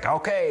 He's like,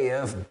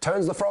 okay,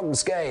 turns the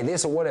frogs gay,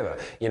 this or whatever.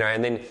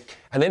 And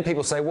then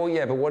people say, well,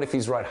 yeah, but what if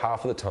he's right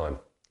half of the time?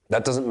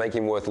 That doesn't make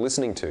him worth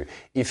listening to.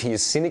 If he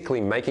is cynically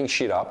making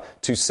shit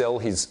up to sell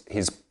his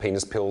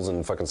penis pills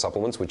and fucking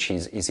supplements, which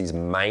is his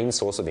main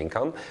source of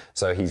income,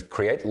 so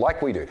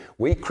like we do.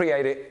 We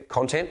create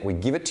content, we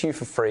give it to you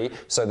for free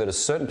so that a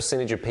certain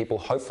percentage of people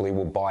hopefully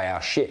will buy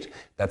our shit.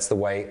 That's the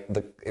way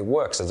it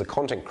works as a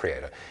content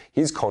creator.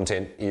 His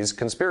content is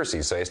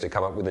conspiracy, so he has to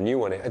come up with a new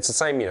one. It's the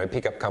same,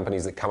 pick up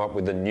companies that come up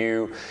with the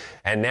new,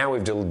 and now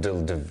we've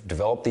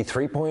developed the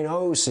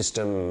 3.0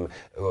 system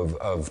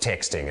of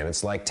texting, and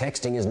it's like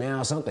texting is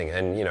now something,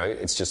 and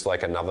it's just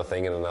like another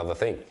thing and another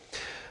thing.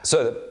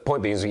 So the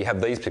point being is you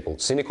have these people,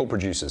 cynical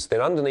producers.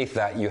 Then underneath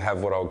that you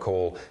have what I would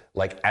call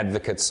like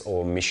advocates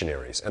or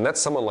missionaries, and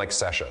that's someone like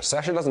Sasha.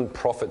 Sasha doesn't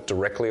profit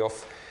directly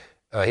off.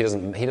 He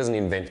doesn't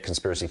invent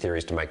conspiracy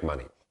theories to make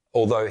money.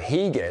 Although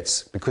he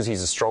gets, because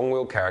he's a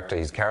strong-willed character,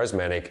 he's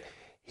charismatic,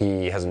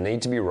 he has a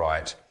need to be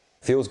right,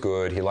 feels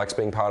good, he likes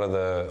being part of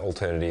the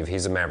alternative,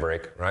 he's a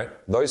maverick, right?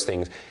 Those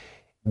things.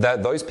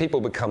 Those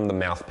people become the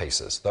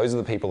mouthpieces. Those are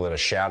the people that are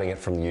shouting it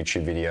from the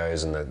YouTube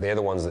videos, and they're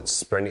the ones that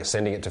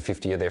sending it to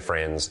 50 of their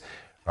friends,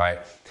 right?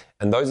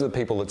 And those are the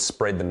people that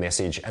spread the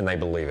message and they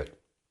believe it.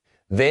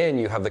 Then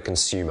you have the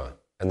consumer,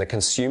 and the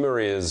consumer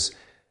is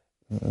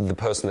the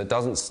person that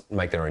doesn't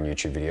make their own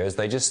YouTube videos.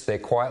 They're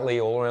quietly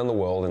all around the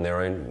world in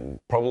their own,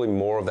 probably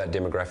more of that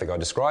demographic I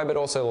described, but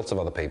also lots of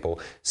other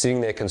people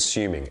sitting there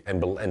consuming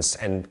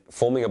and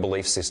forming a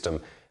belief system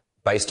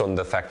based on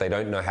the fact they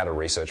don't know how to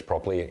research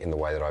properly in the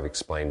way that I've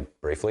explained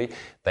briefly.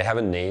 They have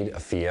a need, a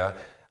fear,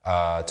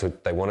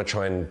 they want to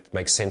try and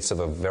make sense of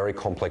a very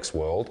complex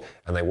world,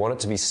 and they want it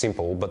to be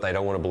simple, but they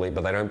don't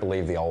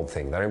believe the old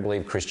thing. They don't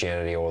believe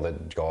Christianity or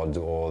that God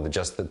or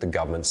just that the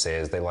government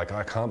says. They're like,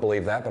 I can't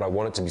believe that, but I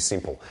want it to be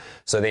simple.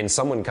 So then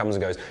someone comes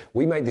and goes,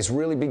 we made this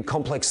really big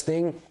complex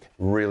thing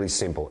really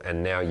simple,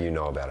 and now you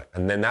know about it.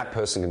 And then that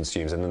person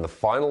consumes. And then the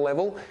final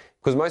level,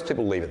 because most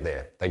people leave it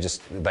there. They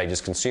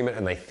just consume it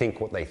and they think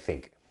what they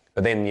think.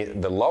 But then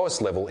the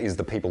lowest level is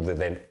the people that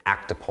then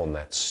act upon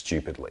that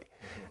stupidly.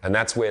 And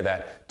that's where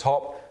that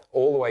top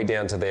all the way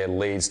down to there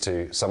leads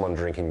to someone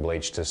drinking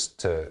bleach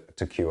to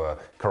cure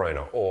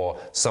corona, or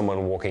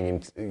someone walking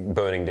in,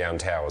 burning down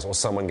towers, or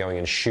someone going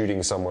and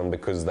shooting someone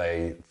because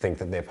they think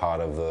that they're part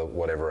of the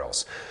whatever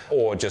else,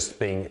 or just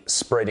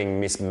spreading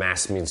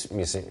mass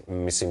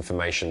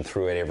misinformation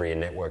through every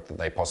network that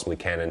they possibly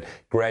can, and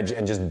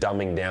just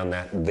dumbing down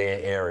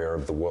their area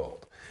of the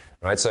world.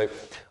 Right? So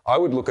I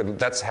would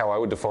that's how I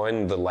would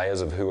define the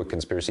layers of who a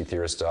conspiracy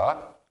theorists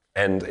are.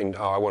 And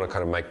I want to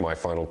kind of make my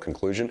final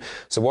conclusion.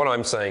 So what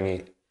I'm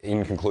saying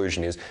in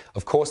conclusion is,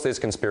 of course there's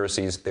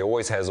conspiracies, there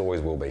always has,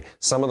 always will be.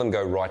 Some of them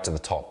go right to the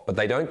top, but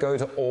they don't go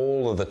to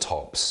all of the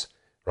tops,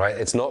 right?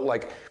 It's not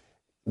like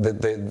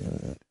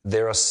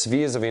there are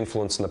spheres of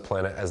influence on the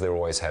planet as there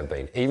always have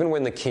been. Even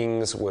when the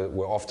kings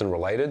were often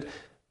related,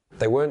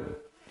 they weren't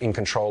in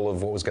control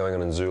of what was going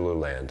on in Zulu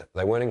land.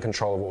 They weren't in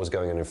control of what was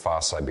going on in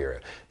far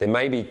Siberia. There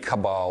may be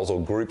cabals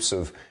or groups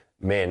of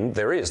men.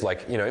 There is,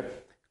 like, you know,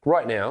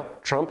 right now,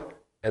 Trump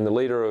and the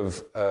leader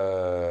of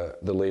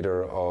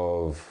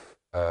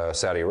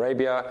Saudi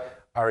Arabia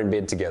are in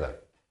bed together,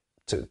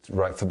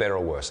 right, for better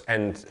or worse,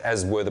 and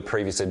as were the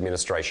previous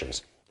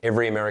administrations.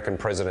 Every American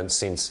president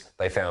since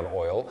they found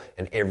oil,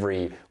 and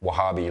every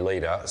Wahhabi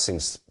leader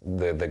since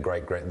the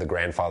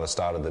grandfather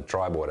started the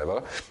tribe or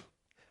whatever,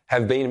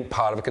 have been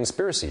part of a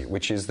conspiracy,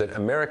 which is that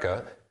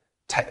America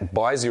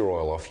buys your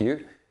oil off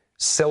you,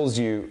 sells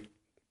you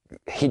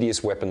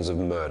hideous weapons of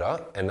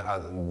murder, and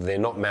they're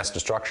not mass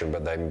destruction,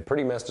 but they're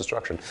pretty mass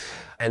destruction.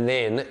 And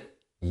then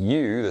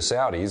you, the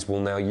Saudis, will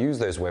now use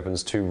those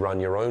weapons to run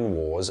your own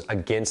wars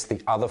against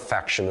the other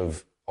faction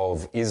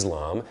of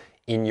Islam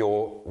in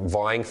your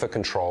vying for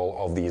control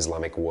of the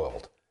Islamic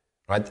world.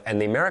 Right?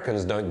 And the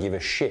Americans don't give a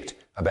shit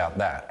about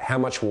that. How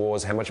much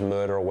wars, how much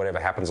murder or whatever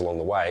happens along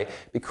the way,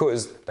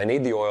 because they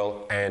need the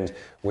oil, and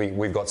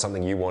we've got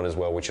something you want as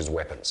well, which is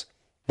weapons.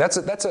 That's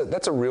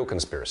a real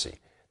conspiracy.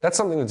 That's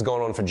something that's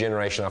gone on for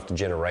generation after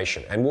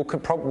generation, and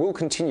will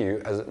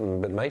continue,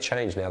 but may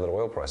change now that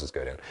oil prices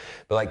go down.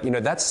 But, like, you know,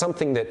 that's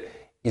something that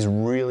is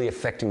really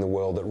affecting the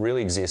world, that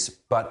really exists.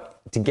 But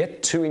to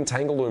get too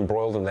entangled or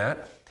embroiled in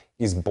that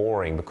is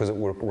boring, because it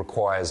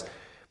requires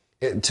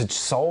to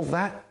solve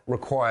that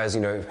requires,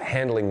 you know,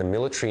 handling the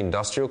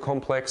military-industrial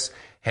complex,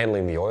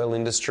 handling the oil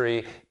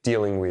industry,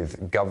 dealing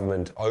with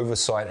government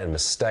oversight and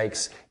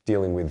mistakes,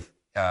 dealing with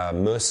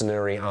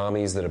mercenary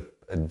armies that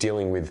are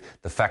dealing with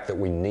the fact that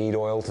we need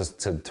oil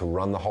to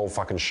run the whole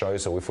fucking show.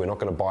 So if we're not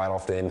going to buy it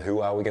off them,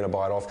 who are we going to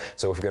buy it off?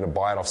 So if we're going to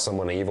buy it off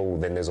someone evil,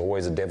 then there's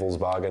always a devil's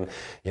bargain.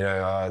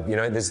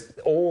 There's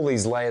all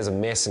these layers of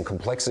mess and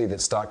complexity that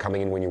start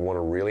coming in when you want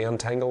to really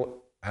untangle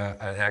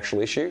an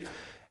actual issue.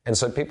 And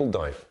so people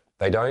don't.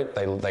 They don't.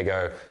 They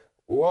go,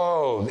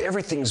 whoa,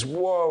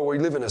 whoa, we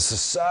live in a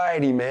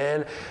society,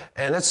 man,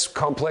 and that's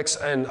complex.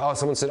 And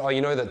someone said,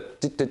 you know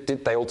that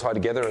they all tie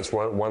together and it's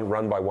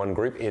run by one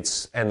group.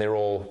 And they're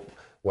all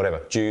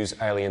whatever, Jews,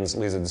 aliens,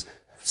 lizards,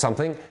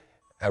 something,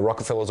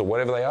 Rockefellers or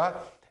whatever they are.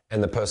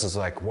 And the person's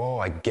like, whoa,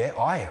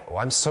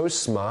 I'm so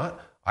smart.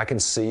 I can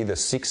see the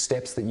 6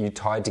 steps that you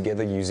tied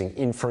together using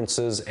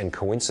inferences and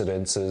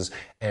coincidences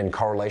and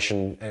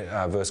correlation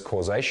versus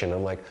causation.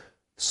 I'm like,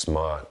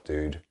 smart,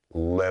 dude.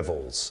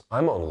 Levels.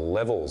 I'm on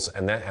levels,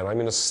 and I'm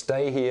going to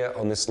stay here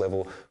on this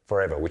level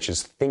forever, which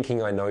is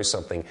thinking I know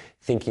something,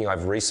 thinking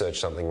I've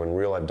researched something, when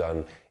real I've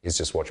done is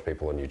just watch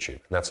people on YouTube. And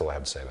that's all I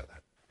have to say about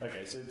that.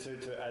 Okay, so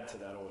to add to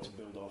that, or to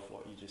build off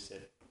what you just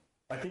said,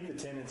 I think the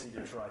tendency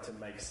to try to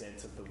make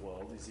sense of the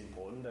world is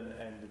important,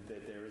 and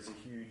that there is a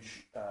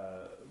huge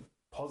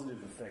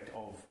positive effect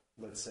of,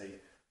 let's say,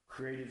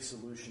 creative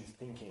solutions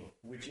thinking,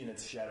 which in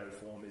its shadow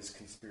form is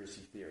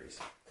conspiracy theories.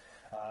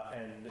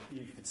 And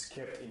if it's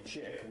kept in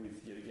check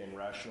with, yet again,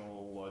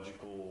 rational,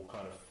 logical,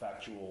 kind of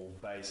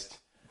factual-based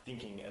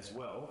thinking as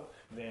well,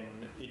 then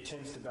it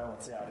tends to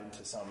balance out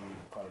into some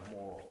kind of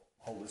more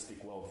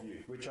holistic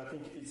worldview, which I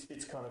think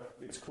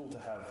it's cool to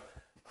have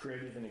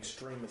creative and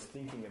extremist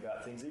thinking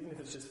about things, even if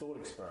it's just thought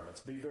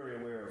experiments. Be very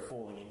aware of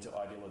falling into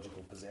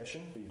ideological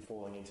possession,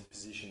 falling into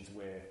positions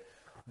where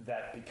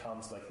that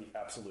becomes like the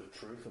absolute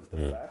truth of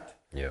the fact.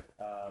 Yeah.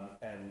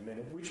 And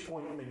at which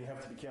point, you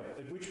have to be careful.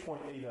 At which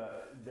point, either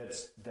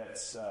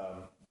that's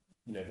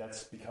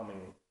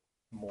becoming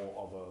more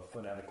of a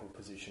fanatical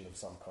position of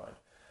some kind.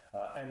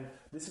 And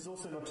this is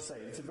also not to say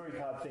it's a very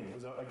hard thing,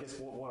 because I guess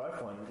what I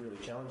find really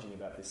challenging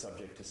about this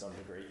subject to some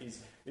degree is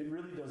it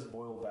really does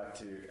boil back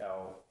to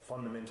our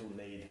fundamental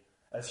need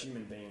as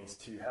human beings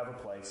to have a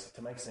place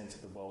to make sense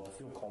of the world, to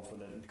feel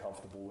confident and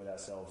comfortable with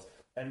ourselves,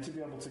 and to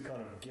be able to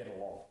kind of get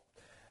along.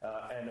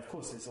 And of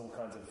course, there's all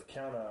kinds of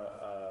counter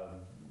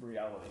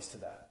realities to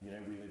that. You know,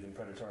 we live in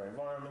predatory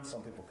environments.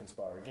 Some people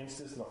conspire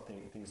against us.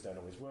 Things don't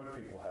always work.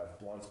 People have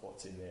blind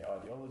spots in their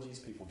ideologies.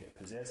 People get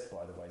possessed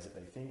by the ways that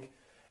they think,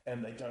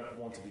 and they don't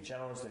want to be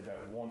challenged. They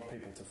don't want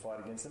people to fight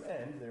against them.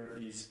 And there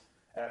is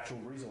actual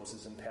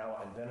resources and power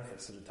and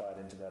benefits that are tied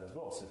into that as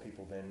well. So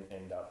people then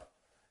end up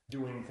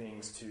doing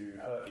things to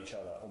hurt each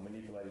other or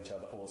manipulate each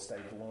other or stay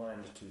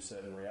blind to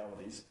certain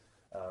realities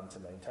to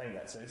maintain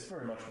that. So it's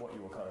very much what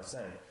you were kind of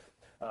saying.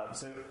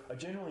 So I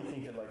generally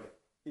think that, like,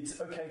 it's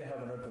okay to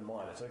have an open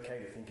mind. It's okay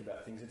to think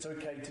about things. It's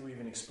okay to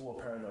even explore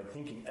paranoid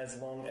thinking as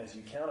long as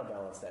you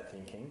counterbalance that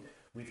thinking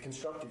with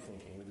constructive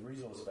thinking, with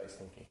resource-based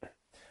thinking.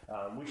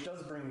 Which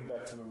does bring me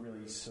back to a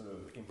really sort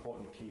of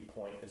important key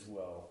point as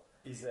well,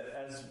 is that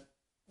as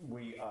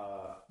we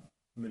are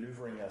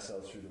maneuvering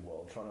ourselves through the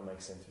world, trying to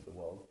make sense of the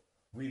world,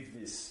 with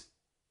this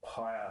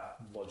higher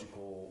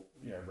logical,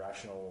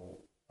 rational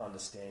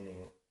understanding,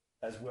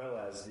 as well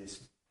as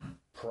this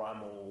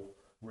primal,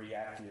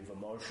 reactive,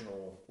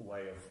 emotional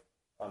way of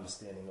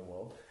understanding the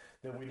world,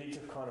 then we need to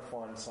kind of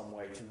find some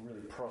way to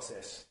really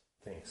process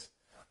things.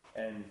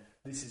 And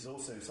this is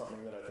also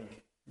something that I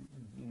think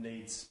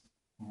needs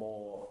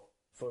more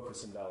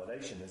focus and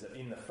validation, is that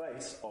in the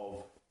face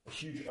of a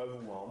huge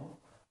overwhelm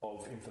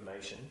of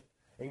information,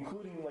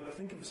 including,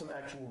 think of some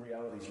actual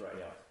realities right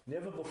now.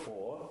 Never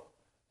before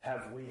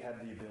have we had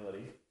the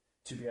ability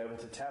to be able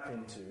to tap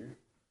into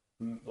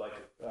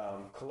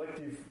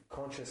collective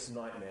conscious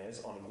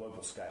nightmares on a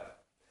global scale.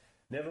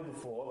 Never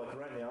before,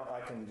 right now,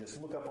 I can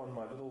just look up on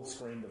my little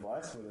screen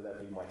device, whether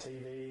that be my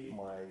TV,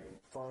 my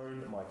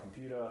phone, my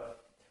computer,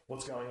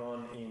 what's going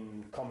on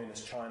in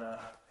communist China,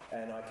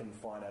 and I can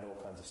find out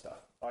all kinds of stuff.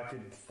 I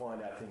could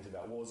find out things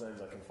about war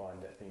zones, I can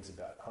find out things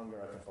about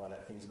hunger, I can find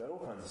out things about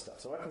all kinds of stuff.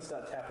 So I can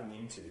start tapping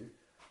into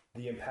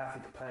the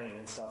empathic pain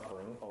and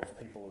suffering of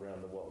people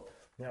around the world.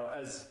 Now,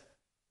 as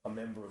a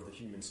member of the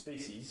human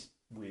species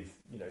with,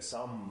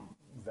 some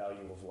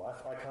value of life,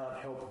 I can't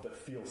help but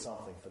feel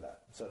something for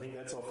that. So I think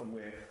that's often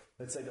where,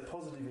 let's say, the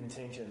positive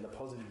intention, the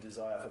positive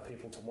desire for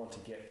people to want to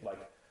get,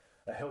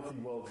 a healthy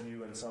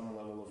worldview and some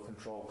level of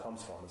control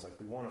comes from. It's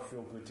we want to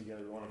feel good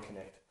together, we want to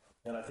connect.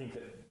 And I think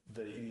that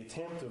the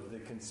attempt of the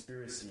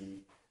conspiracy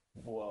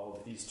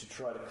world is to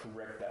try to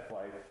correct that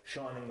by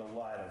shining the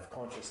light of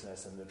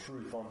consciousness and the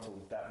truth onto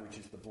that which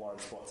is the blind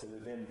spot, so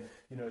that then,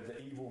 the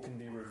evil can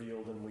be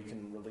revealed and we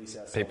can release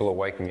ourselves. People are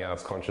waking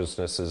up,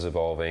 consciousness is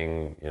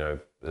evolving,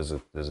 there's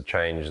a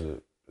change,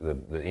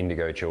 the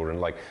indigo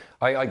children,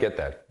 I get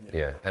that,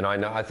 yeah. And I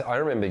know, I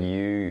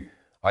remember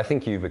I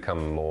think you've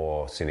become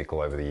more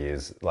cynical over the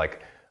years.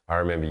 I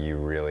remember you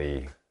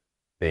really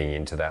being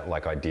into that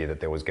idea that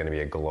there was going to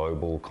be a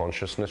global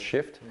consciousness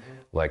shift,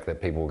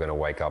 that people were going to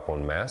wake up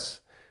en masse,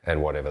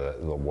 and whatever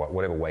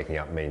waking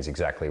up means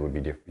exactly would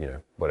be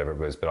whatever it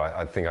was. But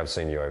I think I've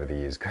seen you over the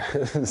years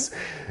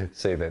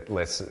see that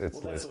less. That's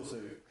also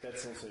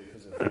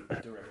because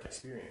of direct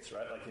experience,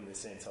 right? In the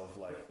sense of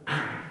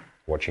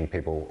watching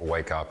people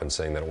wake up and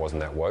seeing that it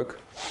wasn't that woke.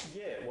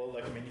 Yeah, well,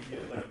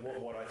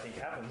 what I think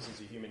happens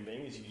as a human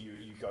being is you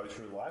go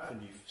through life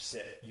and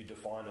you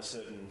define a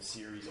certain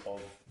series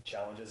of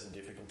challenges and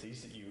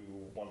difficulties that you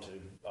want to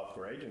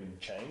upgrade and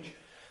change.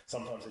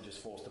 Sometimes they're just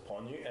forced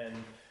upon you, and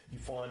you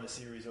find a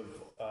series of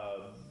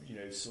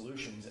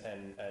solutions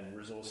and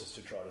resources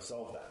to try to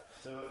solve that.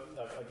 So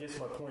I guess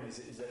my point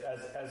is that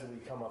as we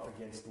come up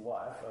against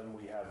life and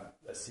we have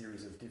a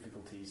series of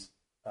difficulties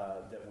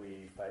that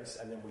we face,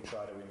 and then we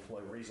try to employ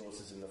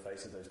resources in the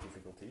face of those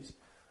difficulties,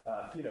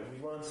 we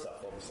learn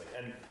stuff, obviously.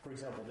 And, for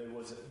example,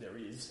 there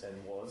is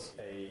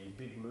a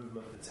big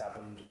movement that's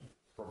happened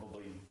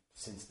probably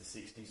since the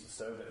 60s or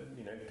so, but,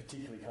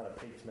 particularly kind of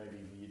peaked maybe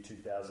the year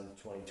 2000,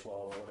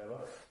 2012, whatever.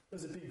 There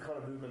was a big kind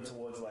of movement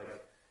towards,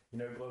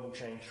 global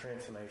change,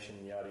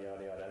 transformation, yada,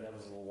 yada, yada. And that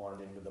was all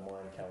lined in with the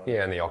Mayan calendar.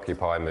 Yeah, and the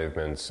Occupy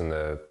movements and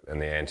the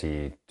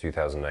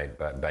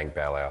anti-2008 bank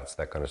bailouts,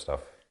 that kind of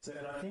stuff. So,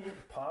 and I think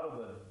part of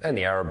and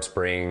the Arab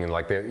Spring, and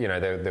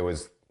there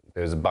was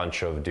a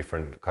bunch of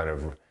different kind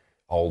of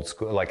old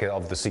school,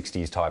 of the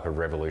 60s type of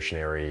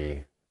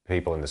revolutionary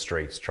people in the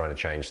streets trying to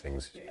change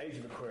things. Yeah, Age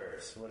of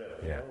Aquarius, whatever.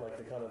 Yeah.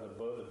 The kind of the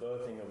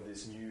birthing of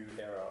this new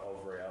era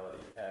of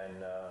reality,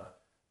 and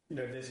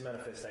there's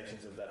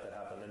manifestations of that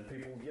happen, and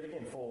people yet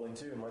again fall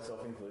into, and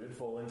myself included,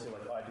 fall into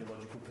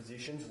ideological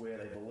positions where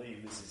they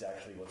believe this is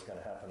actually what's going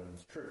to happen and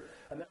it's true,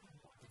 and that.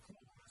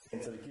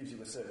 And so it gives you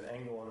a certain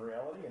angle on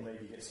reality, and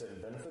maybe you get certain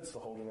benefits for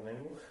holding an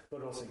angle, but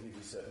it also gives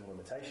you certain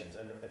limitations.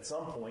 And at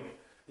some point,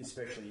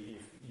 especially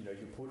if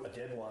you put a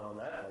deadline on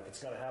that,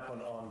 it's going to happen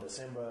on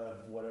December,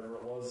 whatever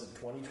it was,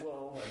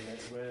 2012, and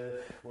that's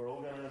where we're all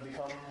going to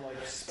become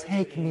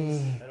space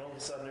beings, and all of a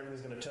sudden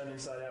everything's going to turn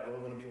inside out. We're all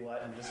going to be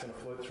light and just going to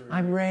float through.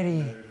 I'm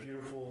ready.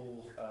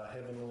 Beautiful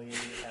heavenly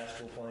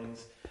astral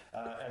planes,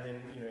 and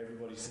then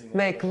everybody's sitting.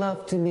 Make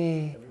love to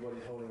me.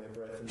 Everybody's holding their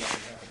breath, and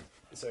nothing happens.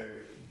 So.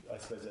 I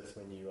suppose that's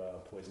when you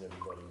poison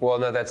everybody. Well,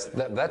 no, that's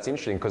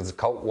interesting, because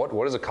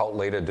what does a cult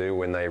leader do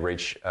when they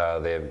reach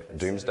their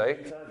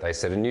doomsday? They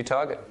set a new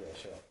target. Yeah,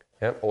 sure.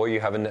 Yeah, or you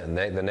have then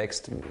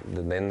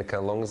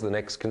along as the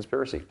next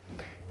conspiracy.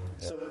 Yeah.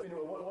 So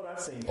what I've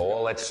seen.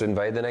 Or let's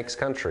invade the next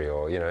country,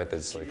 or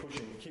there's keep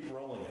pushing, keep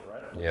rolling it,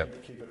 right? Yeah.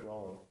 Keep it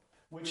rolling.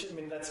 Which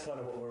that's kind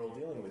of what we're all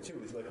dealing with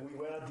too. Is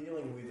we are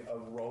dealing with a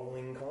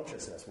rolling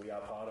consciousness. We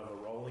are part of a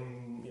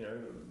rolling,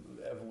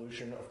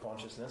 evolution of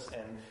consciousness,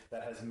 and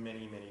that has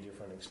many, many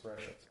different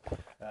expressions.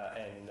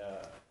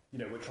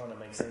 we're trying to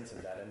make sense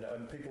of that,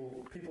 and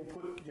people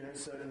put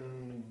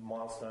certain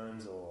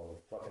milestones or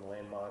fucking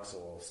landmarks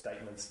or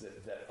statements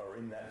that are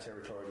in that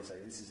territory to say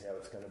this is how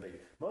it's going to be,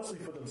 mostly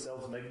for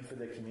themselves, maybe for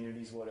their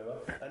communities, whatever.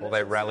 And or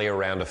they rally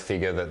around a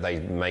figure that they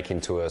make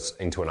into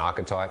an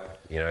archetype.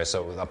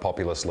 So a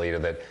populist leader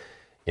that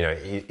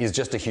is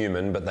just a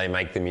human, but they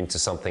make them into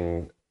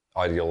something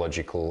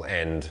ideological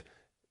and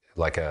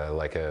like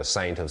a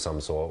saint of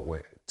some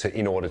sort,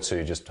 in order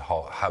to just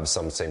have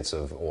some sense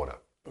of order.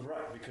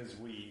 Right, because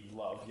we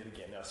love, yet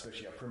again,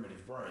 especially our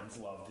primitive brains,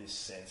 love this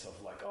sense of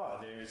like,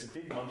 there's a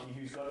big monkey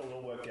who's got it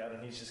all worked out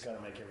and he's just going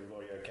to make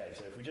everybody okay.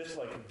 So if we just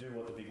do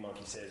what the big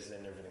monkey says, then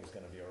everything's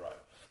going to be all right.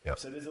 Yep.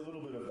 So there's a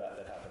little bit of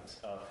that happens.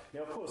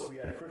 Now, of course, we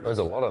had critical... There's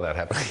a lot of that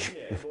happening.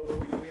 Yeah,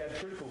 well, we had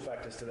critical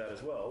factors to that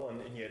as well,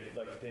 and yet,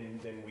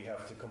 then we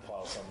have to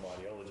compile some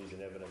ideologies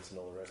and evidence and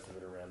all the rest of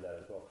it around that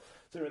as well.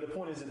 So anyway, the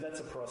point is that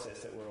that's a process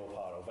that we're all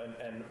part of,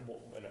 and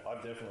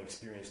I've definitely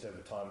experienced over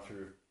time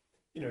through,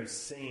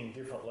 seeing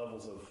different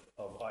levels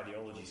of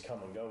ideologies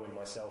come and go in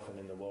myself and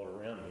in the world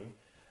around me,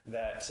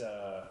 that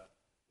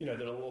that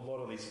a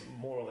lot of these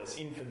more or less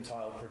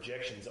infantile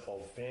projections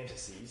of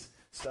fantasies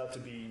start to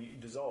be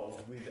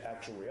dissolved with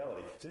actual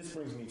reality. So this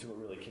brings me to a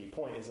really key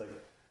point, is like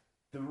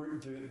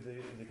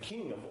the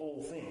king of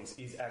all things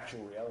is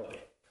actual reality.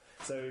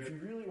 So if you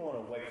really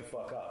want to wake the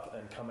fuck up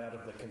and come out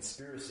of the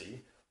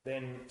conspiracy,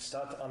 then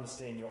start to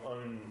understand your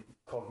own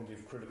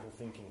cognitive critical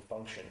thinking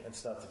function and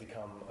start to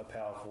become a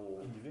powerful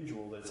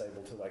individual that's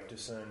able to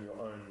discern your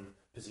own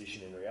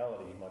position in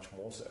reality much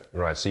more so.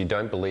 Right, so you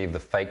don't believe the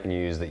fake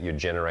news that you're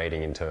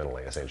generating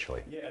internally,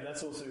 essentially. Yeah, and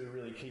that's also a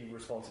really key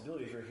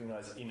responsibility to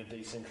recognise in a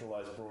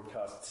decentralised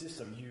broadcast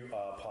system, you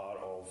are part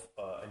of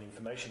an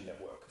information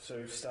network.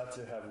 So start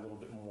to have a little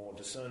bit more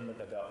discernment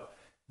about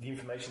the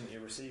information that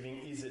you're receiving.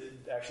 Is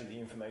it actually the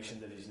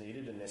information that is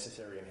needed and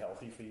necessary and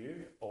healthy for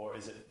you, or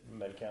is it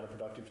made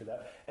counterproductive to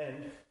that?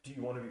 And do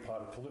you want to be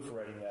part of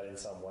proliferating that in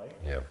some way?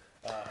 Yeah.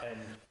 And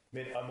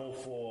I'm all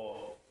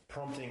for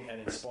prompting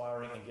and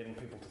inspiring and getting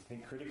people to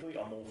think critically.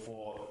 I'm all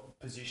for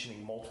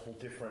positioning multiple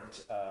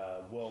different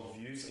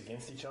worldviews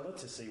against each other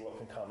to see what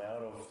can come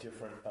out of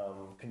different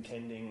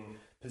contending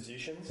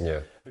positions. Yeah.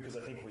 Because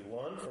I think we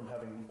learn from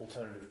having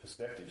alternative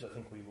perspectives. I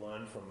think we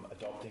learn from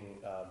adopting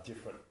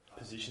different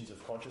positions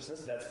of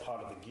consciousness. That's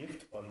part of the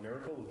gift, a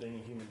miracle of being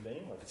a human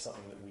being. It's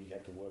something that we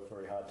have to work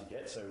very hard to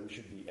get, so we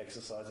should be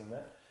exercising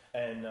that.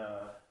 And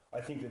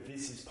I think that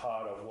this is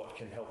part of what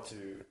can help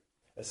to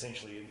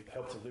essentially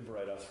help to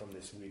liberate us from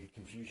this weird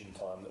confusion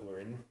time that we're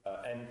in.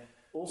 And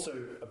also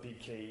a big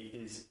key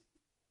is,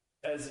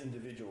 as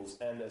individuals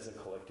and as a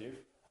collective,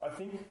 I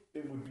think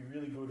it would be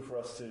really good for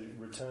us to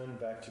return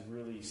back to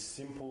really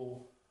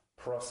simple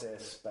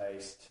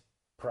process-based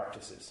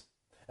practices.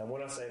 And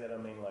when I say that, I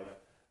mean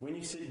when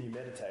you sit and you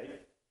meditate,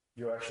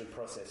 you're actually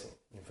processing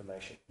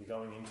information. You're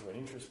going into an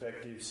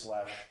introspective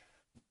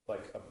 /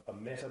 a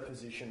meta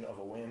position of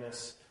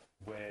awareness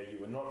where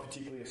you are not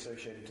particularly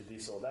associated to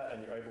this or that,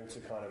 and you're able to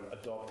kind of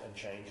adopt and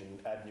change and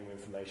add new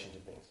information to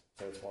things.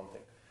 So it's one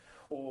thing.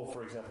 Or,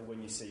 for example,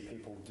 when you see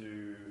people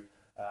do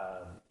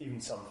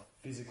even some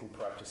physical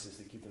practices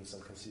that give them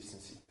some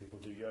consistency. People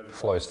do yoga.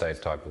 Flow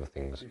state type of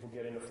things. People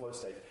get into flow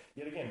state.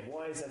 Yet again,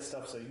 why is that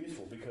stuff so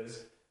useful?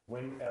 Because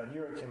when our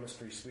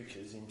neurochemistry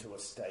switches into a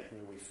state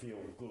where we feel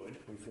good,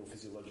 we feel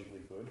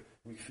physiologically good,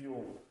 we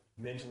feel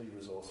mentally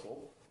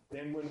resourceful,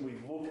 then when we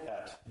look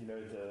at,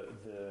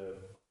 the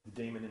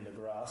demon in the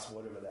grass,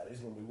 whatever that is,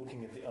 when we're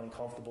looking at the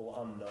uncomfortable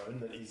unknown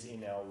that is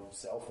in our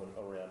self and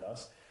around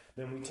us,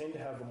 then we tend to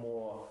have a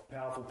more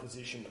powerful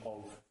position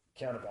of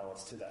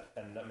counterbalance to that.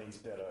 And that means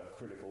better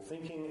critical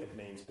thinking, it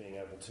means being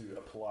able to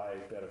apply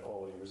better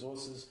quality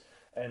resources,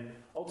 and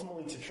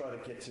ultimately to try to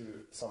get to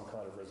some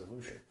kind of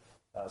resolution.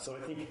 So I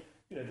think,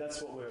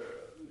 that's what we're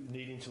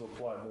needing to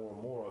apply more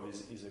and more of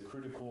is a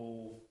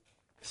critical,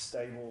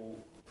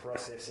 stable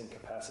processing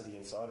capacity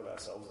inside of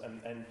ourselves.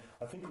 And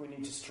I think we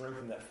need to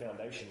strengthen that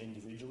foundation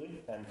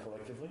individually and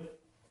collectively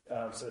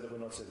so that we're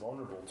not so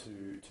vulnerable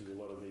to a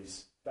lot of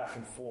these back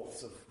and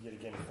forths of, yet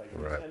again, fake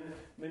news. Right. And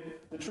I mean,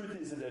 the truth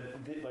is that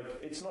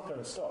it's not going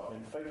to stop. I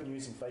mean, fake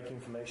news and fake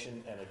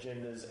information and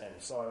agendas and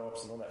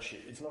psyops and all that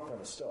shit, it's not going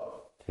to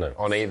stop. No,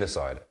 on either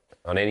side,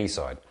 on any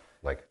side.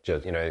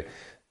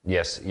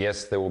 Yes,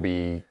 there will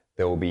be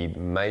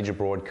major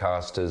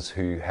broadcasters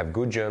who have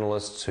good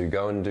journalists who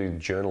go and do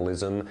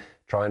journalism,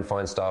 try and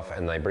find stuff,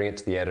 and they bring it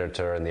to the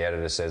editor, and the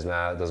editor says,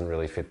 "Nah, it doesn't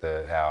really fit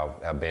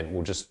our bent.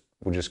 We'll just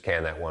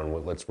can that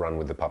one. Let's run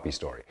with the puppy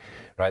story,"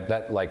 right?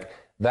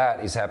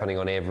 That is happening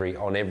on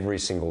every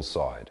single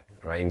side,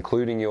 right?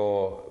 Including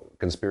your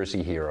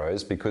conspiracy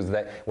heroes, because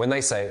when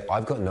they say,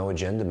 "I've got no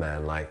agenda,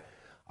 man.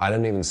 I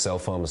don't even sell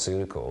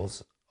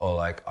pharmaceuticals." Or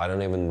I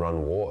don't even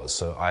run wars,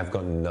 so I've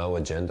got no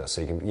agenda.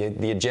 So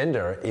the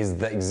agenda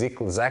is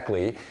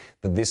exactly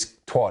that this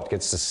twat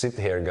gets to sit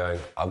here and going,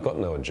 I've got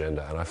no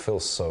agenda, and I feel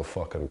so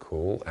fucking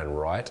cool and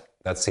right.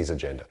 That's his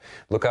agenda.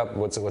 Look up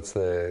what's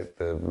the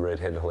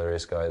redhead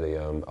hilarious guy,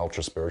 the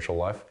ultra spiritual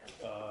life.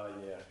 I can't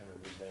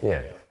remember his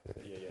name.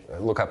 Yeah.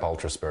 look up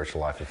ultra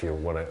spiritual life if you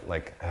want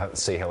to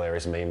see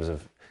hilarious memes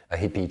of a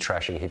hippie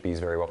trashing hippies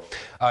very well.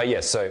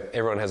 Yes, so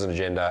everyone has an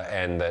agenda,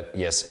 and that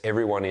yes,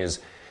 everyone is.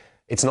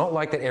 It's not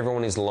like that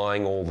everyone is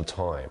lying all the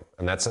time,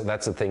 and that's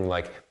the thing.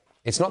 Like,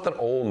 it's not that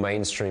all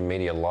mainstream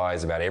media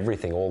lies about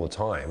everything all the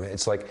time.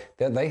 It's like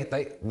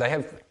they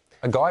have.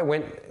 A guy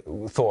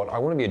thought, I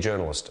want to be a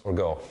journalist, or a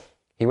girl.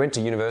 He went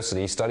to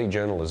university, studied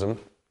journalism,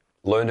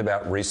 learned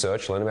about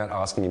research, learned about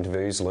asking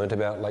interviews, learned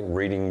about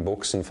reading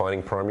books and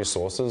finding primary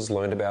sources,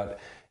 learned about,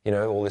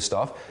 all this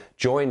stuff.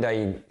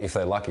 If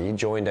they're lucky,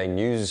 joined a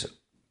news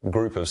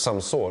group of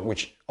some sort,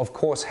 which of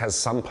course has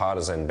some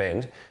partisan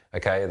bend.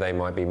 Okay, they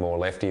might be more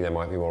lefty, they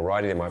might be more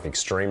righty, they might be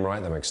extreme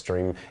right, they might be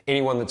extreme.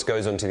 Anyone that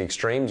goes onto the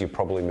extremes, you're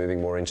probably moving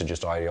more into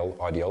just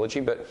ideology,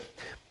 but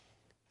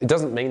it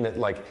doesn't mean that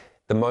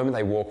the moment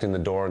they walked in the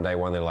door on day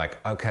one, they're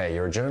like, okay,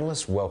 you're a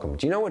journalist? Welcome.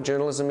 Do you know what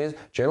journalism is?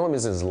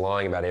 Journalism is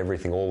lying about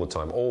everything all the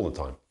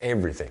time,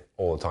 everything,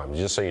 all the time,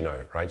 just so you know,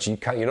 right? You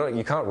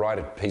can't write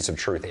a piece of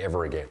truth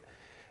ever again.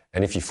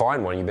 And if you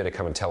find one, you better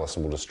come and tell us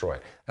and we'll destroy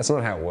it. That's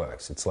not how it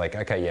works. It's like,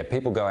 okay, yeah,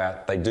 people go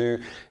out, they do,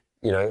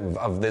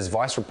 there's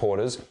Vice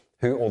reporters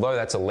who, although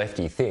that's a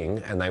lefty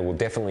thing, and they will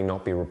definitely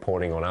not be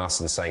reporting on us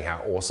and saying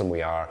how awesome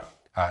we are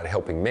at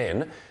helping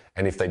men.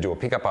 And if they do a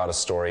pickup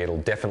artist story, it'll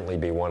definitely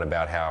be one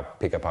about how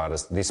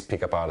this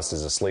pickup artist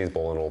is a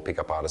sleazeball and all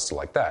pickup artists are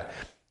like that.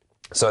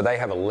 So they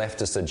have a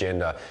leftist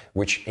agenda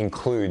which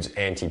includes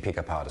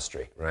anti-pickup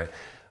artistry, right?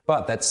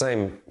 But that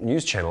same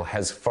news channel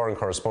has foreign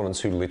correspondents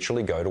who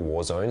literally go to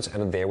war zones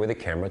and are there with a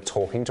camera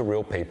talking to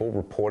real people,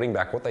 reporting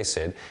back what they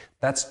said.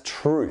 That's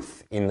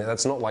truth.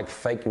 That's not like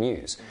fake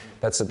news.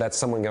 That's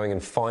someone going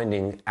and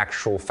finding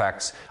actual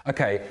facts.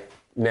 Okay,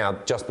 now,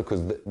 just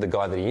because the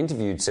guy that he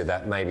interviewed said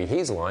that, maybe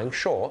he's lying,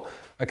 sure,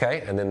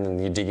 okay, and then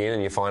you dig in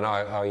and you find,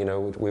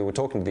 we were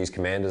talking to these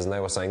commanders and they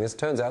were saying this,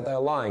 turns out they were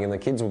lying and the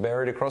kids were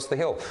buried across the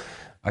hill,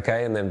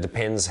 okay, and then it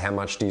depends how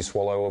much do you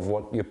swallow of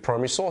what your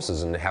primary source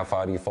is and how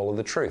far do you follow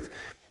the truth.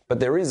 But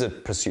there is a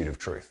pursuit of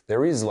truth.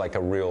 There is a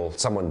real,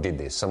 someone did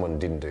this, someone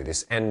didn't do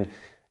this, and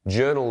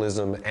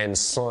journalism and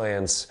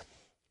science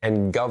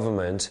and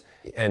government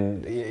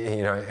and,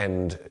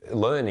 and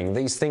learning,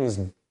 these things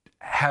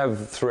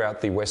have throughout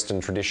the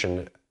Western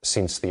tradition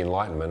since the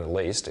Enlightenment, at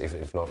least,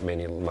 if not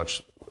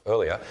much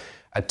earlier,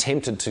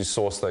 attempted to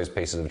source those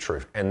pieces of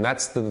truth. And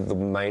that's the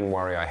main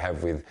worry I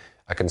have with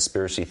a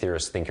conspiracy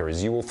theorist thinker,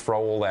 is you will throw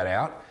all that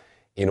out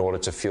in order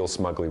to feel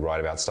smugly right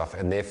about stuff,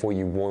 and therefore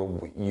you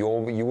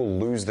will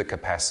lose the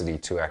capacity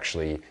to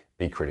actually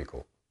be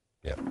critical.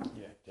 Yeah.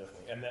 Yeah,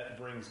 definitely. And that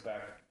brings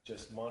back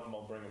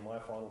I'll bring my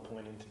final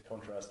point into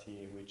contrast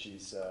here, which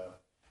is,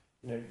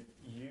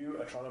 you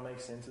are trying to make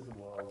sense of the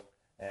world.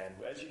 And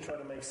as you try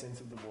to make sense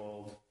of the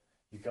world,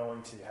 you're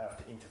going to have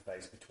to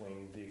interface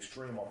between the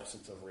extreme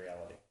opposites of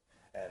reality.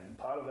 And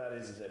part of that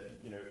is that,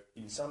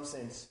 in some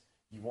sense,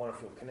 you want to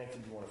feel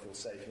connected, you want to feel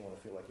safe, you want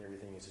to feel like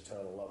everything is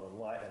eternal love and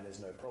light and there's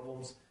no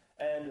problems.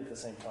 And at the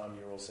same time,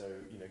 you're also,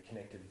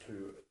 connected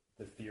to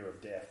the fear of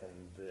death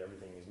and that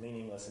everything is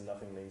meaningless and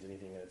nothing means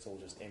anything and it's all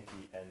just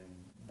empty and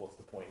what's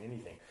the point in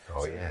anything?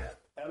 Oh, yeah.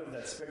 Out of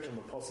that spectrum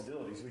of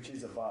possibilities, which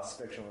is a vast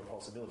spectrum of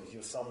possibilities,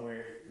 you're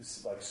somewhere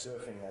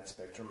surfing that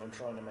spectrum and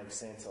trying to make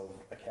sense of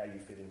how you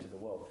fit into the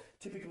world.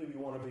 Typically, we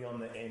want to be on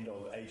the end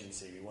of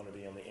agency. We want to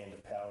be on the end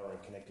of power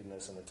and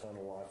connectedness and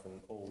eternal life and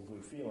all the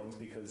good feelings,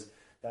 because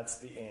that's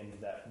the end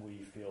that we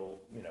feel,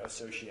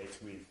 associates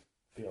with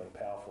feeling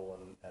powerful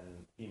and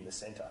in the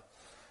center.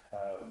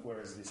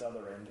 Whereas this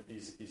other end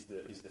is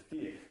the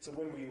fear. So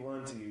when we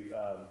learn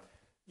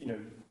to,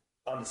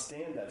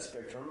 understand that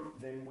spectrum,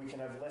 then we can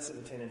have less of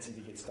a tendency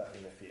to get stuck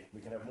in the fear.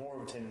 We can have more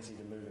of a tendency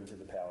to move into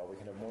the power. We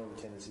can have more of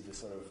a tendency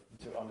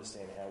to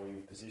understand how we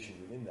position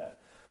within that.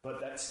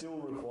 But that still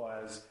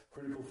requires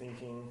critical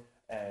thinking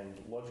and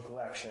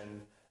logical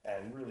action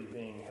and really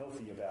being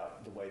healthy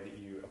about the way that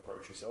you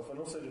approach yourself, and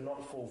also to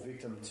not fall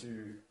victim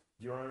to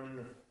your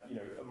own,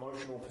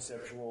 emotional,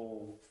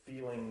 perceptual,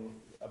 feeling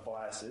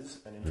biases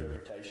and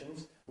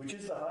interpretations, which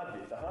is the hard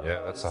bit. The hard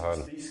part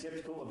is to be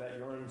skeptical about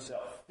your own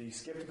self. Be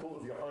skeptical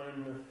of your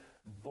own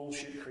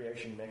bullshit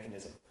creation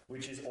mechanism,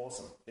 which is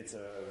awesome. It's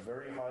a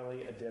very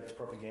highly adept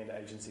propaganda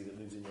agency that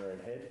lives in your own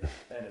head,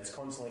 and it's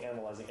constantly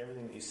analysing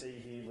everything that you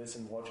see, hear,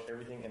 listen, watch,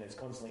 everything, and it's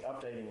constantly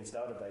updating its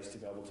database to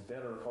be able to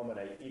better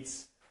accommodate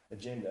its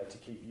agenda to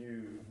keep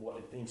you what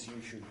it thinks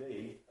you should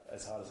be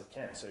as hard as it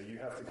can. So you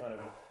have to kind of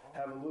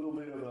have a little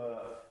bit of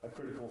a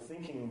critical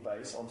thinking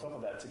base on top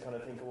of that to kind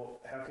of think, well,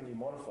 how can you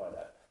modify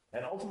that?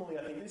 And ultimately,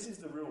 I think this is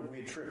the real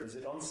weird trip, is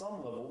that on some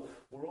level,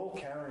 we're all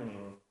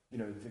carrying,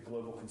 the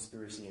global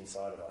conspiracy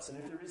inside of us. And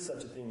if there is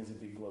such a thing as a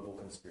big global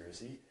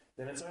conspiracy,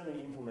 then it's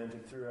only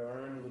implemented through our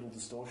own little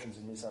distortions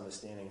and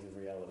misunderstandings of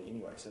reality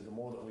anyway. So the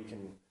more that we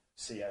can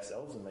see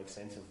ourselves and make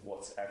sense of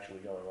what's actually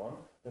going on,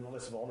 then the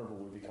less vulnerable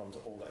we become to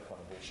all that kind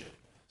of bullshit.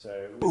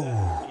 So with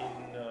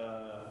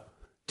that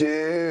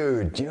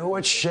Dude, do you know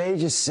what Shay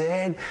just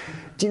said?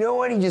 Do you know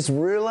what he just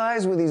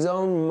realized with his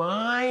own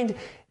mind?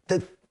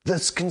 That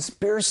this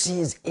conspiracy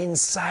is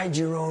inside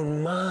your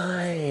own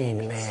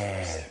mind,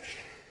 man.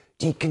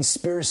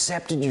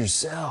 deconspiracepted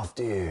yourself,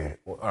 dude.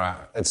 All right,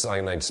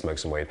 I need to smoke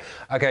some weed.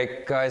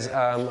 Okay, guys,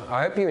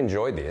 I hope you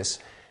enjoyed this.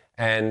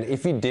 And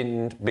if you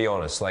didn't, be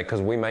honest, like,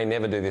 because we may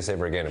never do this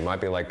ever again. It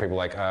might be like people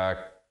like,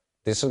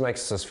 this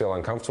makes us feel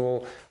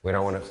uncomfortable. We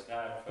don't want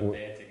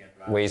to.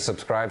 We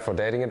subscribe for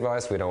dating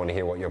advice. We don't want to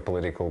hear what your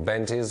political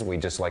bent is. We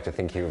just like to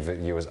think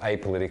of you as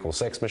apolitical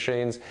sex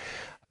machines.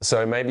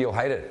 So maybe you'll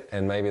hate it,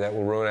 and maybe that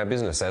will ruin our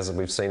business, as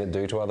we've seen it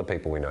do to other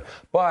people we know.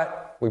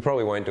 But we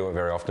probably won't do it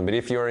very often. But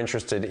if you're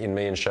interested in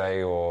me and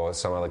Shay or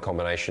some other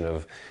combination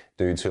of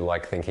dudes who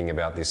like thinking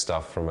about this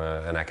stuff from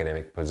an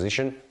academic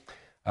position,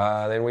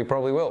 then we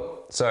probably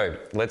will. So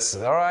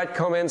all right,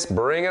 comments,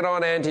 bring it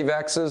on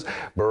anti-vaxxers,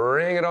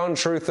 bring it on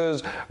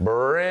truthers,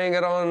 bring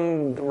it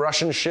on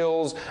Russian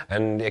shills,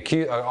 and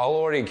I'll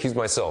already accuse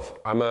myself.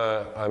 I'm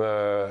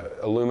a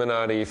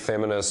Illuminati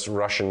feminist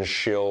Russian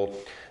shill.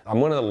 I'm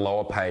one of the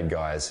lower paid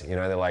guys. You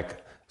know, they're like,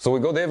 so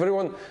we got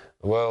everyone?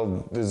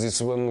 Well, there's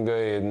this one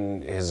guy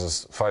and he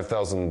has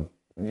 5,000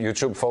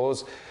 YouTube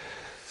followers.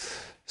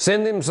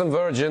 Send him some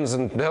virgins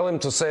and tell him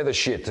to say the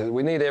shit.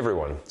 We need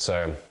everyone.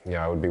 So,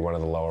 yeah, I would be one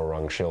of the lower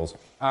rung shills.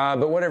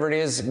 But whatever it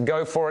is,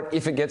 go for it.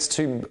 If it gets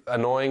too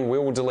annoying, we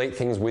will delete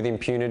things with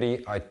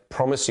impunity. I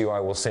promise you I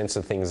will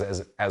censor things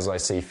as I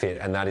see fit,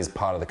 and that is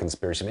part of the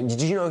conspiracy.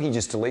 Did you know he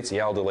just deletes?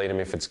 Yeah, I'll delete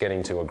him. If it's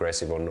getting too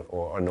aggressive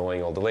or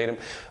annoying, I'll delete him.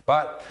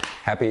 But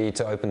happy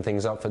to open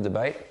things up for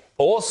debate.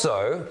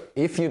 Also,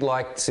 if you'd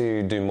like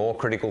to do more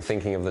critical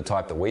thinking of the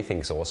type that we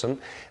think is awesome,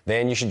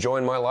 then you should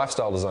join my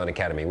Lifestyle Design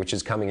Academy, which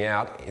is coming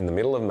out in the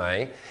middle of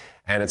May.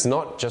 And it's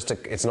not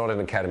an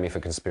academy for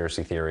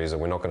conspiracy theories,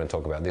 and we're not going to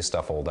talk about this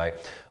stuff all day.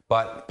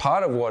 But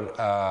part of what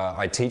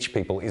I teach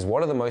people is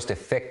what are the most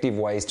effective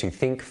ways to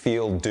think,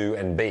 feel, do,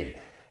 and be.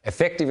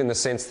 Effective in the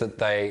sense that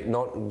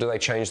do they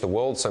change the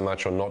world so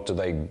much, or not do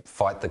they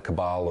fight the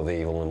cabal of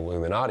evil and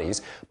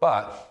Illuminatis,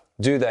 but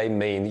do they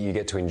mean that you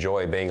get to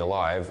enjoy being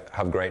alive,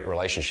 have great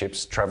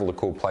relationships, travel to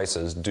cool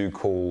places, do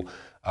cool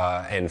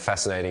and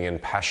fascinating and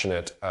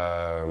passionate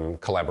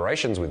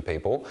collaborations with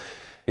people?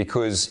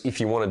 Because if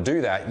you want to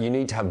do that, you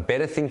need to have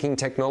better thinking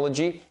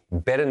technology,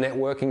 better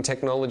networking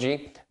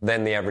technology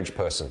than the average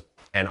person.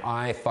 And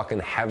I fucking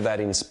have that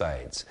in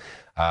spades.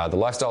 The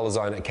Lifestyle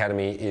Design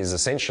Academy is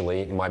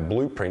essentially my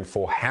blueprint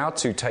for how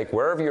to take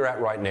wherever you're at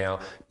right now,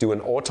 do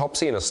an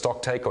autopsy and a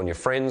stock take on your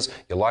friends,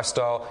 your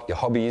lifestyle, your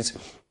hobbies,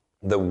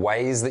 the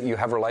ways that you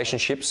have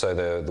relationships, so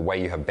the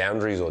way you have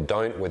boundaries or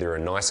don't, whether you're a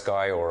nice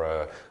guy or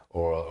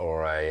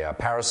a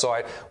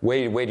parasite,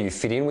 where do you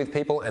fit in with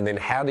people, and then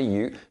how do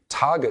you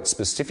target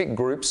specific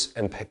groups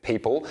and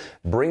people,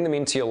 bring them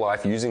into your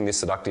life using this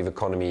seductive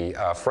economy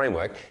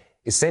framework,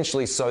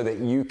 essentially so that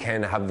you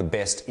can have the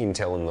best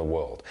intel in the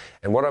world.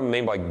 And what I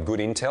mean by good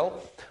intel,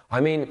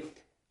 I mean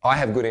I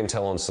have good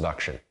intel on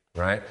seduction,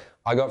 right?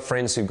 I got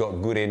friends who've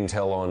got good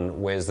intel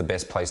on where's the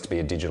best place to be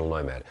a digital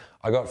nomad.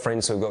 I got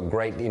friends who've got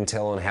great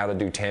intel on how to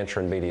do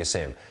Tantra and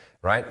BDSM,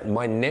 right?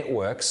 My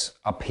networks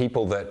are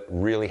people that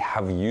really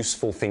have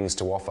useful things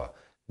to offer.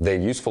 They're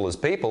useful as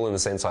people in the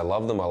sense I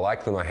love them, I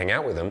like them, I hang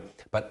out with them.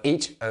 But me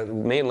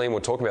and Liam were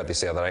talking about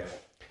this the other day.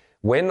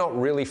 We're not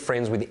really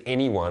friends with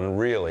anyone,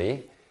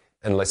 really,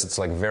 unless it's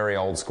like very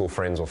old school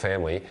friends or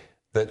family,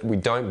 that we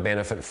don't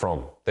benefit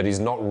from, that is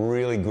not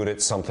really good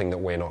at something that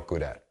we're not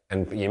good at.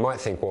 And you might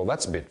think, well,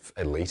 that's a bit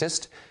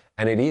elitist.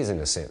 And it is in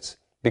a sense,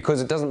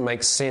 because it doesn't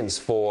make sense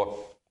for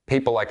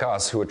people like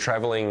us who are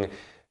traveling,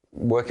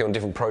 working on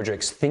different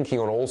projects, thinking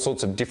on all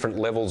sorts of different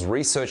levels,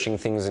 researching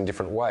things in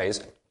different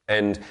ways,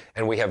 and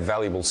we have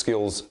valuable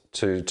skills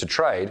to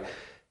trade.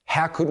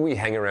 How could we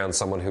hang around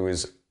someone who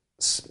is,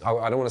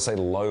 I don't want to say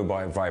low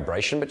by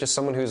vibration, but just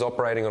someone who's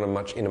operating on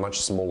in a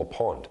much smaller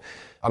pond?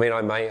 I mean,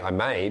 I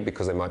may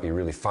because they might be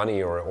really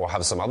funny or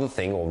have some other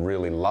thing, or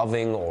really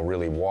loving or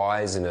really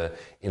wise in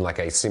like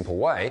a simple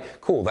way.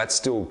 Cool, that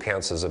still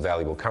counts as a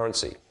valuable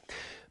currency.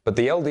 But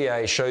the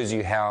LDA shows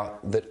you how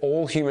that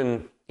all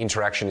human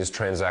interaction is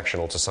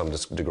transactional to some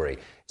degree.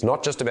 It's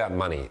not just about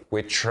money.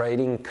 We're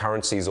trading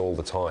currencies all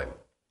the time.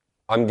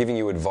 I'm giving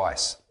you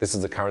advice. This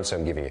is the currency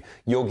I'm giving you.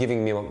 You're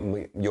giving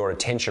me your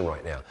attention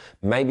right now.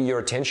 Maybe your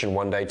attention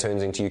one day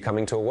turns into you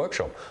coming to a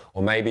workshop.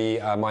 Or maybe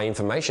my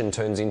information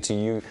turns into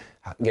you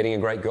getting a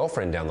great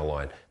girlfriend down the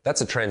line.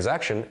 That's a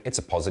transaction. It's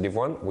a positive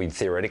one. We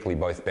theoretically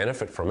both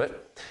benefit from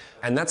it.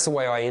 And that's the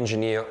way I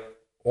engineer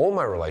all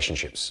my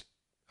relationships.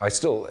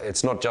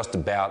 It's not just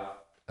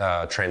about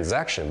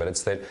transaction, but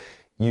it's that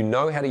you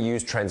know how to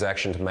use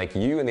transaction to make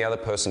you and the other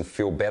person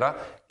feel better,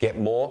 get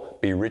more,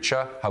 be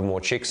richer, have more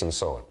chicks, and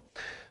so on.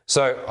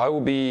 So I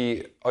will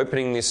be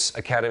opening this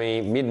academy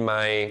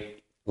mid-May,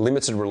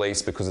 limited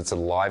release because it's a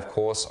live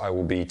course. I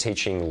will be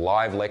teaching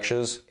live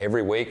lectures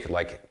every week,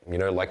 like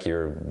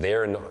you're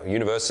there in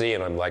university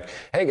and I'm like,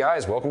 hey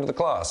guys, welcome to the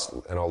class.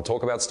 And I'll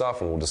talk about stuff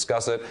and we'll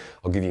discuss it.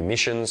 I'll give you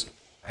missions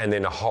and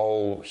then a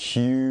whole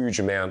huge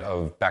amount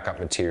of backup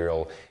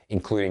material,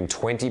 including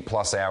 20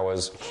 plus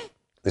hours.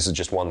 This is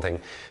just one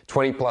thing,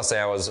 20 plus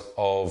hours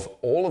of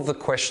all of the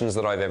questions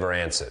that I've ever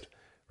answered.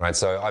 Right,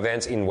 so I've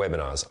answered in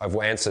webinars. I've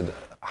answered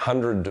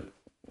 100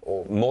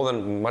 or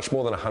much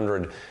more than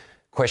 100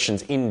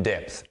 questions in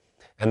depth.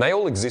 And they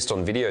all exist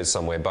on videos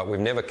somewhere, but we've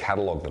never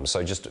catalogued them.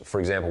 So just, for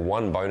example,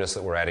 one bonus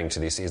that we're adding to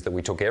this is that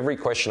we took every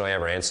question I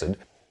ever answered,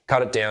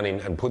 cut it down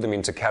and put them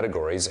into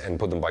categories and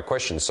put them by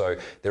question. So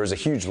there is a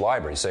huge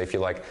library. So if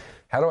you're like,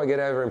 how do I get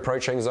over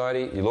approach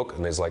anxiety? You look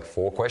and there's like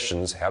 4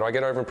 questions. How do I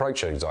get over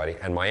approach anxiety?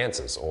 And my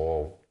answers.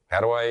 Or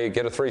how do I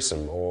get a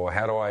threesome? Or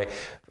how do I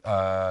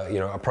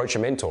approach a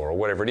mentor or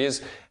whatever it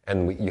is?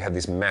 And you have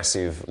this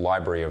massive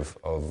library of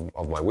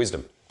my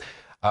wisdom.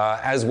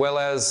 As well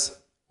as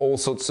all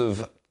sorts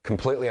of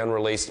completely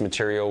unreleased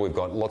material. We've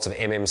got lots of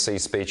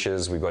MMC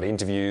speeches. We've got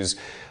interviews.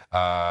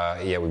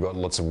 We've got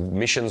lots of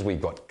missions.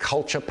 We've got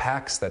culture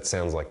packs. That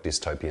sounds like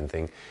dystopian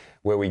thing.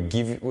 Where we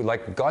give,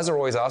 like, guys are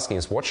always asking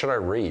us, what should I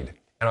read?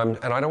 And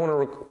I don't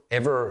want to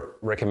ever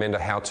recommend a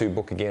how-to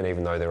book again,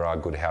 even though there are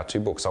good how-to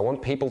books. I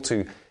want people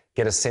to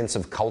get a sense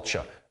of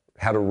culture,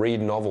 how to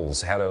read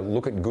novels, how to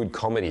look at good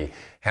comedy,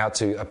 how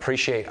to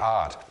appreciate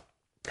art,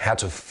 how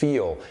to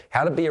feel,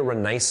 how to be a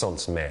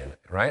Renaissance man,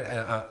 right?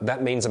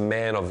 That means a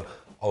man of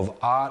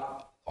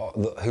art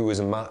who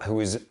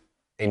is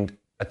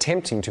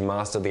attempting to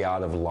master the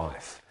art of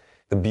life,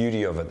 the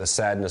beauty of it, the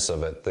sadness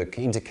of it, the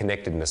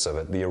interconnectedness of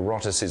it, the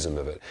eroticism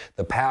of it,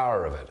 the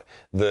power of it,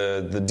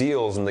 the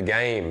deals and the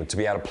game, to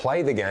be able to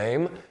play the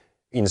game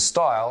in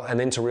style and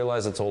then to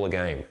realize it's all a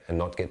game and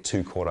not get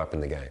too caught up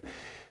in the game.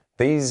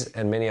 These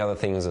and many other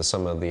things are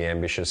some of the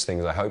ambitious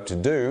things I hope to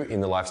do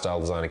in the Lifestyle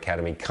Design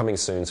Academy coming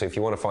soon. So if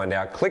you want to find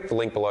out, click the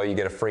link below. You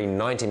get a free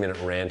 90-minute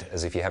rant,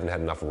 as if you haven't had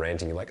enough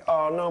ranting. You're like,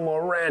 oh, no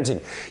more ranting.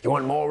 You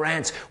want more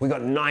rants? We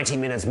got 90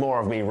 minutes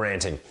more of me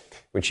ranting,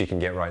 which you can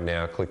get right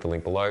now. Click the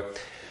link below.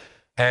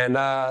 And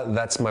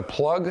that's my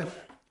plug.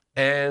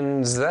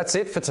 And that's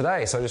it for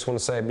today. So I just want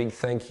to say a big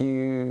thank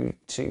you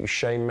to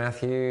Shane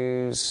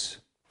Matthews.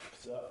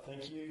 So,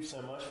 thank you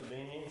so much for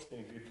being here. It's been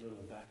a good little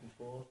back and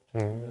forth.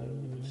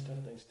 Good stuff.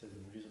 Thanks to the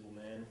Invisible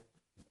Man,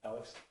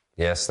 Alex.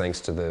 Yes,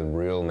 thanks to the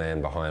real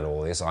man behind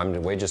all this.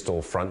 We're just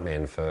all front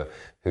men for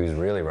who's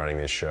really running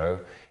this show.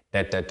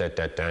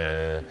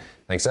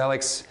 Thanks,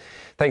 Alex.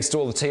 Thanks to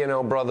all the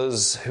TNL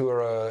brothers who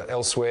are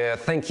elsewhere.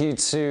 Thank you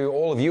to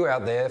all of you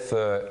out there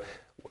for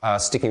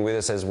sticking with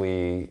us as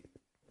we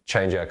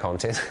change our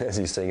content. As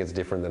you're seeing, it's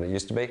different than it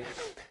used to be.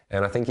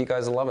 And I think you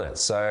guys are loving it.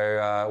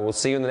 So we'll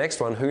see you in the next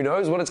one. Who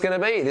knows what it's going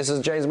to be? This is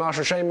James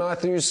Marshall, Shane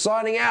Matthews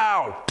signing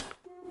out.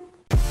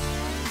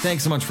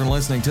 Thanks so much for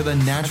listening to the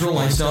Natural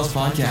Lifestyles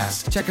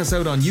Podcast. Check us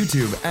out on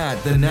YouTube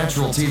at The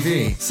Natural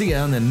TV. See you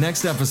on the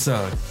next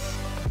episode.